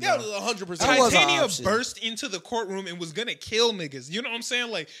option. Yeah, though. 100%. Titania burst into the courtroom and was gonna kill niggas. You know what I'm saying?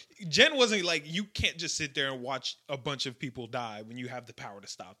 Like, Jen wasn't like, you can't just sit there and watch a bunch of people die when you have the power to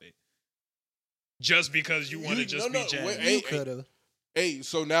stop it. Just because you want to just be Jen. You could have. Hey,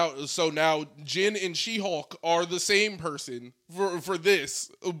 so now Jen and She-Hulk are the same person for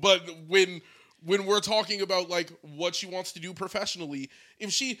this, but when we're talking about like what she wants to do professionally,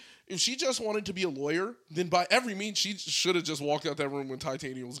 if she just wanted to be a lawyer, then by every means she should have just walked out that room when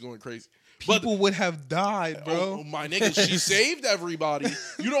Titania was going crazy. People would have died, bro. Oh, my nigga, she saved everybody.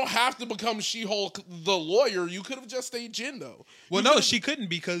 You don't have to become She-Hulk the lawyer. You could have just stayed Jen though. Well, no, she couldn't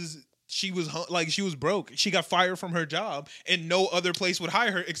because she was broke. She got fired from her job, and no other place would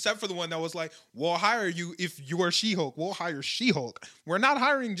hire her except for the one that was like, "We'll hire you if you are She-Hulk. We'll hire She-Hulk. We're not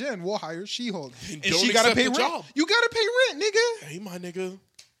hiring Jen. We'll hire She-Hulk." And she gotta pay rent. Job. You gotta pay rent, nigga. Hey, my nigga.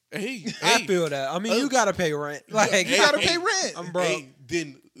 Hey, I feel that. I mean, you gotta pay rent. Like, you gotta pay rent. I'm broke. Hey,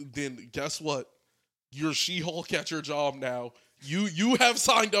 then guess what? You're She-Hulk at your job now. You have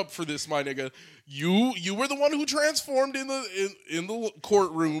signed up for this, my nigga. You were the one who transformed in the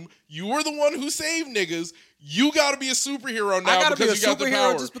courtroom. You were the one who saved niggas. You got to be a superhero now. I gotta be a you got the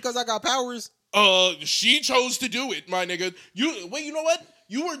superhero power. just because I got powers. She chose to do it, my nigga. You know what?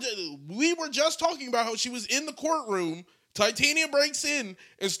 We were just talking about how she was in the courtroom. Titania breaks in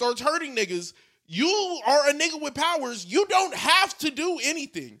and starts hurting niggas. You are a nigga with powers. You don't have to do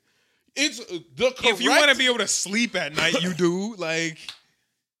anything. It's the correct... If you want to be able to sleep at night, you do. Like,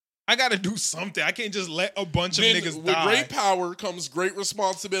 I got to do something. I can't just let a bunch of niggas with die. With great power comes great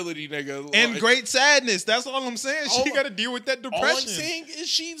responsibility, nigga. And great sadness. That's all I'm saying. She got to deal with that depression. All I'm saying is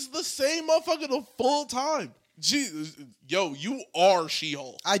she's the same motherfucker the full time. You are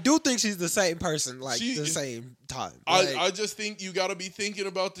She-Hulk. I do think she's the same person, She- same time. I just think you got to be thinking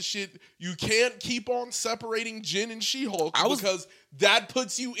about the shit. You can't keep on separating Jin and She-Hulk because that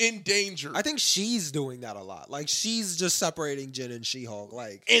puts you in danger. I think she's doing that a lot. Like, she's just separating Jin and She-Hulk.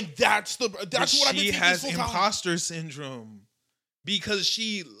 Like, and that's what I've been she thinking has this whole time. imposter syndrome because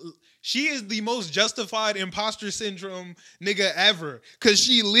she is the most justified imposter syndrome nigga ever because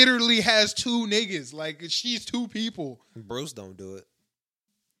she literally has two niggas. Like, she's two people. Bruce don't do it.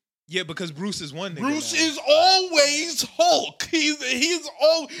 Yeah, because Bruce is one nigga. Bruce now. is always Hulk. He's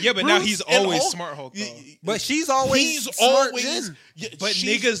all. Yeah, but Bruce now he's and always Hulk- smart Hulk, though. But she's always He's smart always. Jin. Yeah, But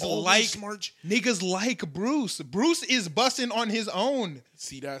she's niggas always like smart. niggas like Bruce. Bruce is busting on his own.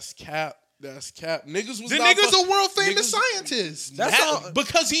 See, that's cap. That's cap. Niggas was The not nigga's fuck- a world famous niggas- scientist. That's That- all-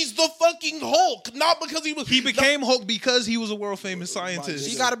 because he's the fucking Hulk, not because he was. He became Hulk because he was a world famous scientist.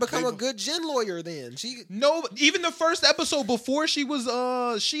 She nigga. got to become a They- good Jin lawyer then. She No, even the first episode before she was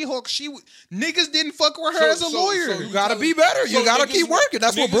She-Hulk, niggas didn't fuck with her as a lawyer. you gotta be better. You gotta keep working.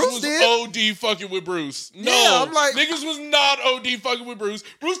 That's what niggas Bruce was did. OD fucking with Bruce. No, Yeah, I'm like- niggas was not OD fucking with Bruce.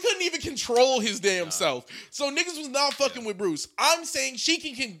 Bruce couldn't even control his damn self. So niggas was not fucking with Bruce. I'm saying she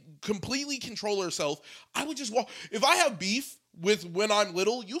can completely control herself. I would just walk. If I have beef with when I'm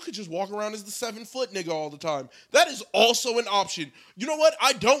little, you could just walk around as the 7-foot nigga all the time. That is also an option. You know what?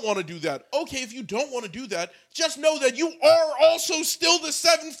 I don't want to do that. Okay, if you don't want to do that, just know that you are also still the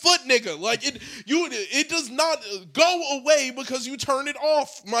 7-foot nigga. Like it does not go away because you turn it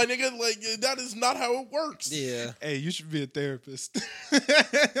off, my nigga. Like that is not how it works. Yeah. Hey, you should be a therapist.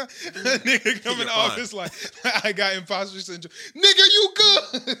 Nigga coming You're to fine. office like, I got imposter syndrome. Nigga, you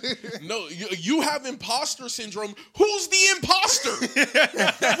good? No, you have imposter syndrome. Who's the imposter?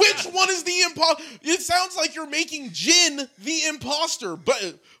 Which one is the imposter? It sounds like you're making Jin the imposter,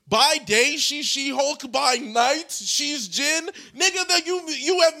 but by day she's She-Hulk, by night she's Jin. Nigga, that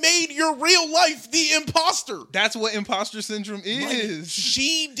you have made your real life the imposter. That's what imposter syndrome is.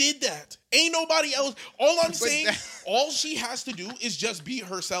 She did that. Ain't nobody else. All I'm saying, that- all she has to do is just be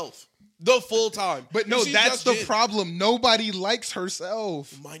herself the full time. But no, She's that's just the Jin. problem. Nobody likes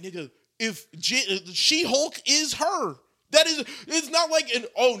herself. My nigga, if She-Hulk is her. That is, it's not like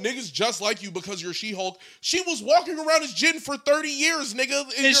niggas just like you because you're She-Hulk. She was walking around as Jin for 30 years, nigga.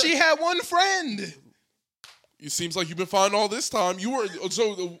 And she had one friend. It seems like you've been fine all this time. You were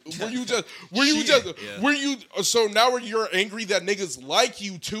so now you're angry that niggas like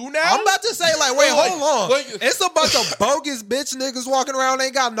you too now? I'm about to say, like, wait, Like- hold on. like- It's a bunch of bogus bitch niggas walking around,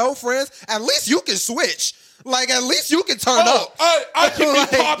 ain't got no friends. At least you can switch. Like, at least you can turn up. I can Like-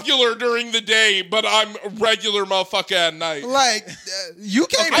 be popular during the day, but I'm a regular motherfucker at night. Like, you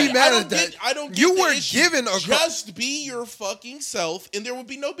can't be mad at that. I don't get You the were issue. given a just be your fucking self, and there would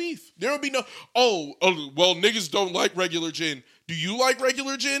be no beef. There would be no. Well, niggas don't like regular Jin. Do you like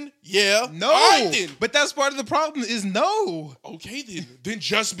regular Jin? Yeah. No. Alright then. But that's part of the problem is no. Okay then. Then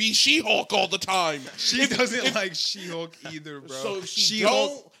just be She-Hulk all the time. She doesn't like She-Hulk either, bro. So if she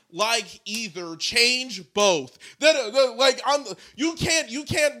She-Hulk, don't like either, change both. You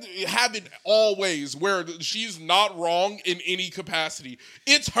can't have it always where she's not wrong in any capacity.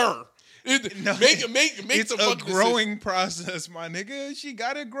 It's her. No, Make it's the a fucking growing process, my nigga. She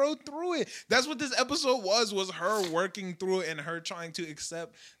gotta grow through it. That's what this episode was her working through it and her trying to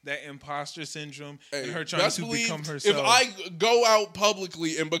accept that imposter syndrome and her trying best to believe become herself. If I go out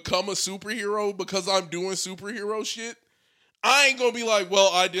publicly and become a superhero because I'm doing superhero shit, I ain't gonna be like,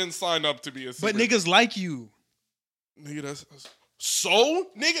 well, I didn't sign up to be a superhero. but niggas like you. Nigga, that's so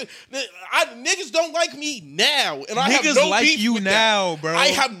niggas don't like me now, and I have Niggas no like beef you with now, that. bro. I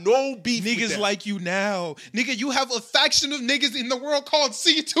have no beef. with Niggas that. like you now. Nigga, you have a faction of niggas in the world called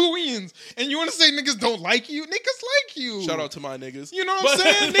C2ians. And you want to say niggas don't like you? Niggas like you. Shout out to my niggas. You know what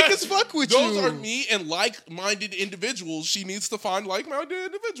I'm saying? Niggas fuck with those you. are me and like-minded individuals. She needs to find like-minded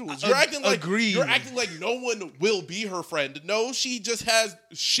individuals. You're acting like agreed. You're acting like no one will be her friend. No, she just has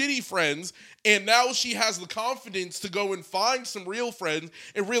shitty friends, and now she has the confidence to go and find some real friends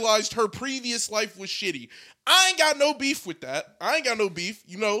and realized her previous life was shitty. I ain't got no beef with that. I ain't got no beef.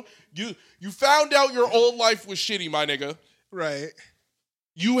 You know, you found out your old life was shitty, my nigga. Right.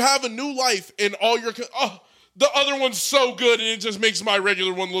 You have a new life, and all your the other one's so good, and it just makes my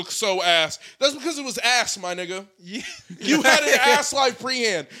regular one look so ass. That's because it was ass, my nigga. Yeah. You had an ass life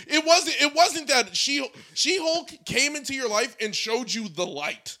pre-hand. It wasn't that She-Hulk came into your life and showed you the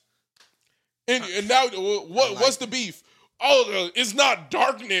light. And now what's the beef? it's not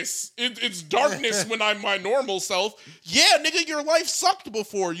darkness. It's darkness when I'm my normal self. Yeah, nigga, your life sucked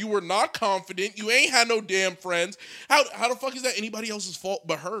before. You were not confident. You ain't had no damn friends. How the fuck is that anybody else's fault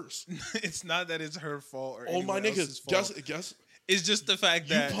but hers? It's not that it's her fault or Oh my anyone else's nigga, fault. guess It's just the fact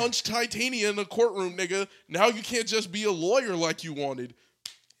you that punched Titania in the courtroom, nigga. Now you can't just be a lawyer like you wanted.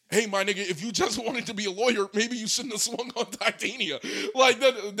 Hey, my nigga, if you just wanted to be a lawyer, maybe you shouldn't have swung on Titania. Like,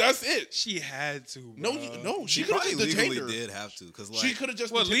 that's it. she had to. No, bro. no, she She could have probably just detained legally her. did have to, because like She could have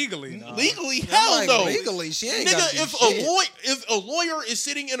just Well, detained- legally, nah. legally, hell like, no. legally, she ain't Nigga, gotta do if a lawyer is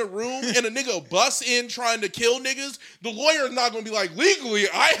sitting in a room and a nigga busts in trying to kill niggas, the lawyer is not gonna be like, legally,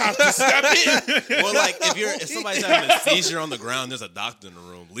 I have to step in. well, like if somebody's having a seizure on the ground, there's a doctor in the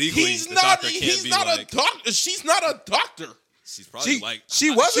room. Legally, the doctor can't be like. She's not a doctor. She's probably like she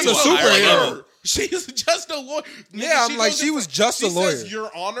wasn't she's a a higher superhero. level. She's just a lawyer. Yeah, I'm like, goes she in- was just a she lawyer. says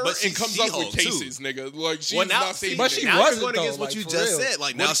Your Honor, But and she's comes up with She-Hulk, too. cases, nigga. Like she's Well, now, not saying. But she now wasn't, you're going against though, what like, you for just real. said.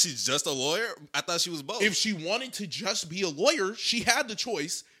 Like now she's just a lawyer. I thought she was both. If she wanted to just be a lawyer, she had the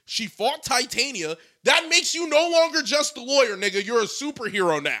choice. She fought Titania. That makes you no longer just a lawyer, nigga. You're a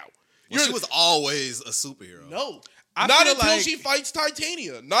superhero now. Well, she was always a superhero. No. I Not feel until like- she fights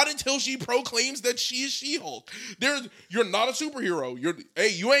Titania. Not until she proclaims that she is She-Hulk. You're not a superhero.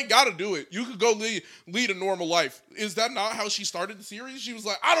 You ain't got to do it. You could go lead a normal life. Is that not how she started the series? She was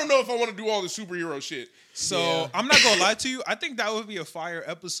like, I don't know if I want to do all this superhero shit. So Yeah. I'm not gonna lie to you. I think that would be a fire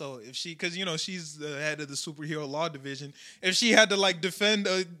episode if she, because she's the head of the superhero law division. If she had to like defend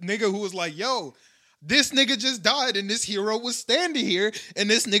a nigga who was like, "Yo, this nigga just died and this hero was standing here and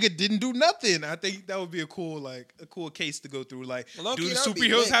this nigga didn't do nothing." I think that would be a cool case to go through. Like, Low-key, do the that'd be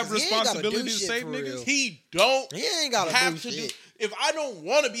superheroes lit, have 'cause he ain't gotta do responsibility to shit save for niggas? real. He don't He ain't gotta have do to shit. If I don't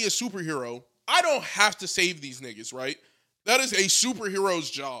want to be a superhero, I don't have to save these niggas, right? That is a superhero's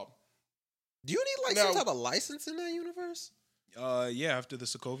job. Do you need like Now- some type of license in that universe? Yeah, after the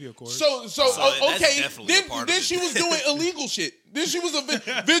Sokovia Accord. So that's okay. definitely a part of Then it. she was doing illegal shit. Then she was a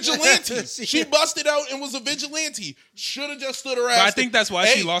vigilante. She busted out and was a vigilante. Should have just stood her ass. But I think that's why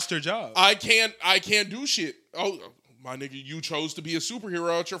she Hey, lost her job. I can't do shit. Oh, my nigga, you chose to be a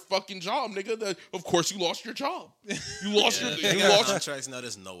superhero at your fucking job, nigga. Of course, you lost your job. You lost Yeah, your. they You got lost. contracts. No,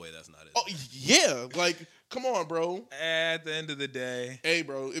 there's no way that's not it. Oh yeah, like come on, bro. At the end of the day, Hey,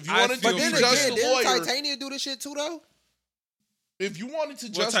 bro. If you I wanted feel to But then be just again, a didn't lawyer, Titania do this shit too though? if you wanted to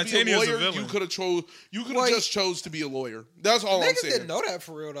Well, just be a Titania's a lawyer, villain. you could have chose. You could Well, have just chose to be a lawyer. That's all I'm Niggas saying. didn't know that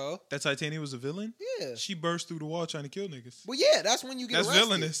for real though. that Titania was a villain. Yeah. She burst through the wall trying to kill niggas. Well, yeah, that's when you get That's arrested.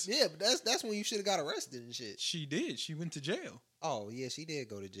 villainous. Yeah, but that's when you should have got arrested and shit. She did. She went to jail. Oh yeah, she did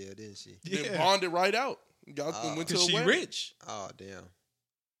go to jail, didn't she? Then Yeah, bonded right out. Got went to because a she wedding. rich. Oh damn.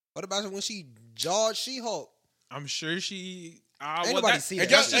 What about when she jawed She-Hulk? I'm sure she. Ain't nobody see And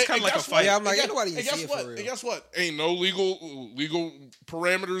that. That's just kind of like a guess fight. what? Yeah, I'm like, And ain't nobody and see guess it what? for real. And guess what? Ain't no legal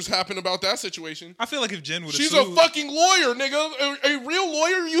parameters happen about that situation. I feel like if Jen would have She's sued, a fucking lawyer, nigga. A real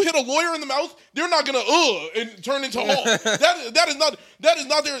lawyer. You hit a lawyer in the mouth, they're not gonna and turn into Hulk. that is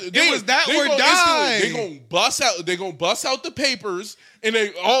not their. was that they or gonna die. They gonna bust out the papers, and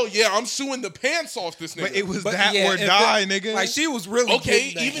I'm suing the pants off this nigga. but it was But that yeah, or if die, it- nigga. Like she was really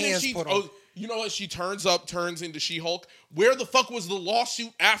okay. getting the Even if hands she, put on. you know what? She turns into She-Hulk. Where the fuck was the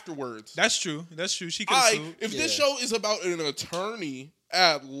lawsuit afterwards? That's true. That's true. She could have sued. If this Yeah. show is about an attorney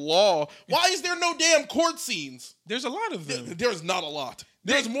at law, why is there no damn court scenes? There's a lot of them. There's not a lot.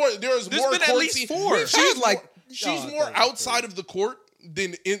 There's more been court at least scenes. 4. She's like- she's Oh, more okay, outside of the court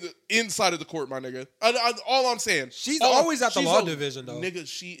than inside of the court, my nigga. All I'm saying. She's all- always at the she's law a- division, though. Nigga,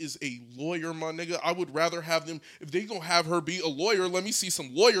 she is a lawyer, my nigga. I would rather have them, if they gonna have her be a lawyer, let me see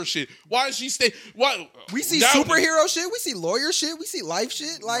some lawyer shit. Why is she stay? Why We see now- superhero shit, we see lawyer shit, we see life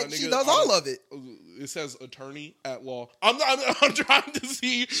shit. Like My she nigga, does all of it. It says attorney at law. I'm trying to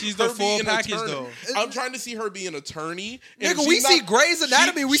see She's her the full be an package, attorney. though. I'm trying to see her be an attorney. and Nigga, if we she's see not- Grey's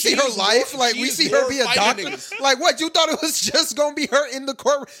Anatomy. We see her is life. more- Like she we is see her more be a fighting doctor. niggas. Like what? You thought it was just gonna be her in the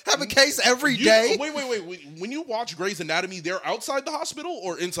court have a case every day? Wait. When you watch Grey's Anatomy, they're outside the hospital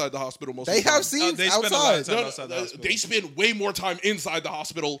or inside the hospital most They of the have time? scenes they spend a lot of outside. time outside the hospital. They spend way more time inside the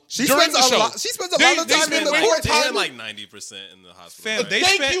hospital. She during spends the a show. lot. She spends a They- lot of they time in spend the way more court. They time spend like 90% in the hospital. Fam, right? they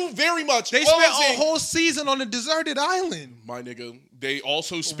Thank spent- you very much. They All I'm spent a saying- whole season on a deserted island. My nigga, they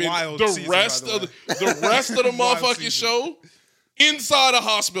also spend Wild the season, rest by the of the rest of the Wild motherfucking season. show inside a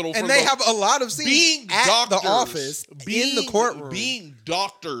hospital. And for they the- have a lot of scenes being at doctors, the office in the courtroom. Being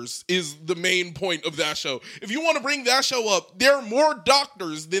doctors is the main point of that show. If you want to bring that show up, there are more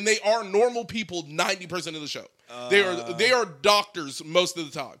doctors than they are normal people 90% of the show. They are doctors most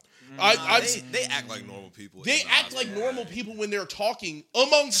of the time. They act like normal people. They in the act like hospital. normal people when they're talking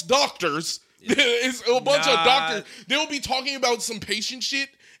amongst doctors, It's a bunch of Nah. doctors. They'll be talking about some patient shit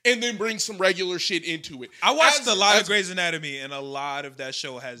and then bring some regular shit into it. I watched a lot as- of Grey's Anatomy, and a lot of that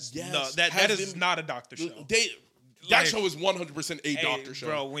show has Yes, no. That has is been- not a doctor show. That Like, show is 100% a Hey, doctor show,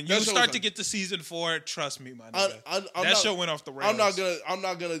 bro. When That you show start is to a- get to season 4, trust me, my I- nigga. I'm That not- show went off the rails. I'm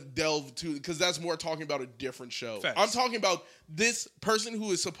not gonna delve to because that's more talking about a different show. Facts. I'm talking about this person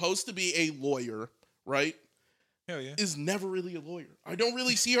who is supposed to be a lawyer, right? Hell yeah. Is never really a lawyer. I don't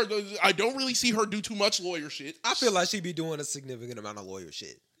really see her. I don't really see her do too much lawyer shit. I feel like she be doing a significant amount of lawyer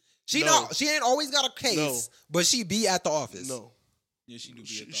shit. She No. She ain't always got a case, No. but she be at the office. No, Yeah, she do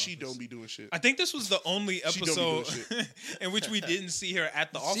be at the she office. don't be doing shit. I think this was the only She don't episode be doing in which we didn't see her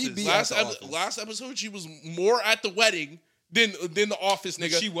at the She office. be Last at the office. last episode, she was more at the wedding than the office, But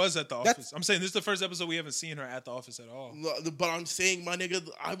nigga. she was at the That's- office. I'm saying this is the first episode we haven't seen her at the office at all. But I'm saying, my nigga,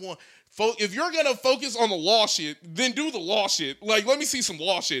 I want. If you're gonna focus on the law shit, then do the law shit. Like, let me see some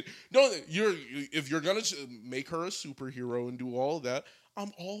law shit. If you're gonna make her a superhero and do all of that,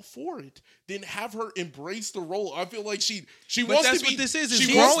 I'm all for it. Then have her embrace the role. I feel like she But wants that's to be. what this is. She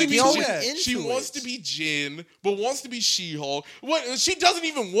It's wants to growing be. into that. She, she into wants it. to be Jin, but wants to be She-Hulk. What? She doesn't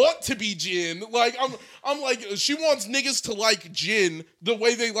even want to be Jin. Like I'm like she wants niggas to like Jin the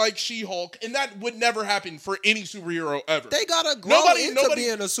way they like She-Hulk, and that would never happen for any superhero ever. They gotta grow into nobody-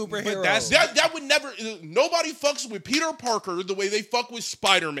 being a superhero. that's- That would never. Nobody fucks with Peter Parker the way they fuck with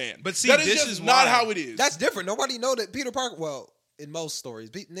Spider-Man. But see, that is this just is not why. how it is. That's different. Nobody know that Peter Parker. Well, in most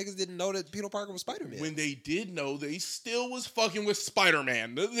stories, niggas didn't know that Peter Parker was Spider-Man. When they did know, they still was fucking with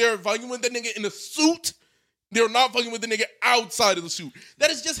Spider-Man. They're fucking with the nigga in the suit. They're not fucking with the nigga outside of the suit.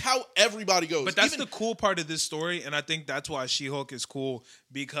 That is just how everybody goes. But that's Even- the cool part of this story, and I think that's why She-Hulk is cool,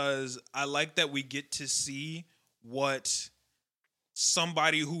 because I like that we get to see what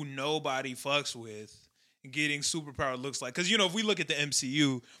somebody who nobody fucks with getting superpower looks like. Because, if we look at the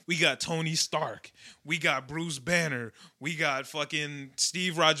MCU, we got Tony Stark, we got Bruce Banner, we got fucking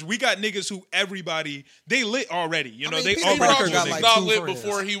Steve Rogers, we got niggas who everybody, they lit already. I mean, They Peter already Parker Rogers cool got was niggas. like not two lit friends.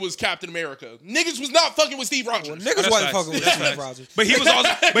 before he was Captain America. Niggas was not fucking with Steve Rogers. Well, niggas That's wasn't facts. fucking with That's Steve facts. Rogers. But he's always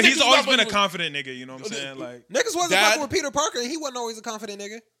Niggas been a not fucking confident nigga, you know what I'm saying? Like, Niggas wasn't That- fucking with Peter Parker, and he wasn't always a confident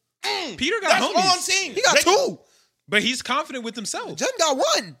nigga. Peter got That's homies. all I'm saying. He got They- two. But he's confident with himself. Jen got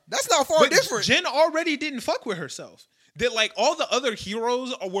one. That's not far But different. Jen already didn't fuck with herself. That like all the other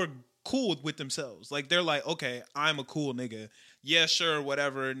heroes were cool with themselves. Like they're like, okay, I'm a cool nigga. Yeah, sure,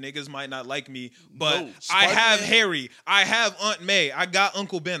 whatever. Niggas might not like me, but No, I have Spider-Man- Harry. I have Aunt May. I got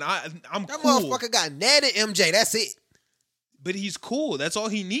Uncle Ben. I'm that cool. motherfucker got Ned and MJ. That's it. But he's cool. That's all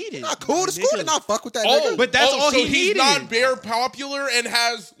he needed. Not cool. The school did not fuck with that Oh, nigga. But that's all so he he's needed. not bare popular and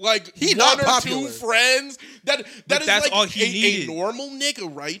has like He one not or popular. two friends. That But is that's like all he needed. a normal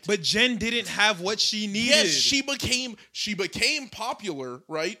nigga, right? But Jen didn't have what she needed. Yes, she became popular,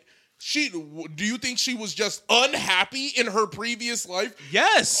 right? Do you think she was just unhappy in her previous life?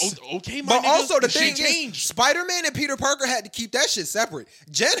 Yes. Oh, okay, my But nigga, also the she thing is, changed. Spider-Man and Peter Parker had to keep that shit separate.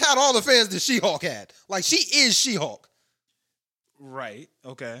 Jen had all the fans that She-Hulk had. Like, she is She-Hulk. Right.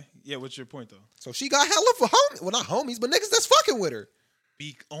 Okay. Yeah. What's your point though? So she got hella for homies. Well, not homies, but niggas that's fucking with her.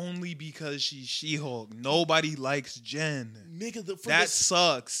 Only because she's She-Hulk. Nobody likes Jen. Nigga, That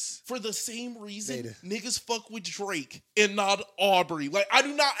sucks. for the same reason Data. niggas fuck with Drake and not Aubrey. Like, I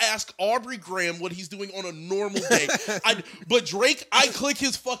do not ask Aubrey Graham what he's doing on a normal day. But Drake, I click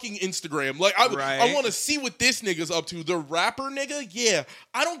his fucking Instagram. Like, I Right. want to see what this nigga's up to. The rapper nigga, yeah.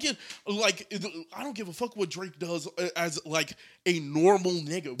 I don't give a fuck what Drake does as like a normal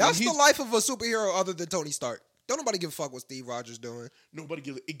nigga. When That's the he's- life of a superhero other than Tony Stark. Don't nobody give a fuck what Steve Rogers doing. Nobody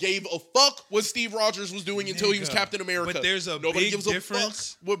gave a fuck what Steve Rogers was doing until he was Nigga. Captain America. But there's a Nobody big gives a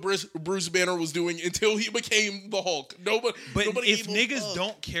difference. fuck what Bruce Banner was doing until he became the Hulk. Nobody. But nobody if gave a niggas fuck.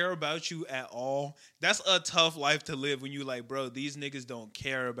 don't care about you at all, that's a tough life to live when you like, bro, these niggas don't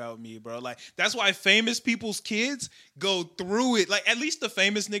care about me, bro. Like, that's why famous people's kids go through it. Like, at least the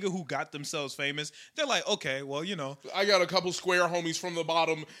famous nigga who got themselves famous, they're like, okay, well, I got a couple square homies from the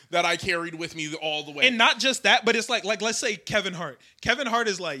bottom that I carried with me all the way. And not just that, but it's like let's say Kevin Hart. Kevin Hart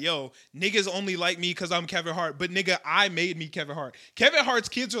is like, yo, niggas only like me because I'm Kevin Hart, but nigga, I made me Kevin Hart. Kevin Hart's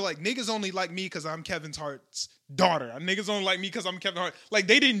kids are like, niggas only like me because I'm Kevin Hart's daughter. Niggas only like me because I'm Kevin Hart. Like,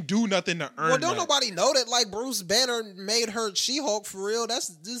 they didn't do nothing to earn Well, don't that. nobody know that, like, Bruce Banner made her She-Hulk for real. That's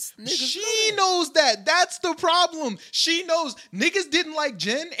just niggas. She knows that. That's the problem. She knows niggas didn't like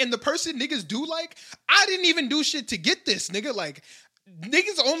Jen, and the person niggas do like, I didn't even do shit to get this, nigga. Like,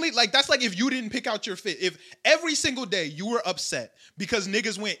 niggas only, like, that's like if you didn't pick out your fit. If every single day you were upset because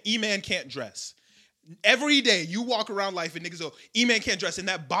niggas went, E-Man can't dress. Every day you walk around life and niggas go, E-Man can't dress, and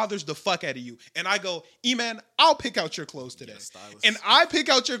that bothers the fuck out of you. And I go, E-Man, I'll pick out your clothes today. stylist. And I pick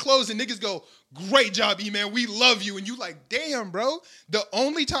out your clothes and niggas go, great job, E-Man, we love you. And you like, damn, bro. The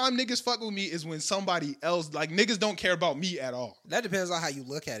only time niggas fuck with me is when somebody else, like niggas don't care about me at all. That depends on how you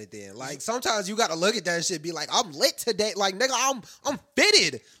look at it then. Like sometimes you gotta look at that shit and be like, I'm lit today. Like, nigga, I'm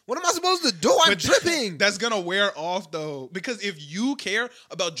fitted. What am I supposed to do? I'm dripping. That's gonna wear off though. Because if you care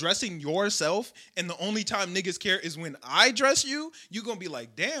about dressing yourself and the only time niggas care is when I dress you, you gonna be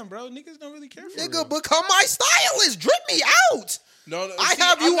like, damn, bro, niggas don't really care for Nigga, real. become my stylist. Drip me out. No, I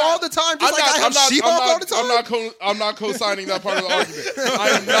have you all the time, just like I have She-Hulk all the time. I'm not co-signing that part of the argument. I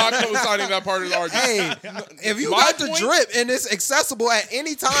am not co-signing that part of the argument. Hey, if you My got the point- drip and it's accessible at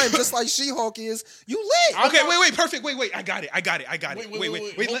any time, just like She-Hulk is, you lit. Okay, wait, perfect. Wait, I got it. Wait.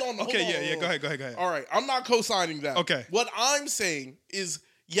 Hold on, Okay, hold on, yeah, hold go on. ahead. All right, I'm not co-signing that. Okay. What I'm saying is,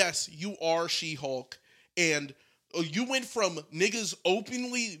 yes, you are She-Hulk, and you went from niggas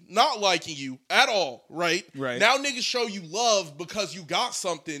openly not liking you at all, right? Right. Now niggas show you love because you got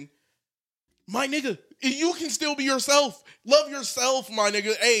something. My nigga, you can still be yourself. Love yourself, my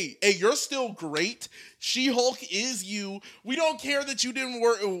nigga. Hey, you're still great. She-Hulk is you. We don't care that you didn't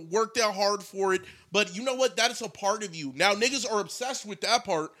work that hard for it, but you know what? That is a part of you. Now, niggas are obsessed with that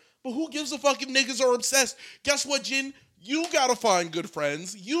part, but who gives a fuck if niggas are obsessed? Guess what, Jin? You gotta find good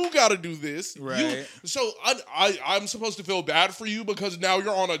friends. You gotta do this. Right. So I'm supposed to feel bad for you because now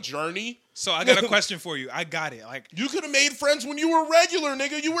you're on a journey. So I got a question for you. I got it. Like, You could have made friends when you were regular,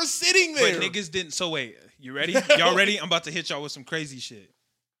 nigga. You were sitting there. but niggas didn't. So wait, you ready? Y'all ready? I'm about to hit y'all with some crazy shit.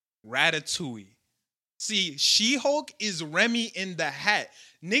 Ratatouille. See, She-Hulk is Remy in the hat.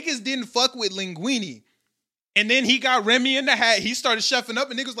 Niggas didn't fuck with Linguini. And then he got Remy in the hat. He started chefing up,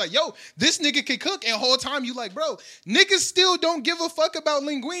 and niggas was like, yo, this nigga can cook. And the whole time you like, bro, niggas still don't give a fuck about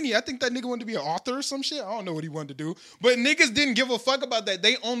Linguini. I think that nigga wanted to be an author or some shit. I don't know what he wanted to do. But niggas didn't give a fuck about that.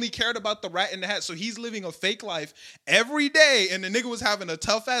 They only cared about the rat in the hat. So he's living a fake life every day. And the nigga was having a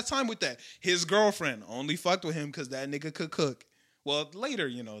tough ass time with that. His girlfriend only fucked with him because that nigga could cook. Well, later,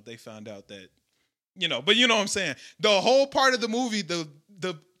 they found out that, but you know what I'm saying? The whole part of the movie, the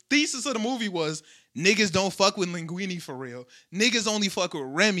thesis of the movie was, niggas don't fuck with Linguini for real. Niggas only fuck with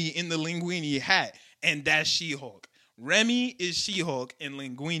Remy in the Linguini hat. And that's She-Hulk. Remy is She-Hulk and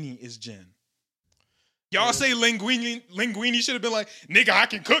Linguini is Jen. Y'all say Linguini should have been like, nigga, I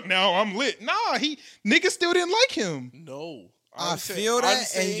can cook now. I'm lit. Nah, niggas still didn't like him. No. I feel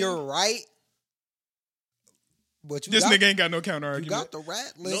that, and you're right. But This nigga ain't got no counter you argument. got the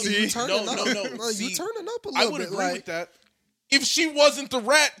rat. No, Listen, you turning up. no. You See, turning up a I little would bit. agree Like, with that. If she wasn't the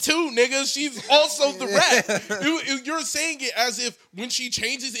rat too, nigga, she's also the rat. You're saying it as if when she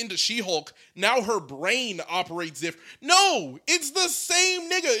changes into She-Hulk, now her brain operates different. No, it's the same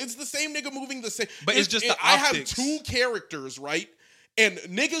nigga. It's the same nigga moving the same. But it's just the I have optics. two characters, right? And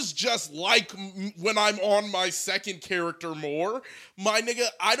niggas just like when I'm on my second character more. My nigga,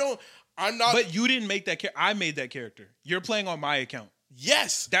 I'm not. But you didn't make that character. I made that character. You're playing on my account.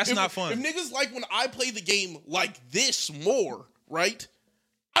 Yes. That's not fun. If niggas like when I play the game like this more, right?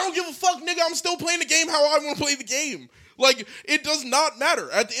 I don't give a fuck, nigga. I'm still playing the game how I want to play the game. Like, it does not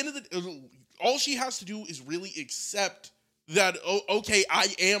matter. At the end of the all she has to do is really accept that, okay, I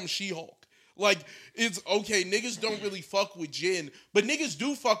am She-Hulk. Like, it's okay, niggas don't really fuck with Jen, but niggas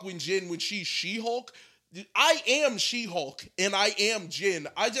do fuck with Jen when she's She-Hulk. I am She-Hulk and I am Jen.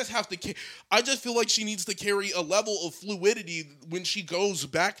 I just feel like she needs to carry a level of fluidity when she goes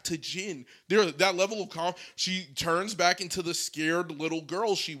back to Jen. That level of she turns back into the scared little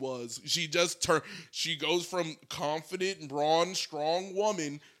girl she was. She goes from confident, brawn, strong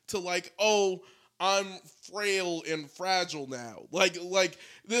woman to like, oh, I'm frail and fragile now. Well,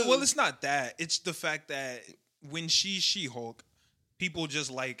 it's not that. It's the fact that when she's She-Hulk, people just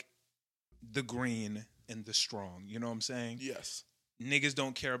like the green and the strong. You know what I'm saying? Yes. Niggas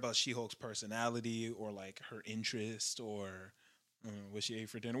don't care about She-Hulk's personality or like her interest or what she ate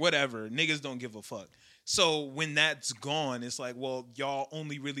for dinner, whatever. Niggas don't give a fuck. So when that's gone, it's like, well, y'all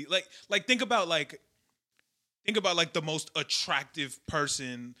only really like think about the most attractive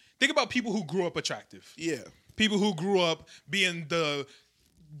person. Think about people who grew up attractive. Yeah. People who grew up being the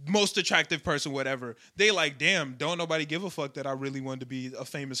most attractive person, whatever. They like, damn, don't nobody give a fuck that I really wanted to be a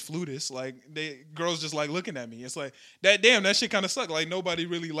famous flutist. Like, girls just like looking at me. It's like, that shit kind of suck. Like, nobody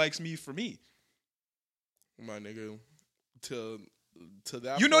really likes me for me. My nigga, to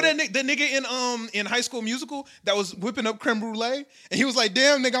that. You know that nigga in High School Musical that was whipping up creme brulee, and he was like,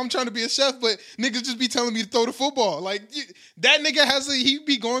 "Damn, nigga, I'm trying to be a chef, but niggas just be telling me to throw the football." Like, that nigga he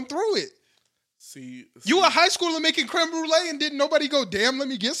be going through it. See, You a high schooler making creme brulee and didn't nobody go, damn, let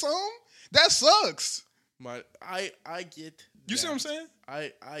me get some? That sucks. I get. You see what I'm saying?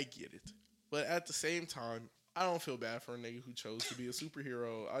 I get it, but at the same time, I don't feel bad for a nigga who chose to be a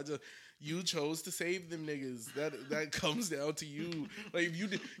superhero. You chose to save them niggas. That comes down to you. Like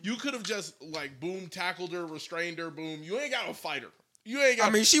if you could have just like boom tackled her, restrained her, boom. You ain't got to fight her. You ain't got.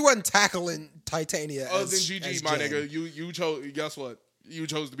 I mean, she wasn't tackling Titania. Other than GG, my nigga, you chose. Guess what? You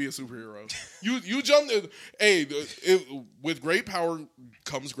chose to be a superhero. You jumped. With great power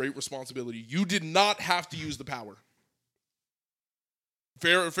comes great responsibility. You did not have to use the power.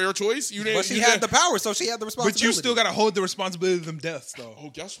 Fair choice. You didn't. But she had the power, so she had the responsibility. But you still got to hold the responsibility of them deaths, though.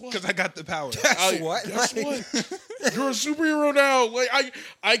 Oh, guess what? Because I got the power. Guess what? Guess what? You're a superhero now. Like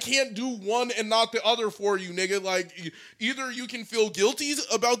I can't do one and not the other for you, nigga. Like either you can feel guilty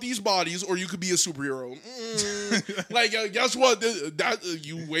about these bodies, or you could be a superhero. Like guess what?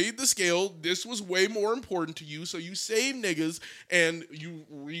 You weighed the scale. This was way more important to you, so you saved niggas and you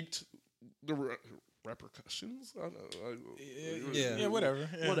reaped the repercussions. I know. Yeah, whatever.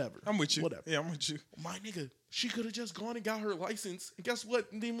 Yeah. Whatever. I'm with you. Whatever. Yeah, I'm with you. My nigga, she could have just gone and got her license. And guess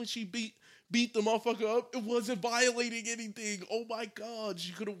what? And then when she beat the motherfucker up, it wasn't violating anything. Oh my God.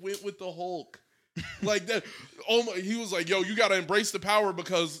 She could have went with the Hulk. Like that. Oh my, he was like, yo, you gotta embrace the power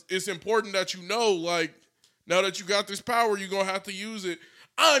because it's important that you know, like, now that you got this power, you're gonna have to use it.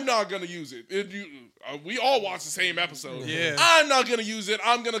 I'm not gonna use it. We all watch the same episode. Yeah. I'm not gonna use it.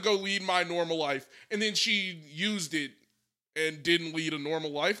 I'm gonna go lead my normal life. And then she used it and didn't lead a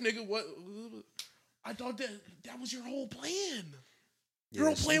normal life, nigga. What? I thought that was your whole plan. Your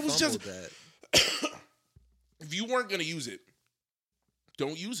whole plan was just if you weren't gonna use it,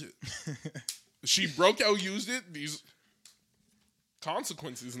 don't use it. She broke out, used it. These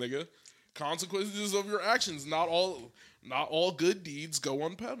consequences, nigga. Consequences of your actions. Not all good deeds go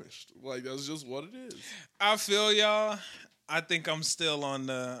unpunished. Like that's just what it is. I feel y'all. I think I'm still on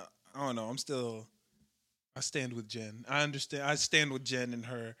the. I don't know. I stand with Jen. I understand. I stand with Jen and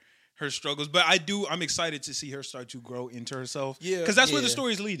her struggles. But I'm excited to see her start to grow into herself. Yeah. Because that's where the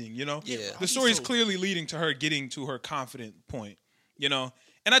story is leading, you know? Yeah. The story is clearly leading to her getting to her confident point, you know?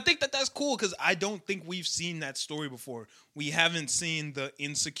 And I think that's cool because I don't think we've seen that story before. We haven't seen the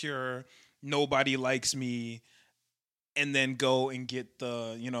insecure, nobody likes me, and then go and get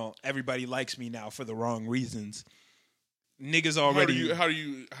the, everybody likes me now for the wrong reasons. Niggas already. How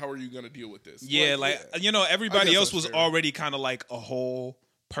are you gonna deal with this? Yeah, everybody else was fair. already kind of like a whole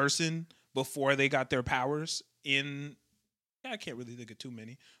person before they got their powers. I can't really think of too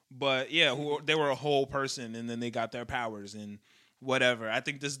many, but yeah, they were a whole person and then they got their powers and whatever. I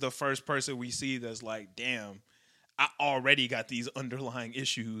think this is the first person we see that's like, damn, I already got these underlying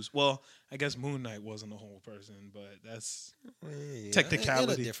issues. Well, I guess Moon Knight wasn't a whole person, but that's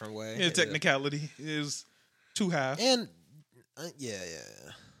technicality. in a different way. Yeah, technicality is two halves. And yeah.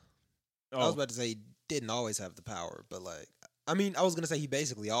 I was Oh, about to say he didn't always have the power, but I was gonna say he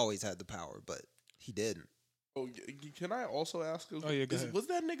basically always had the power, but he didn't. Oh, can I also ask? Oh, yeah, go ahead. Was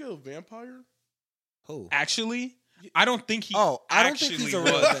that nigga a vampire? Who? actually, I don't think he. I don't think he's a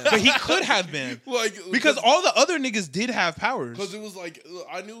real was, vampire. but he could have been. Because all the other niggas did have powers. Because it was like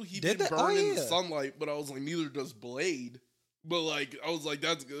I knew he Did didn't they? burn Oh, in the yeah. sunlight, but I was like, neither does Blade. But I was like,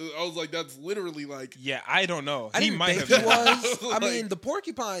 that's literally like. Yeah, I don't know. I He didn't might think have. he was. Like- I mean, the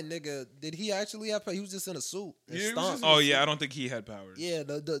porcupine nigga, did he actually have powers? He was just in a suit. And Yeah, he was stunk. just- Oh yeah, I don't think he had powers. Yeah,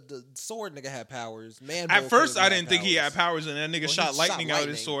 the sword nigga had powers. Man, At first, I didn't think he had powers, and that nigga Well, he shot shot lightning out his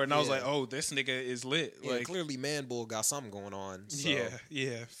lightning, sword, and I was yeah. like, "Oh, this nigga is lit." Yeah, Like, clearly Man Bull got something going on. So.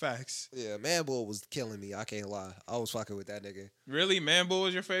 yeah, facts. Yeah, Man Bull was killing me. I can't lie. I was fucking with that nigga. Really, Man Bull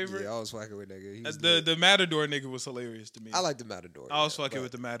was your favorite? Yeah, I was fucking with nigga. He was The Matador nigga was hilarious to me. I like the Matador. I was yeah, fucking but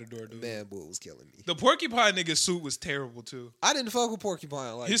with the Matador dude. Man Bull was killing me. The Porcupine nigga suit was terrible too. I didn't fuck with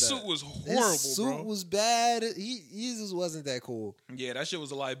Porcupine like His that. suit was horrible, His suit bro. was bad. He just wasn't that cool. Yeah, that shit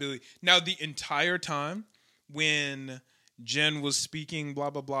was a liability. Now, the entire time when Jen was speaking, blah,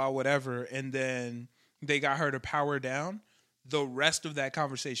 blah, blah, whatever, and then they got her to power down, the rest of that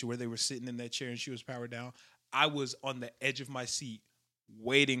conversation where they were sitting in that chair and she was powered down, I was on the edge of my seat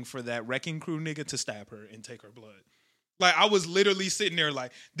waiting for that Wrecking Crew nigga to stab her and take her blood. Like, I was literally sitting there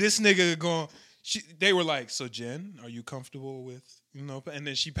like, this nigga going... They were like, so Jen, are you comfortable with, and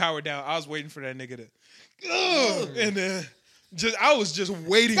then she powered down. I was waiting for that nigga to, and then I was just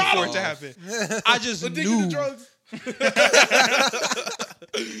waiting for it to happen. I just Addicted knew. to drugs.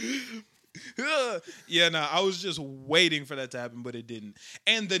 Yeah, I was just waiting for that to happen, but it didn't.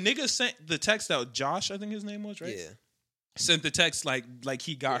 And the nigga sent the text out. Josh, I think his name was, right? Yeah. Sent the text like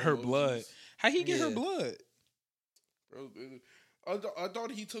he got her blood. How he get her Yeah. blood? Bro, I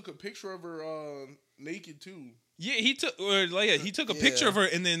thought he took a picture of her naked too. Yeah, he took a picture of her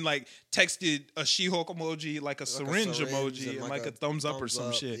and then like texted a She-Hulk emoji, like a syringe emoji, and like a thumbs up or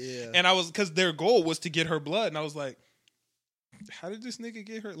some shit. Yeah. And I was because their goal was to get her blood, and I was like, how did this nigga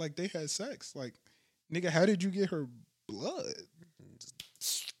get her? Like they had sex. Like, nigga, how did you get her blood?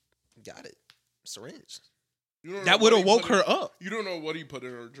 Got it. Syringe. You don't know That what would he have woke put in- her up. You don't know what he put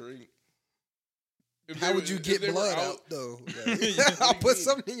in her drink. If How they would were- you if get they were blood out though? I'll put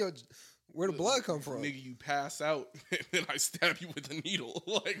something in your. Where the blood come from? Nigga, you pass out and then I stab you with a needle.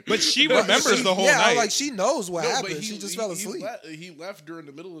 Like, But she remembers the whole yeah, night. like she knows what No, but happened. She just fell asleep. He left during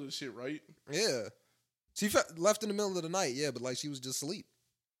the middle of the shit, right? Yeah, she left in the middle of the night. Yeah, but like she was just asleep.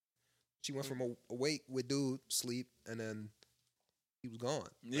 She went from awake with dude sleep, and then he was gone.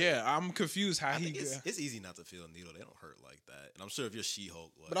 Yeah, I'm confused how I he. think it's easy not to feel a needle. They don't hurt like that. And I'm sure if you're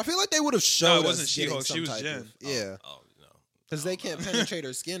She-Hulk, like, But I feel like they would have shown. it wasn't us getting She-Hulk, she some was type Jen. of- yeah, no, because they can't penetrate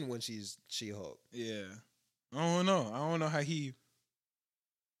her skin when she's She-Hulk. Yeah, I don't know. I don't know how he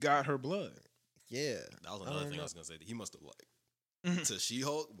got her blood. Yeah, that was I another don't thing know. I was gonna say. He must have Mhm. like to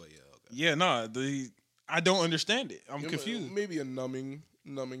She-Hulk, but yeah, okay. Yeah, no, I don't understand it. I'm Yeah, confused. Maybe a numbing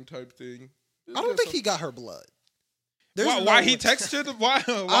type thing. I don't think he got her blood. There's Why, no why he way- texted her? Why?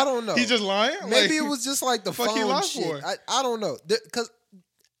 I don't know. He just lying? Maybe Like, it was just like the fuck he phone lied shit. for? I don't know. Because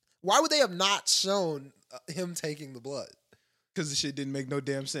why would they have not shown him taking the blood? because the shit didn't make no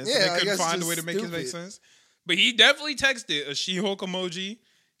damn sense. Yeah, And they I couldn't guess find a just way to make it make stupid. sense. But he definitely texted a She-Hulk emoji,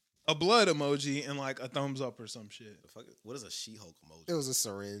 a blood emoji, and like a thumbs up or some shit. The fuck, what is a She-Hulk emoji? It was a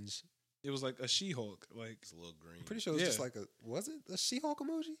syringe. It was like a She-Hulk, like It's a little green. Pretty sure it was just Yeah. like was it a She-Hulk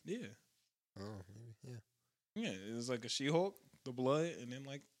emoji? yeah, Oh, maybe, yeah. yeah. It was like a She-Hulk, the blood, and then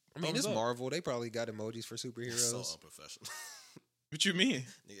like. I mean, thumbs it's up. Marvel. They probably got emojis for so superheroes. unprofessional. What you mean?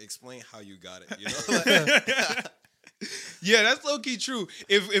 Nigga, explain how you got it. You know, like, Yeah, that's low key true.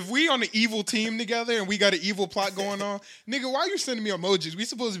 If we on the evil team together and we got an evil plot going on, nigga, why you sending me emojis? We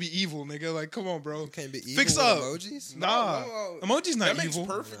supposed to be evil, nigga. Like, come on, bro. You can't be evil Fix with up. emojis. Nah, No. emoji's not That makes evil.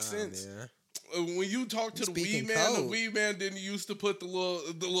 perfect Nah, sense. man. When you talk to the Speaking Wii man, code. the Wii man didn't used to put the little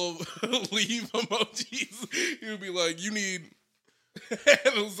leave emojis. He would be like, "You need."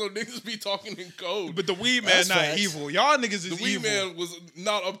 So niggas be talking in code, But the Wii man That's not facts. evil. Y'all niggas is the Wii evil. man was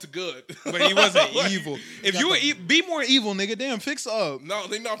not up to good. But he wasn't Like, evil. If you were be more evil, nigga, damn, fix up. No,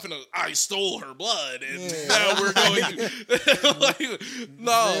 they not finna. I stole her blood, and Yeah. now we're going. like,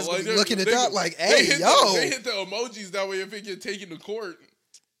 no, Man's like they're- looking at they- that like, they hey, hit yo. they hit the emojis that way if it get taken to court.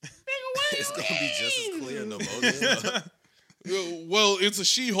 it's gonna be just as clear in the emojis. Well, it's a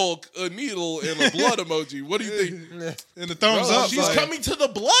She-Hulk, a needle, and a blood emoji. What do you think? And the thumbs Bro, up. She's like, coming to the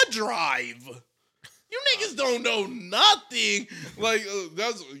blood drive. You niggas don't know nothing. Like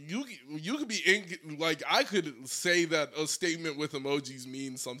that's you. You could be like I could say that a statement with emojis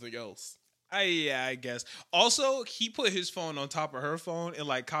means something else. yeah, I guess. Also, he put his phone on top of her phone and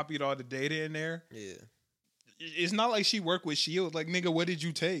like copied all the data in there. Yeah. It's not like she worked with Shield. Like, nigga, what did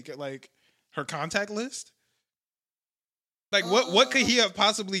you take? Like her contact list? Like what could he have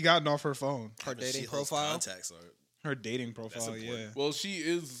possibly gotten off her phone? Her dating She-Hulk's profile. Contacts are Her dating profile, important. yeah. Well, she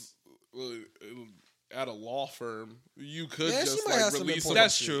is at a law firm. You could Yeah, she just might have like some release important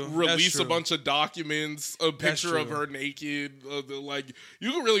That's shit. true. release That's a true. bunch of documents, a picture of true. her naked. Like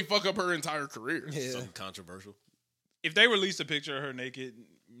you could really fuck up her entire career. Yeah. something controversial. If they released a picture of her naked,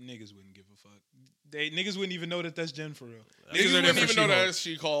 niggas wouldn't give a fuck. Niggas wouldn't even know that that's Jen for real. Niggas are there wouldn't for even know She-Hulk. that's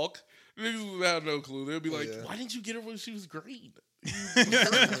She-Hulk. Niggas would have no clue. They'd be like, Yeah. "Why didn't you get her when she was green?" Yeah.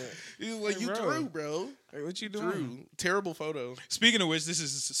 He's like, Hey, "You bro. drew, bro. Hey, what you doing? Drew. Terrible photo." Speaking of which, this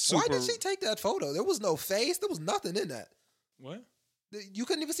is super. Why did she take that photo? There was no face. There was nothing in that. What? You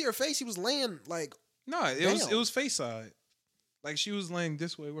couldn't even see her face. She was laying like. No, it Damn. was face side. Like she was laying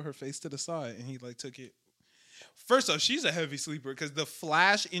this way with her face to the side, and he like took it. First off, she's a heavy sleeper because the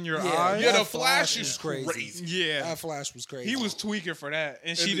flash in your eye. Yeah, that the flash is was crazy. crazy. Yeah, That flash was crazy. he was tweaking for that,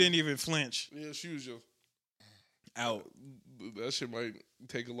 and she And didn't even flinch. Yeah, she was just Out. that shit might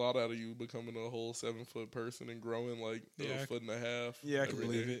take a lot out of you becoming a whole 7-foot person and growing like Yeah, a foot and a half. Yeah, I can every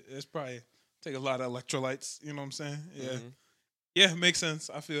believe day. it. It's probably take a lot of electrolytes. You know what I'm saying? Yeah. Mhm. Yeah, makes sense.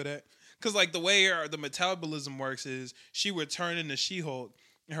 I feel that. Because, like, the way the metabolism works is she would turn into She-Hulk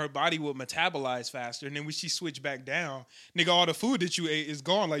and her body would metabolize faster. And then when she switched back down, nigga, all the food that you ate is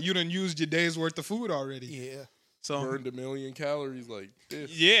gone. Like, you done used your day's worth of food already. Yeah. So, Burned 1,000,000 calories like this.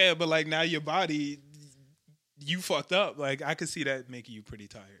 yeah, but, like, now your body, you fucked up. Like, I could see that making you pretty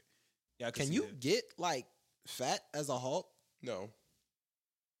tired. Yeah, I could Can see you that. get like fat as a Hulk? No,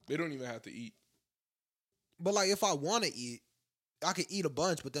 they don't even have to eat. But like, if I want to eat, I could eat a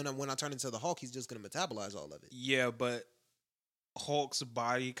bunch. But then when I turn into the Hulk, he's just gonna metabolize all of it. Yeah, but Hulk's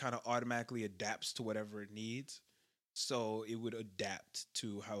body kind of automatically adapts to whatever it needs. So it would adapt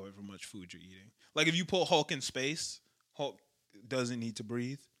to however much food you're eating. Like if you put Hulk in space, Hulk doesn't need to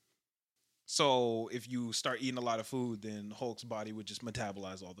breathe. So if you start eating a lot of food, then Hulk's body would just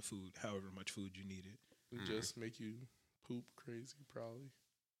metabolize all the food, however much food you needed. It just make you poop crazy, probably.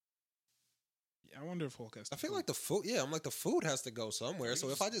 Yeah, I wonder if Hulk has to I feel poop. like the food. Yeah, I'm like the food has to go somewhere. So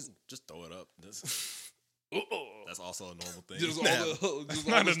if I just throw it up. That's also a normal thing. Just all the, That's just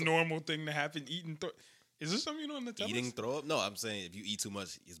all not the a stuff. normal thing to happen. Is this something you know in the Eating throw up? No, I'm saying if you eat too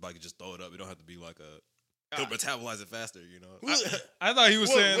much, his body can just throw it up. It don't have to be like he'll metabolize it faster, you know. I thought he was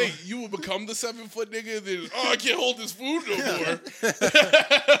What, saying. wait, you would become the 7-foot nigga, and then I can't hold this food no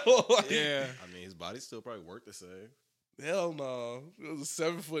more. Like, Yeah. I mean, his body still probably work the same. Hell no, a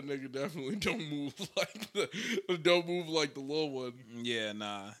 7-foot nigga definitely don't move like the little one. Yeah,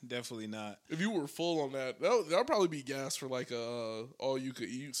 nah, definitely not. If you were full on that'll probably be gas for like a all you could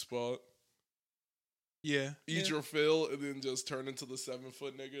eat spot. Yeah. Eat your fill and then just turn into the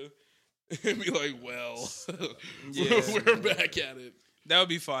 7-foot nigga and be like, well, Yeah. we're back at it. That would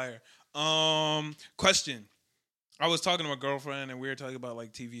be fire. Question. I was talking to my girlfriend and we were talking about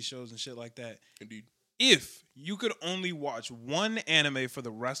like TV shows and shit like that. Indeed. If you could only watch one anime for the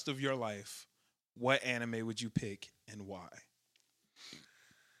rest of your life, what anime would you pick and why?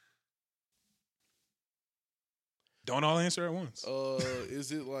 Don't all answer at once.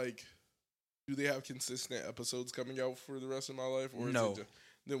 Is it like, do they have consistent episodes coming out for the rest of my life, or is No. it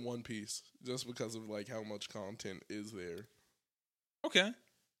then One Piece, just because of like how much content is there? Okay.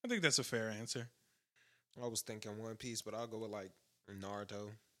 I think that's a fair answer. I was thinking One Piece, but I'll go with like Naruto.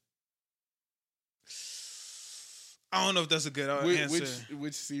 I don't know if that's a good answer.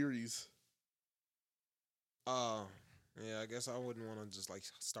 Which series? Yeah, I guess I wouldn't want to just like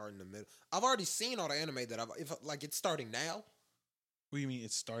start in the middle. I've already seen all the anime that if like it's starting now. What do you mean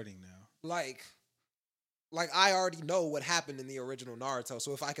it's starting now? Like I already know what happened in the original Naruto.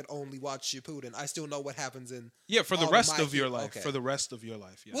 So if I could only watch Shippuden, I still know what happens in. Yeah, for the All of rest my of your kid- life. okay. For the rest of your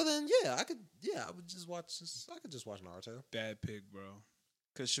life, yeah. Well then, yeah, I could. Yeah, I would just watch. I could just watch Naruto. Bad pick, bro.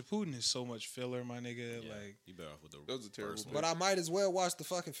 Because Shippuden is so much filler, my nigga. Yeah, Like, you better off with the That was a terrible first pick. one. But I might as well watch the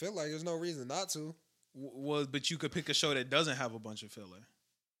fucking filler. There's no reason not to. well, but you could pick a show that doesn't have a bunch of filler.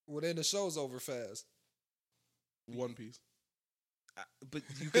 Well, then the show's over fast. One Piece. But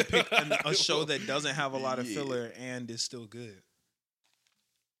you could pick a show that doesn't have a lot of filler and is still good.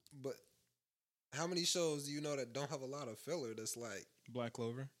 But how many shows do you know that don't have a lot of filler? That's like, Black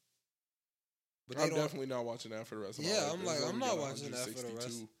Clover. but they I'm don't. definitely not watching that for the rest of my Yeah, life. I'm like, It's I'm only not got watching that for the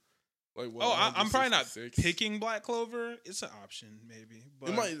rest. 162. Like, what, Oh, I'm probably not 166? picking Black Clover. It's an option, maybe. But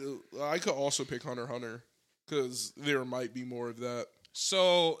It might. I could also pick Hunter x Hunter because there might be more of that.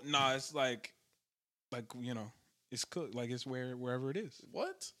 So nah, it's like you know, it's cooked. Like it's wherever it is.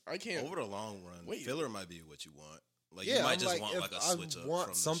 What? I can't. Over the long run, Wait. filler might be what you want. Like Yeah, you might I'm just like, want if like a I switch up want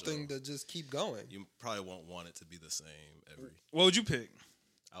from something the show. to just keep going. You probably won't want it to be the same every. What would you pick?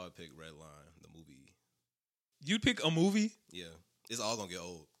 I would pick Redline, the movie. You'd pick a movie, Yeah, it's all gonna get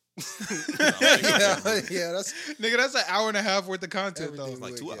old. yeah, that's nigga. That's an hour and a half worth of content everything.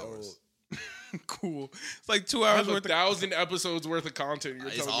 like would 2 get hours. though. Cool. It's like 2 I hours have worth of 1,000 episodes worth of content. You're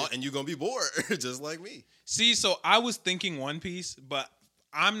It's telling all, me. and you're gonna be bored, just like me. See, so I was thinking One Piece, but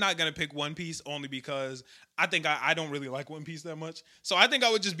I'm not gonna pick One Piece only because I think I don't really like One Piece that much. So I think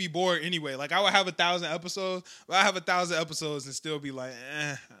I would just be bored anyway. Like I would have 1,000 episodes, but I have 1,000 episodes and still be like,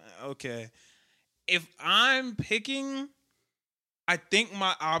 okay. If I'm picking, I think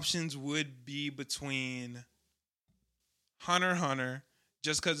my options would be between Hunter x Hunter,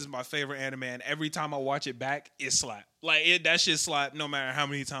 just because it's my favorite anime, and every time I watch it back, it slap. Like that shit slap no matter how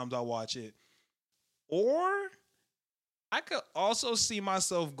many times I watch it. Or I could also see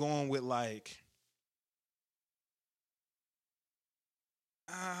myself going with like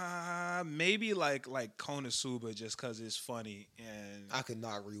maybe like Konosuba, just because it's funny, and I could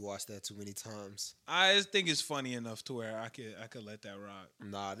not rewatch that too many times. I just think it's funny enough to where I could let that rock.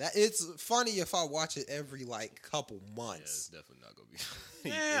 Nah, that it's funny if I watch it every like couple Yeah, it's months. definitely not gonna be.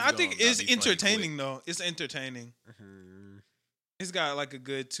 Yeah, I think it's entertaining though. It's entertaining. Mhm. It's got like a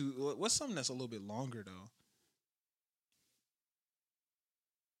good two. What's something that's a little bit longer though?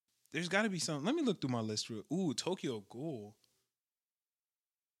 There's got to be something. Let me look through my list real. Ooh, Tokyo Ghoul.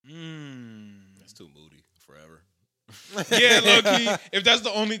 That's too moody forever. Yeah, low key. If that's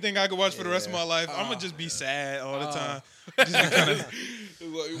the only thing I could watch for the rest of Yeah. my life, I'm gonna just be sad all the time. Like,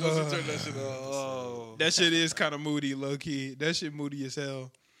 once you turn that shit on, oh. That shit is kind of moody, low key. That shit moody as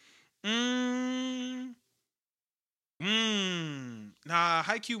hell. Nah,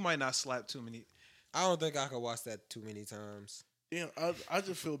 Haikyuu might not slap too many. I don't think I could watch that too many times. Damn, I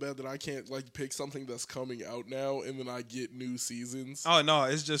just feel bad that I can't like pick something that's coming out now and then I get new seasons. Oh no,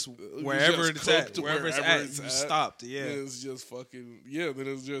 it's just wherever just it's at. cooked Wherever it's wherever at, it's you at. stopped. Yeah. Then it's just fucking Then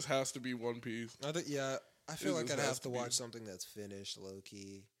it just has to be One Piece. I think I feel It like just I'd has have to to be. watch something that's finished, low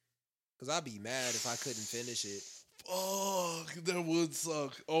key. Because I'd be mad if I couldn't finish it. Fuck, that would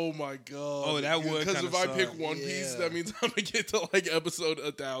suck. Oh my god. Oh, that would Because kinda if I pick suck. One Piece, Yeah. that means I'm gonna get to like episode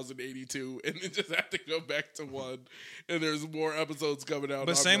 1082, and then just have to go back to one. And there's more episodes coming out.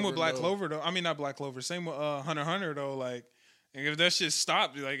 But I'll same with never Black know. Clover though. I mean, not Black Clover. Same with Hunter x Hunter though. Like, and if that shit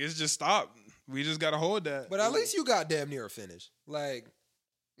stopped, like it's just stopped. We just gotta hold that. But at least you got damn near a finish. Like,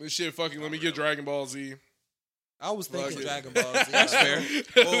 This shit, fucking. Let me get Dragon Ball Z. I was thinking Fuck it. Dragon Ball Z. That's fair.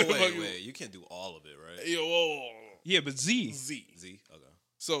 Oh Fucking- wait, you can't do all of it, right? Yo, whoa. Yeah, but Z. Z. Z, okay.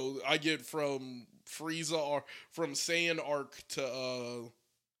 So I get from Frieza or from Saiyan arc to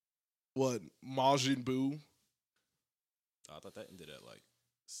what Majin Buu, I thought that ended at like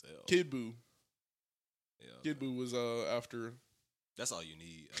Cell. Kid Buu. Yeah, Kid Buu was after. that's all you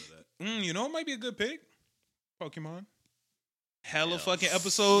need out of that. You know, it might be a good pick. Pokemon. Hella Yeah. fucking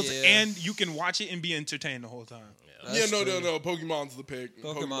episodes, Yeah. and you can watch it and be entertained the whole time. Yeah, That's Yeah, no, true. no. Pokemon's the pick.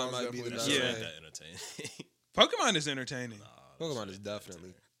 Pokemon might be the definitely best the Yeah. not pick. way. that entertaining. Pokemon is entertaining. Nah, Pokemon that is shit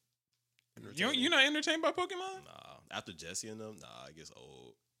definitely. You're not entertained by Pokemon? Nah, after Jesse and them, nah, it gets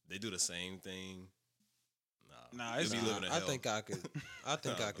old. They do the same thing. Nah, you'll it's be not. living in I hell. think I could. I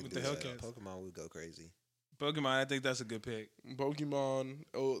think I could What do the that. Hellcats? Pokemon would go crazy. Pokemon, I think that's a good pick. Pokemon.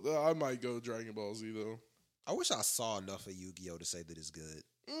 Oh, I might go Dragon Ball Z though. I wish I saw enough of Yu-Gi-Oh to say that it's good.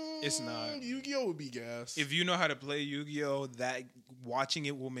 It's not. Yu-Gi-Oh would be gas. If you know how to play Yu-Gi-Oh, that watching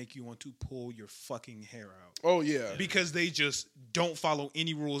it will make you want to pull your fucking hair out. Oh yeah. Because they just don't follow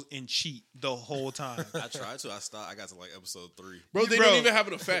any rules and cheat the whole time. I tried to. I stopped. I got to like episode 3. Bro, they Bro. don't even have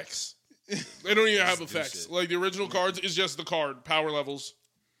an effects. They don't even have Just do effects. shit. Like the original cards is just the card, power levels.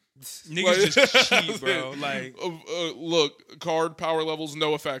 Niggas Like- just cheat, bro. Like, Look, card, power levels,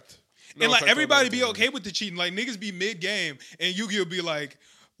 no effect. No and like effect on everybody that. be okay with the cheating. Like niggas be mid game, and Yu-Gi-Oh be like,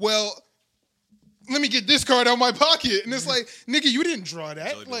 "Well, let me get this card out of my pocket," and it's like, "Nigga, you didn't draw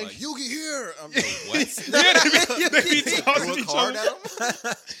that." So Like, Yugi here. I'm like, what? yeah, they be Throw tossing a each card other. at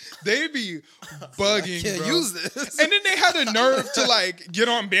him? They be bugging, Can't bro. use this. And then they had the nerve to like get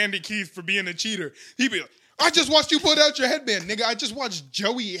on Bandit Keith for being a cheater. He be like, "I just watched you put out your headband, nigga. I just watched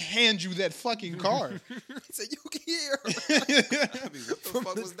Joey hand you that fucking card." He said Yu-Gi-Oh. I mean, what the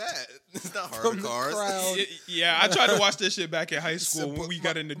fuck was that? It's not hard From the cards. crowd. Yeah, I tried to watch this shit back in high He said, school when "But we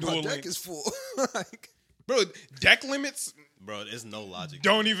got into my Duel deck Links. is full. Like, Bro, deck limits Bro, there's no logic.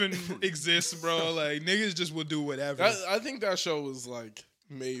 don't even exist, bro. Like niggas just will do whatever. I think that show was like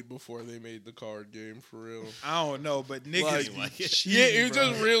made before they made the card game for real. I don't know, but niggas Like- be Yeah, cheating, Yeah, it bro.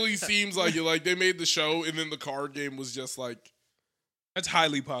 just really seems like it. Like they made the show and then the card game was just like, That's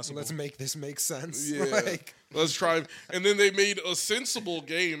highly possible. let's make this make sense. yeah, Like, let's try. And then they made a sensible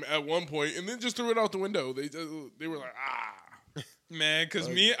game at one point and then just threw it out the window. They were like, Man, because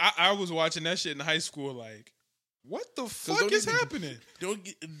I was watching that shit in high school. Like, what the fuck don't is even- happening?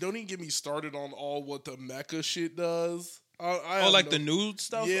 don't even get me started on all what the mecha shit does. I Oh, have like no- the new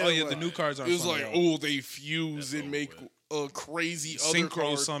stuff. Yeah, Oh yeah, like- the new cards are. It was fun, like, though. oh, they fuse That's and make over crazy other synchro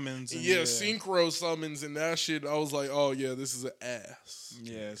cards. summons. And Yeah, synchro summons and that shit. I was like, oh yeah, this is an ass.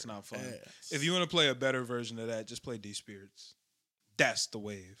 Yeah, it's not fun. Ass. If you want to play a better version of that, just play D Spirits. That's the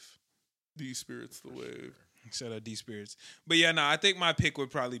wave. These spirits the wave. Instead of D Spirits. But yeah, no, I think my pick would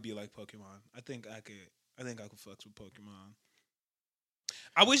probably be like Pokemon. I think I could fucks with Pokemon.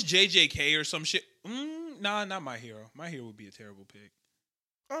 I wish JJK or some shit. Nah, not My Hero. My Hero would be a terrible pick.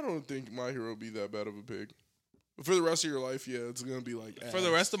 I don't think My Hero would be that bad of a pick. But for the rest of your life, yeah, it's gonna be like For the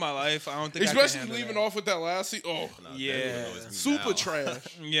ass. rest of my life, I don't think I especially could handle leaving that. off with that last oh, Nah, Yeah. that would always be super now.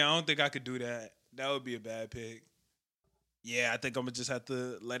 trash. Yeah, I don't think I could do that. That would be a bad pick. Yeah, I think I'm gonna just have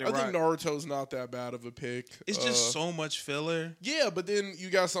to let it I rock. think Naruto's not that bad of a pick. It's just so much filler. yeah, but then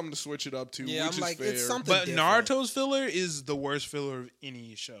you got something to switch it up to, yeah, which I'm like, is fair. it's something But different. Naruto's filler is the worst filler of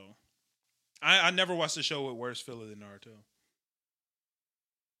any show. I never watched a show with worse filler than Naruto.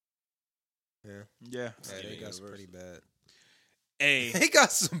 Yeah. Yeah. Yeah, they Steven got some Universe. pretty bad. Hey, They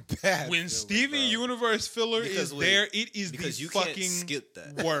got some bad. when filler, Steven bro. Universe filler Because is wait, there, it is the Because you fucking can't skip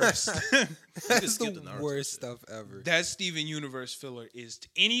that. worst. That's skip the the Naruto worst shit. stuff ever. That Steven Universe filler is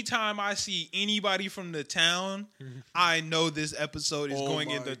anytime I see anybody from the town, I know this episode is Oh going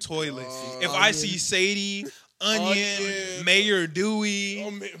in my the toilet. God. If I Onion. see Sadie, Onion, Onion. Mayor Dewey,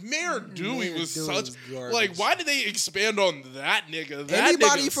 Oh, Mayor Dewey Mayor was Dewey such was garbage. like. Why did they expand on that nigga? That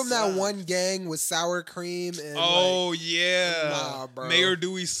Anybody nigga from that sucked. one gang with sour cream and oh yeah, Nah, bro. Mayor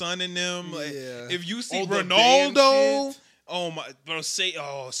Dewey's son in them. Like, Yeah. if you see Oh, the band Ronaldo, shit? Oh my, bro,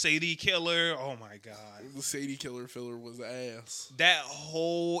 Sadie Killer. Oh my god, The Sadie Killer filler was ass. that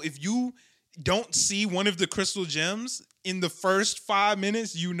whole. If you don't see one of the crystal gems in the first 5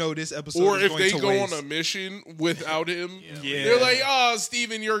 minutes, you know this episode. Or is if going they to go waste. on a mission without him, Yeah. they're like, "Oh,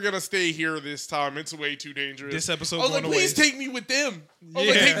 Steven, you're gonna stay here this time. It's way too dangerous." This episode I was going like, to "Please waste. take me with them." I was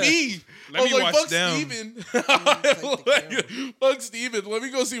like, Yeah. "Take me." Let I was me like, watch "Fuck them." Steven." Fuck Steven. Let me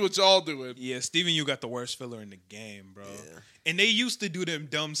go see what y'all doing. Yeah, Steven, you got the worst filler in the game, bro. Yeah. And they used to do them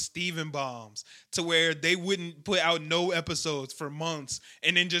dumb Steven bombs to where they wouldn't put out no episodes for months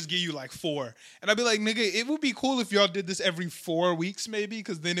and then just give you like 4. And I'd be like, nigga, it would be cool if y'all did this every 4 weeks maybe,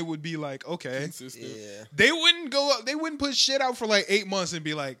 because then it would be like, okay. Consistent. Yeah. They wouldn't put shit out for like 8 months and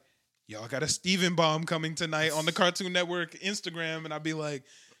be like, y'all got a Steven bomb coming tonight on the Cartoon Network Instagram. And I'd be like,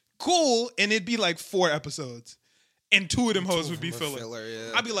 cool. And it'd be like 4 episodes. And 2 of them hoes would be filler.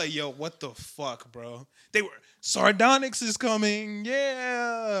 Yeah. I'd be like, yo, what the fuck, bro? They were Sardonyx is coming,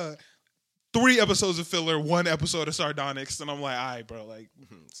 yeah. 3 episodes of filler, 1 episode of Sardonyx, and I'm like, all right, bro, like,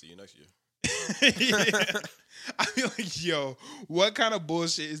 See you next year. yeah. I feel like, yo, what kind of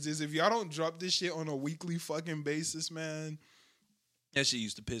bullshit is this? If y'all don't drop this shit on a weekly fucking basis, man, that shit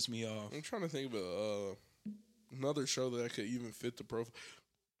used to piss me off. I'm trying to think of another show that I could even fit the profile.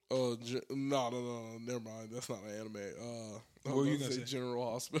 No, never mind. That's not an anime. What were you gonna say?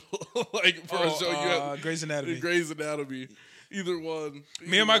 General Hospital. Like for a show you had Grey's Anatomy. Grey's Anatomy. Either one.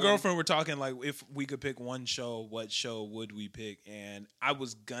 Me and my girlfriend were talking like if we could pick one show, what show would we pick? And I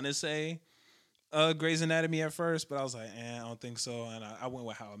was gonna say Grey's Anatomy at first, but I was like, I don't think so. And I went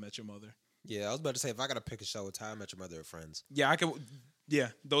with How I Met Your Mother. Yeah, I was about to say if I gotta pick a show, it's How I Met Your Mother or Friends. Yeah, I could. Yeah,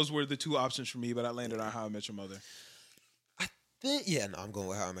 those were the 2 options for me, but I landed on How I Met Your Mother. Yeah, no, I'm going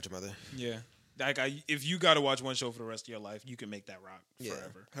with How I Met Your Mother. Yeah, like if you got to watch one show for the rest of your life, you can make that rock Yeah.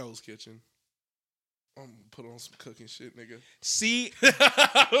 forever. Hell's Kitchen. I'm gonna put on some cooking shit, nigga. See,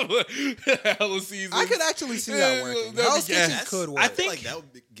 Hella season. I could actually see that working. That'd be Hell's Kitchen gas. could work. I I think- feel like that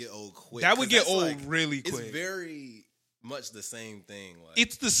would get old quick. that would 'cause get that's old like- really It's quick. very much the same thing. Like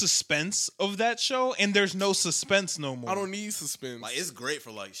It's the suspense of that show, and there's no suspense no more. I don't need suspense. Like it's great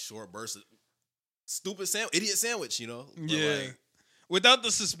for like short bursts of stupid idiot sandwich, you know? But, Yeah. like, Without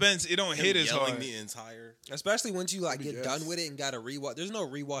the suspense, it don't him hit as yelling hard. the entire Especially once you like get Yes. done with it and got to rewatch. There's no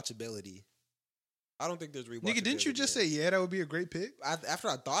rewatchability. I don't think there's rewatchability. Nigga, didn't you just say there. yeah? That would be a great pick. After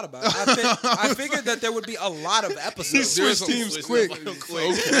I thought about it, I figured that there would be a lot of He episodes. switched teams quick. So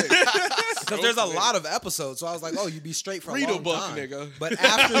quick. Because there's a lot of episodes, so I was like, "Oh, you'd be straight for Read a a long book, time." nigga. But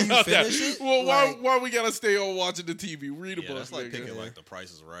after you finish it, Well, like, why we gotta stay on watching the TV? Read a yeah, book, that's like nigga. picking like The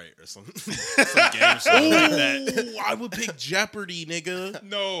Price is Right or some game show like that. Ooh, I would pick Jeopardy, nigga.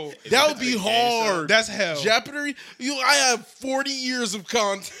 No, That would be Game show. hard. that's hell. Jeopardy. I have 40 years of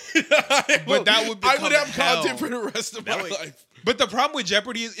content. But that would I become would have hell. content for the rest of That my would- life. But the problem with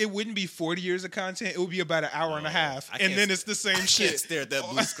Jeopardy is it wouldn't be 40 years of content. It would be about an hour and a half, I and can't then s- it's the same Can't shit. stare at that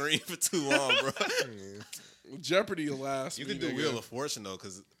blue screen for too long, bro. Jeopardy will last. You me, can do nigga. Wheel of Fortune though,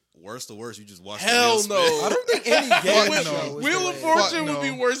 because worst to worst, you just watch. Hell the no. wheel spin. I don't think any game Fuck show no. is Wheel the of way- Fortune Fuck would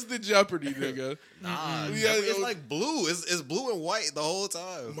be no. worse than Jeopardy, nigga. Nah, Yeah, it's yo- like blue. It's blue and white the whole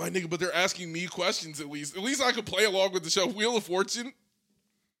time. My nigga, but they're asking me questions at least. At least I could play along with the show. Wheel of Fortune.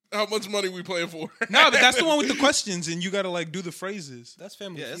 How much money we playing for? No, but that's the one with the questions, and you got to like do the phrases. That's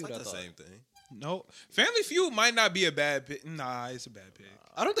Family Yeah, it's Feud. like I the thought. same thing. No, Family Feud might not be a bad pick. Nah, it's a bad pick.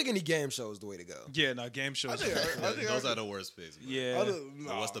 I don't think any game show is the way to go. Yeah, no, game shows. I think Those are the worst picks. bro. Yeah, So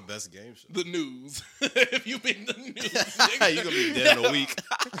what's the best game show? The news. If you pick the news, nigga. You're gonna be dead in a week.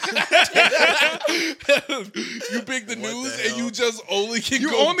 You pick the What news the and hell? you just only can You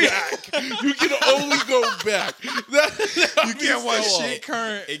go only- back. You can only go back. you can't watch shit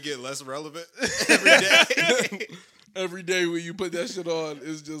current. It get less relevant every day. Every day when you put that shit on,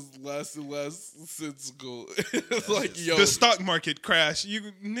 it's just less and less sensical. It's like, just- yo, The stock market crash.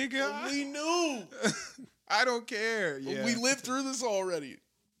 You nigga, we knew. I don't care. Yeah, We lived through this already.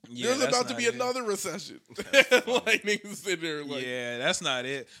 Yeah, There's that's about to not be it. another recession. That's funny. Like niggas sitting there like, Yeah, that's not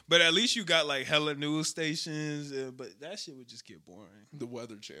it. But at least you got like hella news stations. But that shit would just get boring. the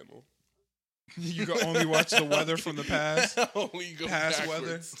Weather Channel. You can only watch the weather from the past. Only go Past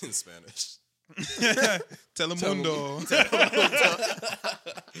backwards. In Spanish. Telemundo.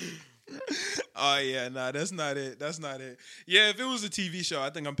 Oh yeah, nah, that's not it. That's not it. Yeah, if it was a TV show, I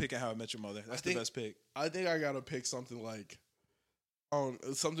think I'm picking How I Met Your Mother. That's the think- best pick. I think I gotta pick something like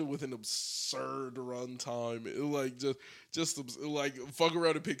something with an absurd runtime. Like like fuck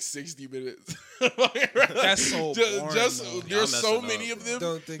around and pick 60 minutes. That's so boring, though. There's so messing many up, of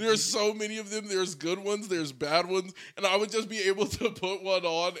bro. them. There's so many of them. There's good ones. There's bad ones, and I would just be able to put one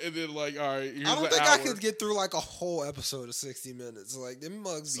on and then like, all right. Here's I don't an think hour. I could get through like a whole episode of 60 minutes. Like them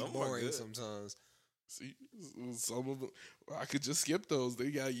mugs be Some are boring good. sometimes. See, some of them I could just skip those.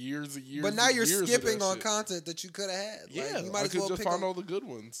 They got years and years. But now and you're years of skipping that on shit. content that you could have had. Yeah, Like, you might I as could well just pick find on- all the good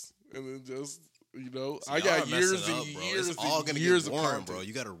ones and then just So I y'all got are years messing and up, bro. years It's all and gonna years get of boring, content. bro.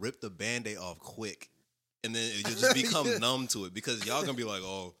 You got to rip the Band-Aid off quick, and then you'll just become Yeah. numb to it because y'all gonna be like,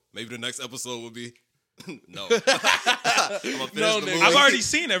 oh, maybe the next episode will be. No, I'm gonna finish No, the nigga. movie. I've already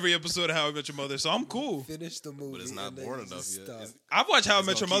seen every episode of How I Met Your Mother, so I'm cool. Finish the movie. but it's not and then boring you enough just yet. stop. It's- I've watched How I It's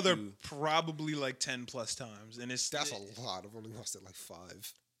Met Your gonna keep Mother you- probably like 10 plus times, and it's That's a lot. I've only watched it like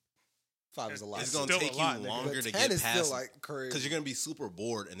 5. 5 is a lot. It's Still gonna a take lot, you nigga. longer But to 10 get is past still like crazy. because you're gonna be super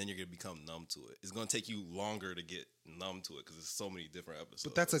bored and then you're gonna become numb to it. It's gonna take you longer to get numb to it because there's so many different episodes.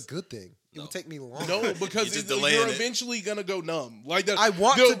 But that's a good thing. It No. would take me longer. No, because You just you're delaying it. eventually gonna go numb. Like that. I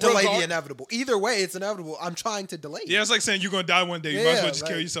want to delay regard- the inevitable. Either way, it's inevitable. I'm trying to delay it. yeah, it's like saying you're gonna die one day. You might as Yeah, well just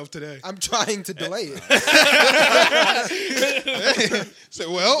kill like- yourself today. I'm trying to delay it.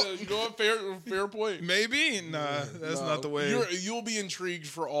 So, well, You know what? Fair point. maybe. Nah, that's No, not the way. You'll be intrigued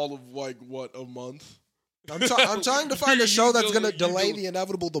for all of like what, a month. I'm trying to find You a show that's del- going to you delay del- the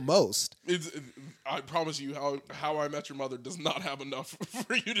inevitable the most. I promise you, how I Met Your Mother does not have enough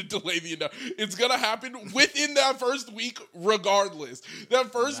for you to delay the enough. It's gonna happen within that first week, regardless.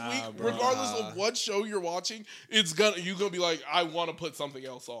 That first week, bro. regardless of what show you're watching, you're gonna be like, I want to put something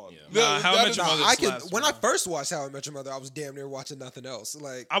else on. Yeah. Nah, How I that Met is- Your Mother I could slaps, when bro. I first watched How I Met Your Mother, I was damn near watching nothing else.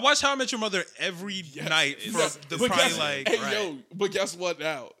 Like I watch How I Met Your Mother every night for Yes, the but probably guess- like. hey, right. yo, but guess what?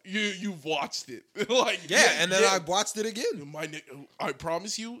 Now you've watched it, like yeah, and then I watched it again. I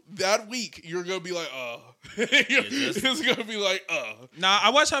promise you, that week you're gonna be like, it's gonna be like, Nah, I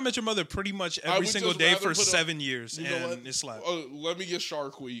watch How I Met Your Mother pretty much I every would single just day rather for put a- 7 years, You know and what? it slaps. Let me get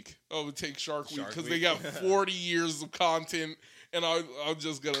Shark Week. I would take Shark Week Shark because they Week. got 40 years of content, and I'm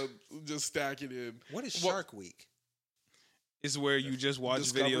just gonna just stack it in. What is What- Shark Week? It's where you just watch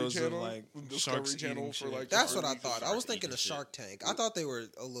Discovery videos Channel? of like Discovery sharks Channel eating for, shit. like, That's what I Shark thought. Week. I was thinking Shark of shit. Shark Tank. I thought they were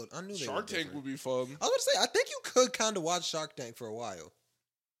a little. I knew they Shark were Tank different. would be fun. I was going to say, I think you could kind of watch Shark Tank for a while.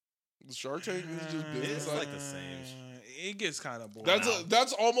 Shark Tank is just business. It's like the same shit. It gets kind of boring.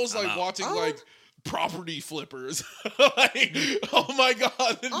 That's almost I'm like out. watching Oh. like property flippers. Like, oh my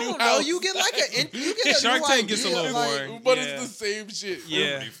god, the I new don't know. house. You get like you get a Shark new Tank gets a idea, little like- boring. but Yeah. it's the same shit.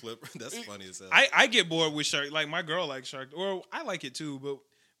 Yeah. Property flipper. That's funny as hell. I get bored with Shark. Like my girl likes Shark, or I like it too. But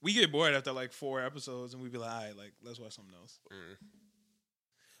we get bored after like 4 episodes, and we be like, all right, like let's watch something else.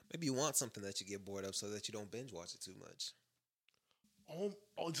 Maybe you want something that you get bored of so that you don't binge watch it too much.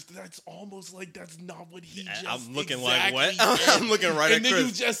 That's almost like that's not what he just I'm looking exactly like what? said. I'm looking right and at then you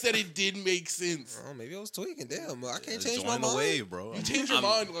Chris. just said it didn't make sense. Oh, maybe I was tweaking. Damn, I can't Just change my join mind. the wave, bro. You changed your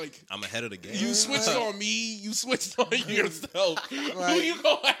mind, like I'm ahead of the game. you switched on me. You switched on yourself. Who Like- you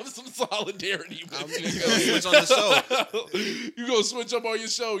gonna have some solidarity with? You gonna switch on the show. You gonna switch up on your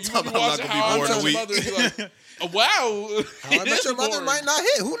show. You I'm gonna be not watching gonna be How I bored Met a Your week. Mother and be like, oh, wow. How I Met Your Mother might not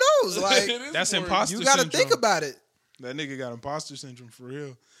hit. Who knows? Like That's imposter you got to syndrome. think about it. That nigga got imposter syndrome for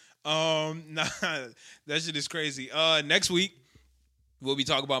real. Nah, that shit is crazy. Next week we'll be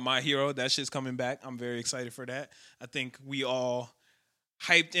talking about My Hero. That shit's coming back. I'm very excited for that. I think we all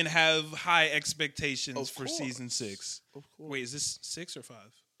hyped and have high expectations Of for course. season 6. Of course. Wait, is this 6 or 5?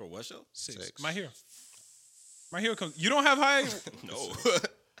 For what show? 6. My Hero. My Hero comes. You don't have high. No.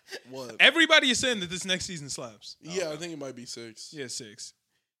 What? Everybody is saying that this next season slaps. Yeah, I think it might be 6. Yeah, 6.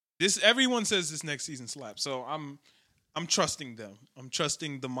 Everyone says this next season slaps. So I'm trusting them. I'm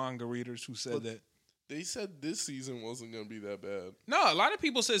trusting the manga readers who said that. They said this season wasn't gonna be that bad. No, a lot of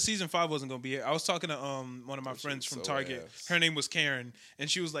people said season 5 wasn't going to be it. I was talking to one of my That friends shit's from so Target. ass. Her name was Karen, and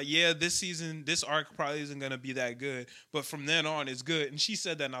she was like, "Yeah, this season, this arc probably isn't going to be that good, but from then on, it's good." And she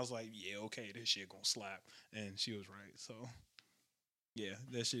said that, and I was like, "Yeah, okay, this shit gonna slap." And she was right. So, yeah,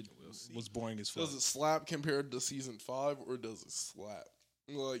 that shit was boring as fuck. Does it slap compared to season 5, or does it slap?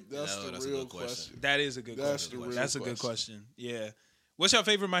 Like that's No, the that's a real good question. question. That is a good That's question. the real That's a good question. question. Yeah. What's your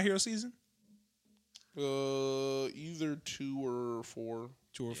favorite My Hero season? Either 2 or 4.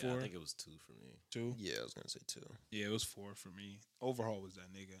 2 or Yeah, 4? I think it was 2 for me. 2. Yeah, I was gonna say 2. Yeah, it was 4 for me. Overhaul was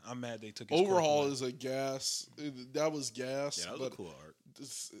that nigga. I'm mad they took his Overhaul quirk is a gas. That was gas. Yeah, that was but a cool art.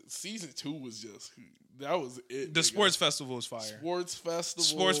 season 2 was just that was it. The nigga. sports festival was fire. Sports festival.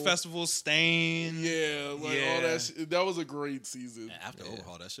 Sports festival, Stain. Yeah, like all Yeah. that. That was a great season. And after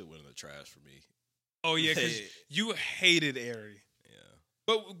Overhaul, that shit went in the trash for me. Oh yeah, because Hey. you hated Airy. Yeah.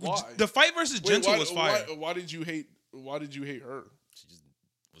 But Why? the fight versus Gentle was fire. Why did you hate her? She just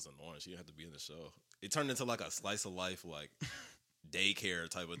was annoying. She didn't have to be in the show. It turned into like a slice of life, like daycare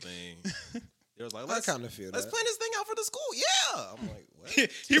type of thing. It was like, I kind of feel let's that. plan this thing out for the school. Yeah. I'm like,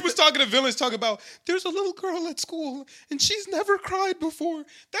 what? He was talking to villains, talking about there's a little girl at school and she's never cried before.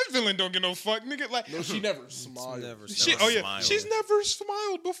 That villain don't get no fuck, nigga. Like, No, she never smiled. Never she, never oh yeah, smiled. she's never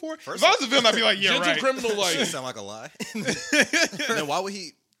smiled before. First If I was a villain, I'd be like, yeah, Gentle right. Criminal, like That sound like a lie. Then why would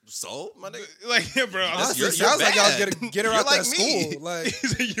he sold my nigga? Like, yeah, bro. Honestly, You're sounds like y'all bad. get her You're out like that me. school. Like, He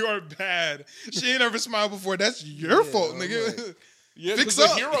said, you are bad. She ain't never smiled before. That's your Yeah, fault, I'm nigga. like- yeah, Fix because the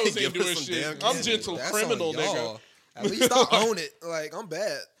up. heroes Give ain't her doing some shit. damn I'm Gentle that's Criminal, on y'all. nigga. At least I own it. Like, I'm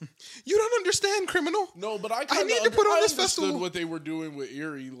bad. You don't understand, criminal. No, but I need to put on this understood festival. what they were doing with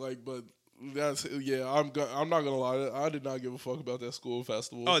Erie, like, but that's I'm not gonna lie, I did not give a fuck about that school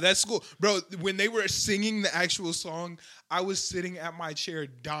festival. Oh, that's cool. Bro, when they were singing the actual song, I was sitting at my chair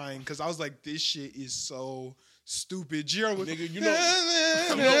dying because I was like, this shit is so stupid. Jiro was, Nigga, you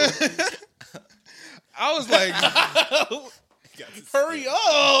know- I was like, Hurry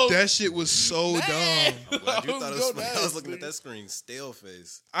up! that shit was so dumb. I'm glad you thought it was Go funny. I nuts, was looking at nigga. that screen, stale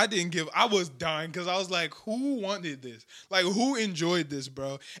face. I was dying because I was like, who wanted this? Like, who enjoyed this,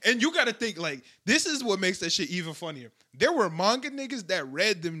 bro? And you got to think, like, this is what makes that shit even funnier. There were manga niggas that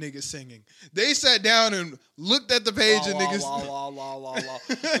read them niggas singing. They sat down and looked at the page and niggas,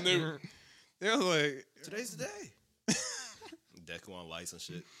 And they they were like, Today's the day. Deku on lights and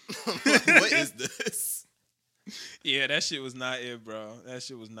shit. What is this? yeah, that shit was not it, bro. That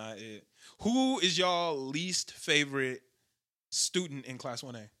shit was not it. Who is y'all least favorite student in Class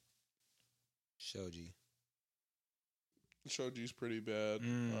 1A? Shoji. Shoji's pretty bad.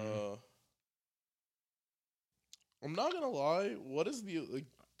 Mm. I'm not gonna lie. What is the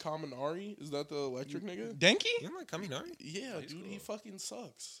Kaminari? Is that the electric nigga? Denki? You don't like Kaminari? Yeah, he's dude, cool. he fucking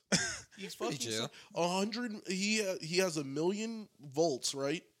sucks. He's pretty fucking chill. 100. He has 1,000,000 volts,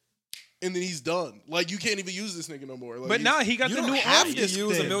 right? And then he's done. Like, you can't even use this nigga no more. Like, But he's- now he got You the don't new have arm to disc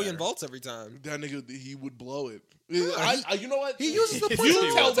use thing. 1,000,000 volts every time. that nigga, he would blow it. he- You know what? He uses the pointer.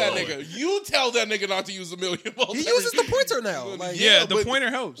 You tell that blow nigga. You tell that nigga not to use 1,000,000 volts. He every- uses the pointer now. Like, Yeah, Yeah, the but- pointer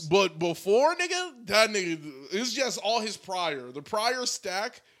helps. But before, nigga, that nigga, it's just all his prior. The prior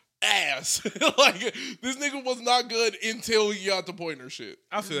stack, ass. Like, this nigga was not good until he got the pointer shit.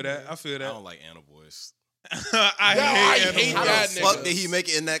 I feel that. I feel I that. don't like Anna Boys. I I hate hate animals. that How the nigga. fuck did he make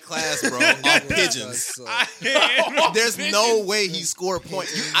it in that class, bro? On pigeons. I hate animals. There's no way he scored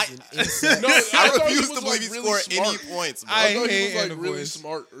points. I No, I thought refuse was, to believe like, he really scored any smart. points, bro. I I thought he hate was like Anna really Boys.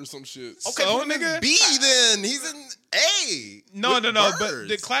 smart or some shit. Okay, So, put him in nigga? B then. He's in A. No, with no, no. But birds.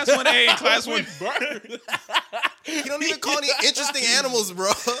 the Class 1A and Class 1... He don't even call any interesting animals,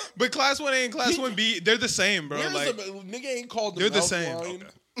 bro. But Class 1A and Class 1B, they're the same, bro. Where's Like, the nigga ain't called the they're the mountain same. lion.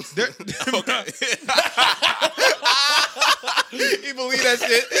 they're... Okay. You believe that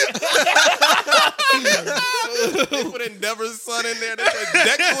shit? They put Endeavor's son in there. They put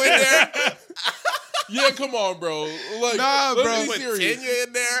Deku in there. Yeah, come on, bro. Like, Nah, let's bro. be Put serious. Tenya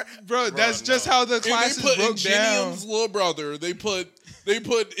in there. Bro, that's just no. how the And classes they put broke down. Ingenium's little brother. They put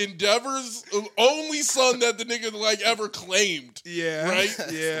Endeavor's only son that the nigga like ever claimed. Yeah. Right?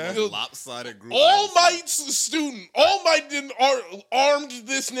 Yeah. Lopsided group. All Might's student, All Might didn't armed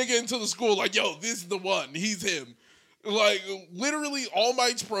this nigga into the school. Like, yo, this is the one. He's him. Like, literally, All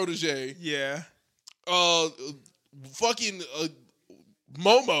Might's protege. Yeah. Fucking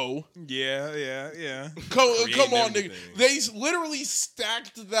Momo. Yeah. Come Creating on, nigga. everything. They literally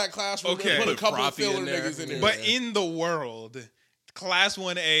stacked that classroom Okay. and put a Put couple of Froppy filler in there. niggas in there. But in the world, Class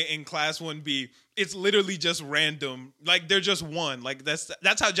 1A and Class 1B, it's literally just random. Like, they're just one. Like, that's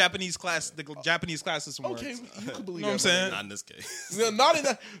how Japanese Japanese class system works. okay, you could believe Know what I'm that. saying? Not in this case. No, not in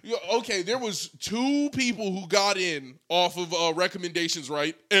that. Okay, there was 2 people who got in off of recommendations,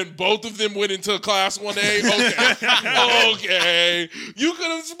 right? And both of them went into Class 1A. Okay, okay. You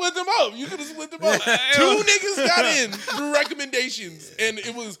could have split them up. 2 niggas got in through recommendations, and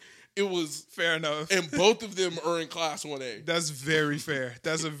it was, Fair enough. and both of them are in Class 1A. That's very fair.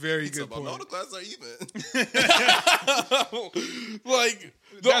 That's a very good About no, point. the classes are even. Like,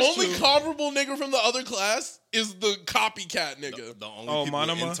 the That's only true. comparable nigga from the other class is the copycat nigga. The only Oh, people with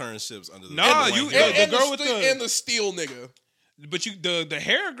Manama? internships under the Nah, and the you- one the here. girl with the- and the steel nigga. But the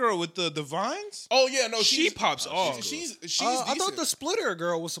hair girl with the vines, Oh yeah, no, she she's, pops off. she's I thought decent. the splitter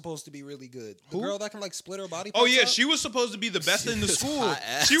girl was supposed to be really good. The Who? girl that can like split her body. Oh parts yeah, up? she was supposed to be the best in the school. hot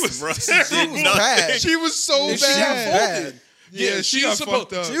ass, She was bro. She terrible. did bad. She was so And she got bad. bad. Yeah, she got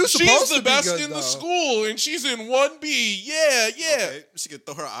fucked up. She was She's supposed the to be best good, in the though. school, and she's in 1B. Yeah. Okay, she could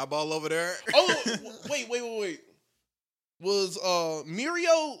throw her eyeball over there. Oh, wait. was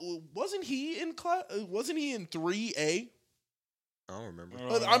Mirio, wasn't he in class? Wasn't he in 3A? I don't remember.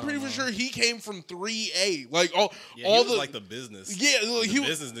 I'm pretty sure he came from 3A. Like all He all was the like the business. yeah, like, The he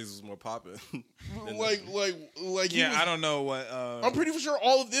business niggas was more popping. like he Yeah, was, I don't know what. I'm pretty sure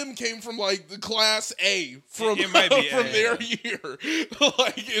all of them came from like the class A from It might be from A. their year.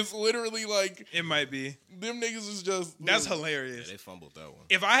 Like it's literally like it might be. them niggas is just That's Yeah, hilarious. they fumbled that one.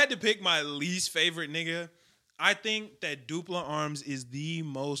 If I had to pick my least favorite nigga, I think that Dupla Arms is the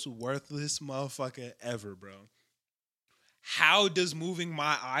most worthless motherfucker ever, bro. How does moving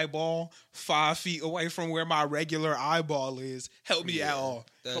my eyeball 5 feet away from where my regular eyeball is help me at all?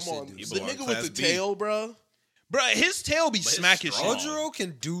 That Come shit on, do He the belong nigga with class the B. tail, bro. Bro, his tail be But it's smacking strong. shit. Ojiro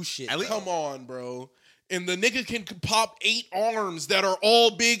can do shit. At least- Come on, bro. And the nigga can pop 8 arms that are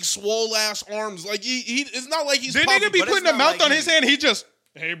all big, swole ass arms. Like he it's not like he's The popping. nigga be but it's putting a not mouth like on he- his hand. He just,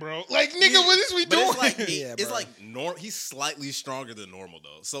 hey, bro. Like, nigga, what is we But doing? it's like Yeah, it's bro. like he's slightly stronger than normal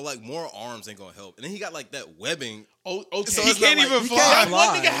though. So like more arms ain't gonna help. And then he got like that webbing. Oh, okay. So he it's not can't like- even he fly. That fly.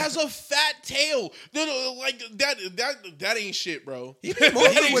 one nigga has a fat tail. No, like that ain't shit, bro. He be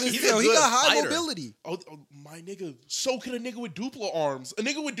moving he's- with his he's a tail. He good got high fighter. mobility. Oh, my nigga. So could a nigga with dupla arms. A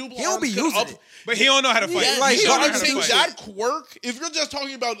nigga with dupla He arms don't be could using it. But he don't know how to fight. Yeah, Like, he but don't know I'm how to saying fight. that quirk, if you're just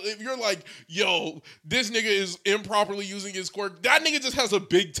talking about, if you're like, yo, this nigga is improperly using his quirk, that nigga just has a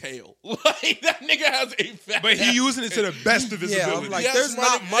big tail. Like, that nigga has a fat But he ass using it to the best of his Yeah, I'm ability. like, there's my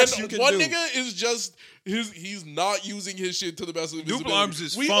not nigga. much And you can one do. nigga is just he's not using his shit to the best of his Dupla ability. arms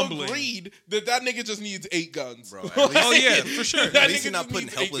is we fumbling. agreed that nigga just needs 8 guns, Bro, at least- Oh, yeah, for sure. That At least nigga you're not just putting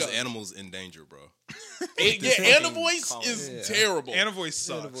needs 8 helpless guns. animals in danger, bro. Yeah, Anna voice Calm. is Yeah. terrible. Anna voice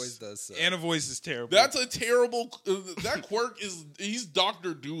sucks. Anna voice does suck. Anna voice is terrible. That's a terrible. That quirk is he's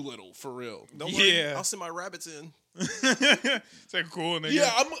Dr. Doolittle for real. Don't worry, Yeah. I'll send my rabbits in. it's like cool, nigga.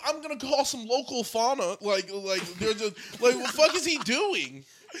 Yeah, I'm gonna call some local fauna. Like they're just like, what the fuck is he doing?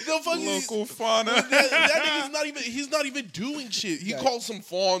 The fuck Local is fauna. that nigga's not even. He's not even doing shit. He called some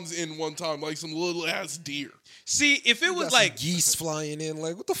fawns in one time, like some little ass deer. See, if it Got was some like, geese flying in,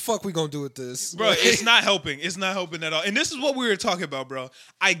 like, what the fuck we gonna do with this? bro, it's not helping. It's not helping at all. And this is what we were talking about, bro.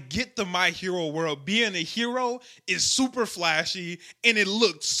 I get the My Hero world. Being a hero is super flashy and it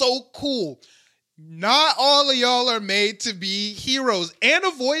looked so cool. Not all of y'all are made to be heroes. And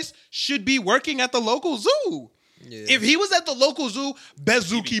a voice should be working at the local zoo. Yeah. If he was at the local zoo,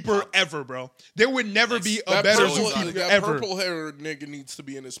 best zookeeper ever, bro. There would never be a better zookeeper that ever. purple hair nigga needs to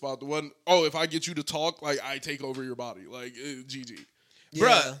be in his spot. The one, oh, if I get you to talk, like I take over your body, like GG. Yeah.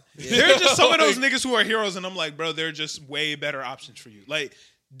 Bruh, Yeah. there are just some of those Like- niggas who are heroes, and I'm like, bro, they're just way better options for you. Like,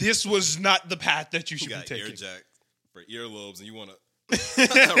 this was not the path that you You should be got taking. ear jack for earlobes, and you want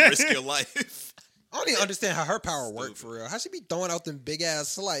to risk your life. I don't even understand how her power worked for real. How she be throwing out them big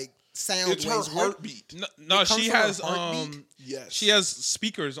ass like sound It's her waves? heartbeat. No, It comes she from her has heartbeat? Yes, she has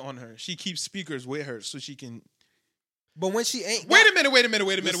speakers on her. She keeps speakers with her so she can. But when she ain't, Wait a minute.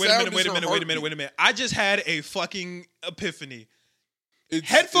 I just had a fucking epiphany.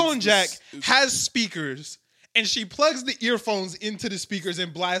 Headphone jack has speakers, and she plugs the earphones into the speakers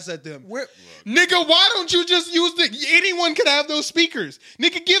and blasts at them. Where, Nigga, why don't you just use anyone could have those speakers.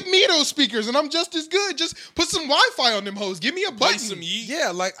 Nigga, give me those speakers and I'm just as good. Just put some Wi-Fi on them hoes. Give me a play button. some yeet.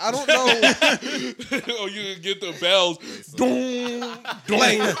 yeah, like I don't know. Oh, you can get the bells.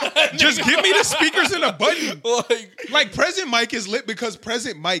 Like, just give me the speakers and a button. Like, Like, Present Mike is lit because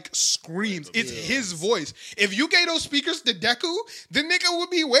Present Mike screams. It's his voice. If you gave those speakers to Deku, the nigga would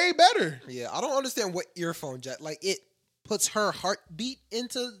be way better. Yeah, I don't understand what earphone jack. Like it puts her heartbeat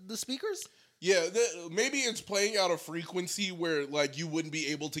into the speakers. yeah, maybe it's playing out a frequency where like you wouldn't be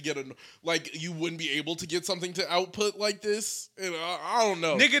able to get something to output like this. And I don't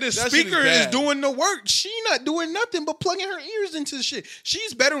know. Nigga, the That shit speaker is bad. doing the work. She not doing nothing but plugging her ears into the shit.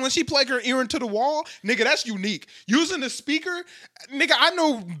 She's better when she plug her ear into the wall. Nigga, that's unique. Using the speaker, nigga, I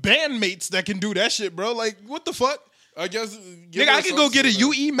know bandmates that can do that shit, bro. Like, what the fuck? I guess. Nigga, I can go get a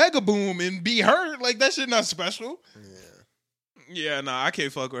UE Mega Boom and be her. Like, that shit not special. Yeah, nah, I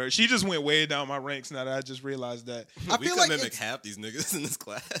can't fuck with her. She just went way down my ranks now that I just realized that. I we feel could like mimic it's- half these niggas in this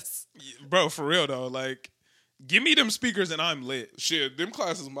class. Bro, for real, though. Like, give me them speakers and I'm lit. Shit, them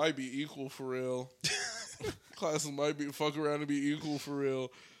classes might be equal for real. Classes might be fuck around and be equal for real.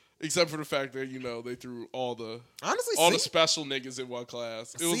 Except for the fact that, they threw all the Honestly, special niggas in one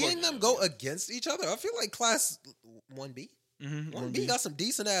class. It was seeing like, them go against each other, I feel like class 1B. Mm-hmm. 1B got some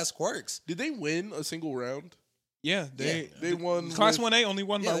decent ass quirks. did they win a single round? Yeah, they won. Class with- 1A only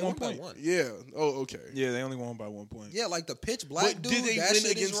won Yeah, by they 1 won by point. one. Yeah. Oh, okay. Yeah, they only won by 1 point. Yeah, like the pitch black But dude. did they that win shit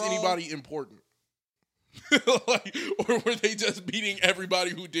is against raw. anybody important? Like, or were they just beating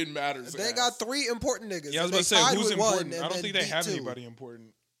everybody who didn't matter? They got 3 important niggas. Yeah, I was and about to they say tied who's with one important. and I don't then think they beat have 2. anybody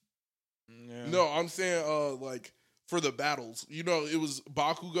important. Yeah. No, I'm saying like for the battles. You know, it was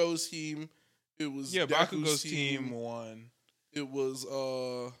Bakugo's team. It was Bakugo's team won. It was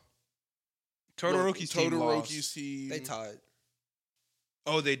Todoroki's team lost. Todoroki's team. They tied.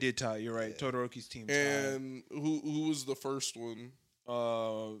 Oh, they did tie. You're right. Yeah. Todoroki's team tied. And who was the first one?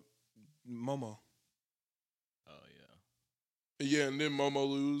 Momo. Oh yeah. Yeah, and then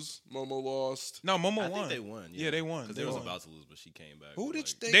Momo lost. No, Momo I won. think they won. Yeah, they won. Because They they was won. about to lose, but she came back. Who did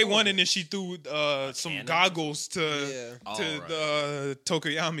like, They go won, and then against? she threw some cannon? goggles to Yeah. Oh, to right. the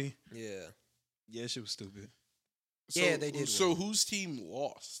Tokoyami. Yeah. Yeah, shit was stupid. Yeah, they did So win. whose team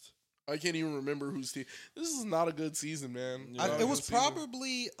lost? I can't even remember whose team. This is not a good season, man. Yeah. Not a It good was season.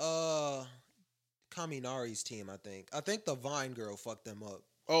 probably Kaminari's team, I think. I think the Vine girl fucked them up.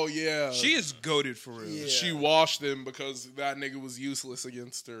 Oh yeah, She is goated for real. Yeah. She washed them because that nigga was useless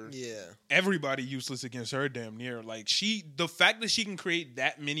against her. Yeah. Everybody useless against her damn near. Like the fact that she can create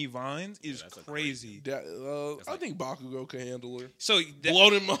that many vines is that's a crazy. That, That's I like- think Bakugo can handle her. So Blow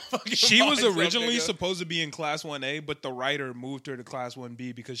them motherfucking she was vines up, originally nigga. supposed to be in Class 1A, but the writer moved her to Class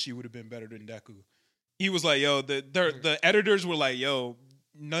 1B because she would have been better than Deku. He was like, yo, the editors were like, yo,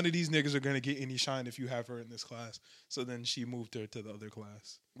 none of these niggas are going to get any shine if you have her in this class. So then she moved her to the other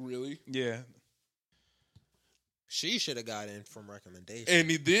class. Really? Yeah. She should have got in from recommendation. And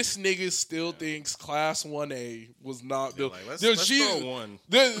this nigga still thinks Class 1A was not They're built. like, let's She- throw one.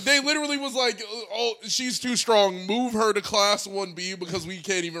 They literally was like, oh, she's too strong. Move her to Class 1B because we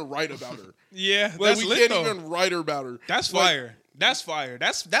can't even write about her. Yeah, Like, that's we lit, can't though. even write about her. That's Like, fire. That's fire.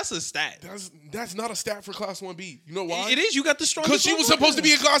 That's a stat. That's not a stat for Class 1B. You know why? It is. You got the strongest. Because she was supposed to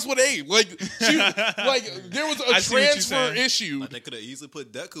be in Class 1A. Like, there was I a see what you're transfer saying. issue. Like, they could have easily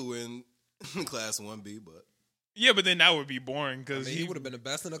put Deku in Class 1B, but Yeah, but then that would be boring I because mean, he would have been the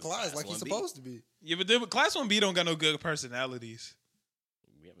best in the class like he's 1B. supposed to be. Yeah, but then Class 1B don't got no good personalities.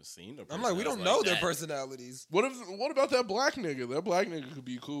 we haven't seen them. I'm like, we don't know their personalities. What about that black nigga? That black nigga could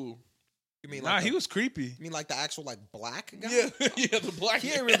be cool. You mean Nah, like he the, was creepy. You mean like the actual like black guy? Yeah, yeah, the black He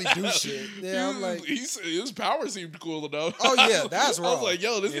nigga. ain't really do shit. Yeah, I'm like, his power seemed cool enough. Oh, yeah, that's I was raw. like,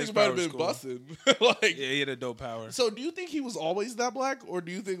 yo, this Yeah, his nigga might have power's been cool. busting. Like, Yeah, he had a dope power. so do you think he was always that black, or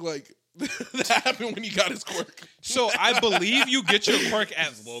do you think like that happened when he got his quirk? So I believe you get your quirk at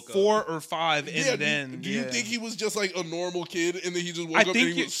Just woke up. 4 or 5, and Yeah, then do you think he was just like a normal kid, and then he just woke I up and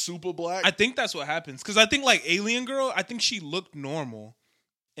think he was super black? I think that's what happens because I think like Alien Girl, I think she looked normal,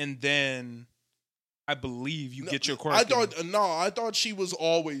 and then I believe you get your quirk. I thought she was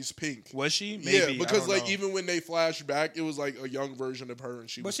always pink. Was she? Maybe. Yeah, I because don't like know. even when they flashed back, it was like a young version of her, and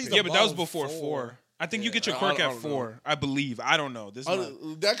she But was she's pink. Yeah, but that was above before 4. 4. I think you Yeah. get your I quirk don't at 4. I believe. I don't know. This is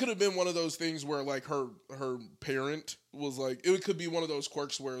not, That could have been one of those things where like her parent was like, it could be one of those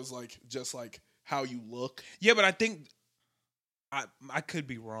quirks where it's like just like how you look. yeah, but I think I could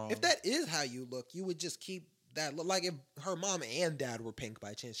be wrong. if that is how you look, you would just keep that look. Like if her mom and dad were pink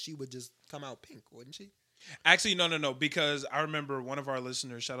by chance, she would just come out pink, wouldn't she? Actually, no, because I remember one of our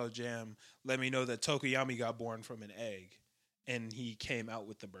listeners, shout out Jam, let me know that Tokoyami got born from an egg, and he came out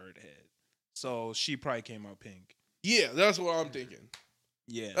with the bird head. So she probably came out pink. Yeah, that's what I'm thinking.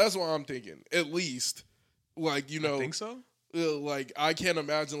 Yeah, That's what I'm thinking. At least, like I think so. like I can't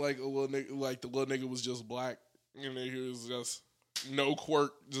imagine like a little nigga, like the little nigga was just black, and then he was just no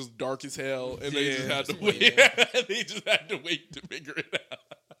quirk, just dark as hell, and they just Yeah. had to Just wait. wait. They just had to wait to figure it out.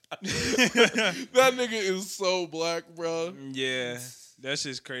 That nigga is so black, bro. Yeah, that's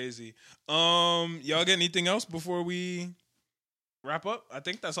just crazy. Y'all got anything else before we wrap up? I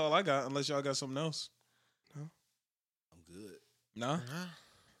think that's all I got, unless y'all got something else. I'm good. Nah,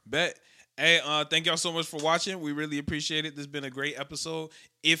 bet. Hey, thank y'all so much for watching. We really appreciate it. This has been a great episode.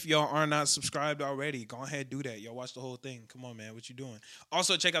 If y'all are not subscribed already, go ahead do that. Y'all watch the whole thing. Come on, man. What you doing?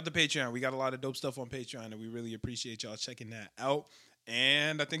 Also, check out the Patreon. We got a lot of dope stuff on Patreon, and we really appreciate y'all checking that out.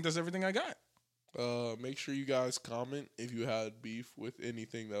 And I think that's everything I got. Make sure you guys comment if you had beef with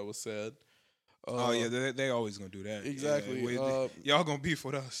anything that was said. Oh, yeah, they always going to do that. Exactly. Yeah, y'all going to beef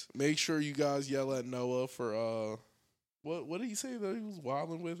with us. Make sure you guys yell at Noah for what did he say that he was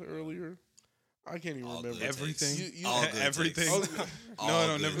wilding with earlier? I can't even All remember. good Everything. takes. You- All good everything. takes. Oh, No, All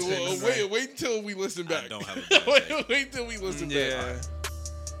no, good never takes. say Well, nothing. wait until we listen I back. don't have a bad take. wait until we listen back. Yeah.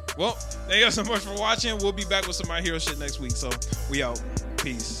 Well, thank y'all so much for watching. We'll be back with some My Hero shit next week. So we out.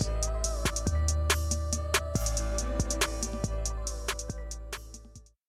 Peace.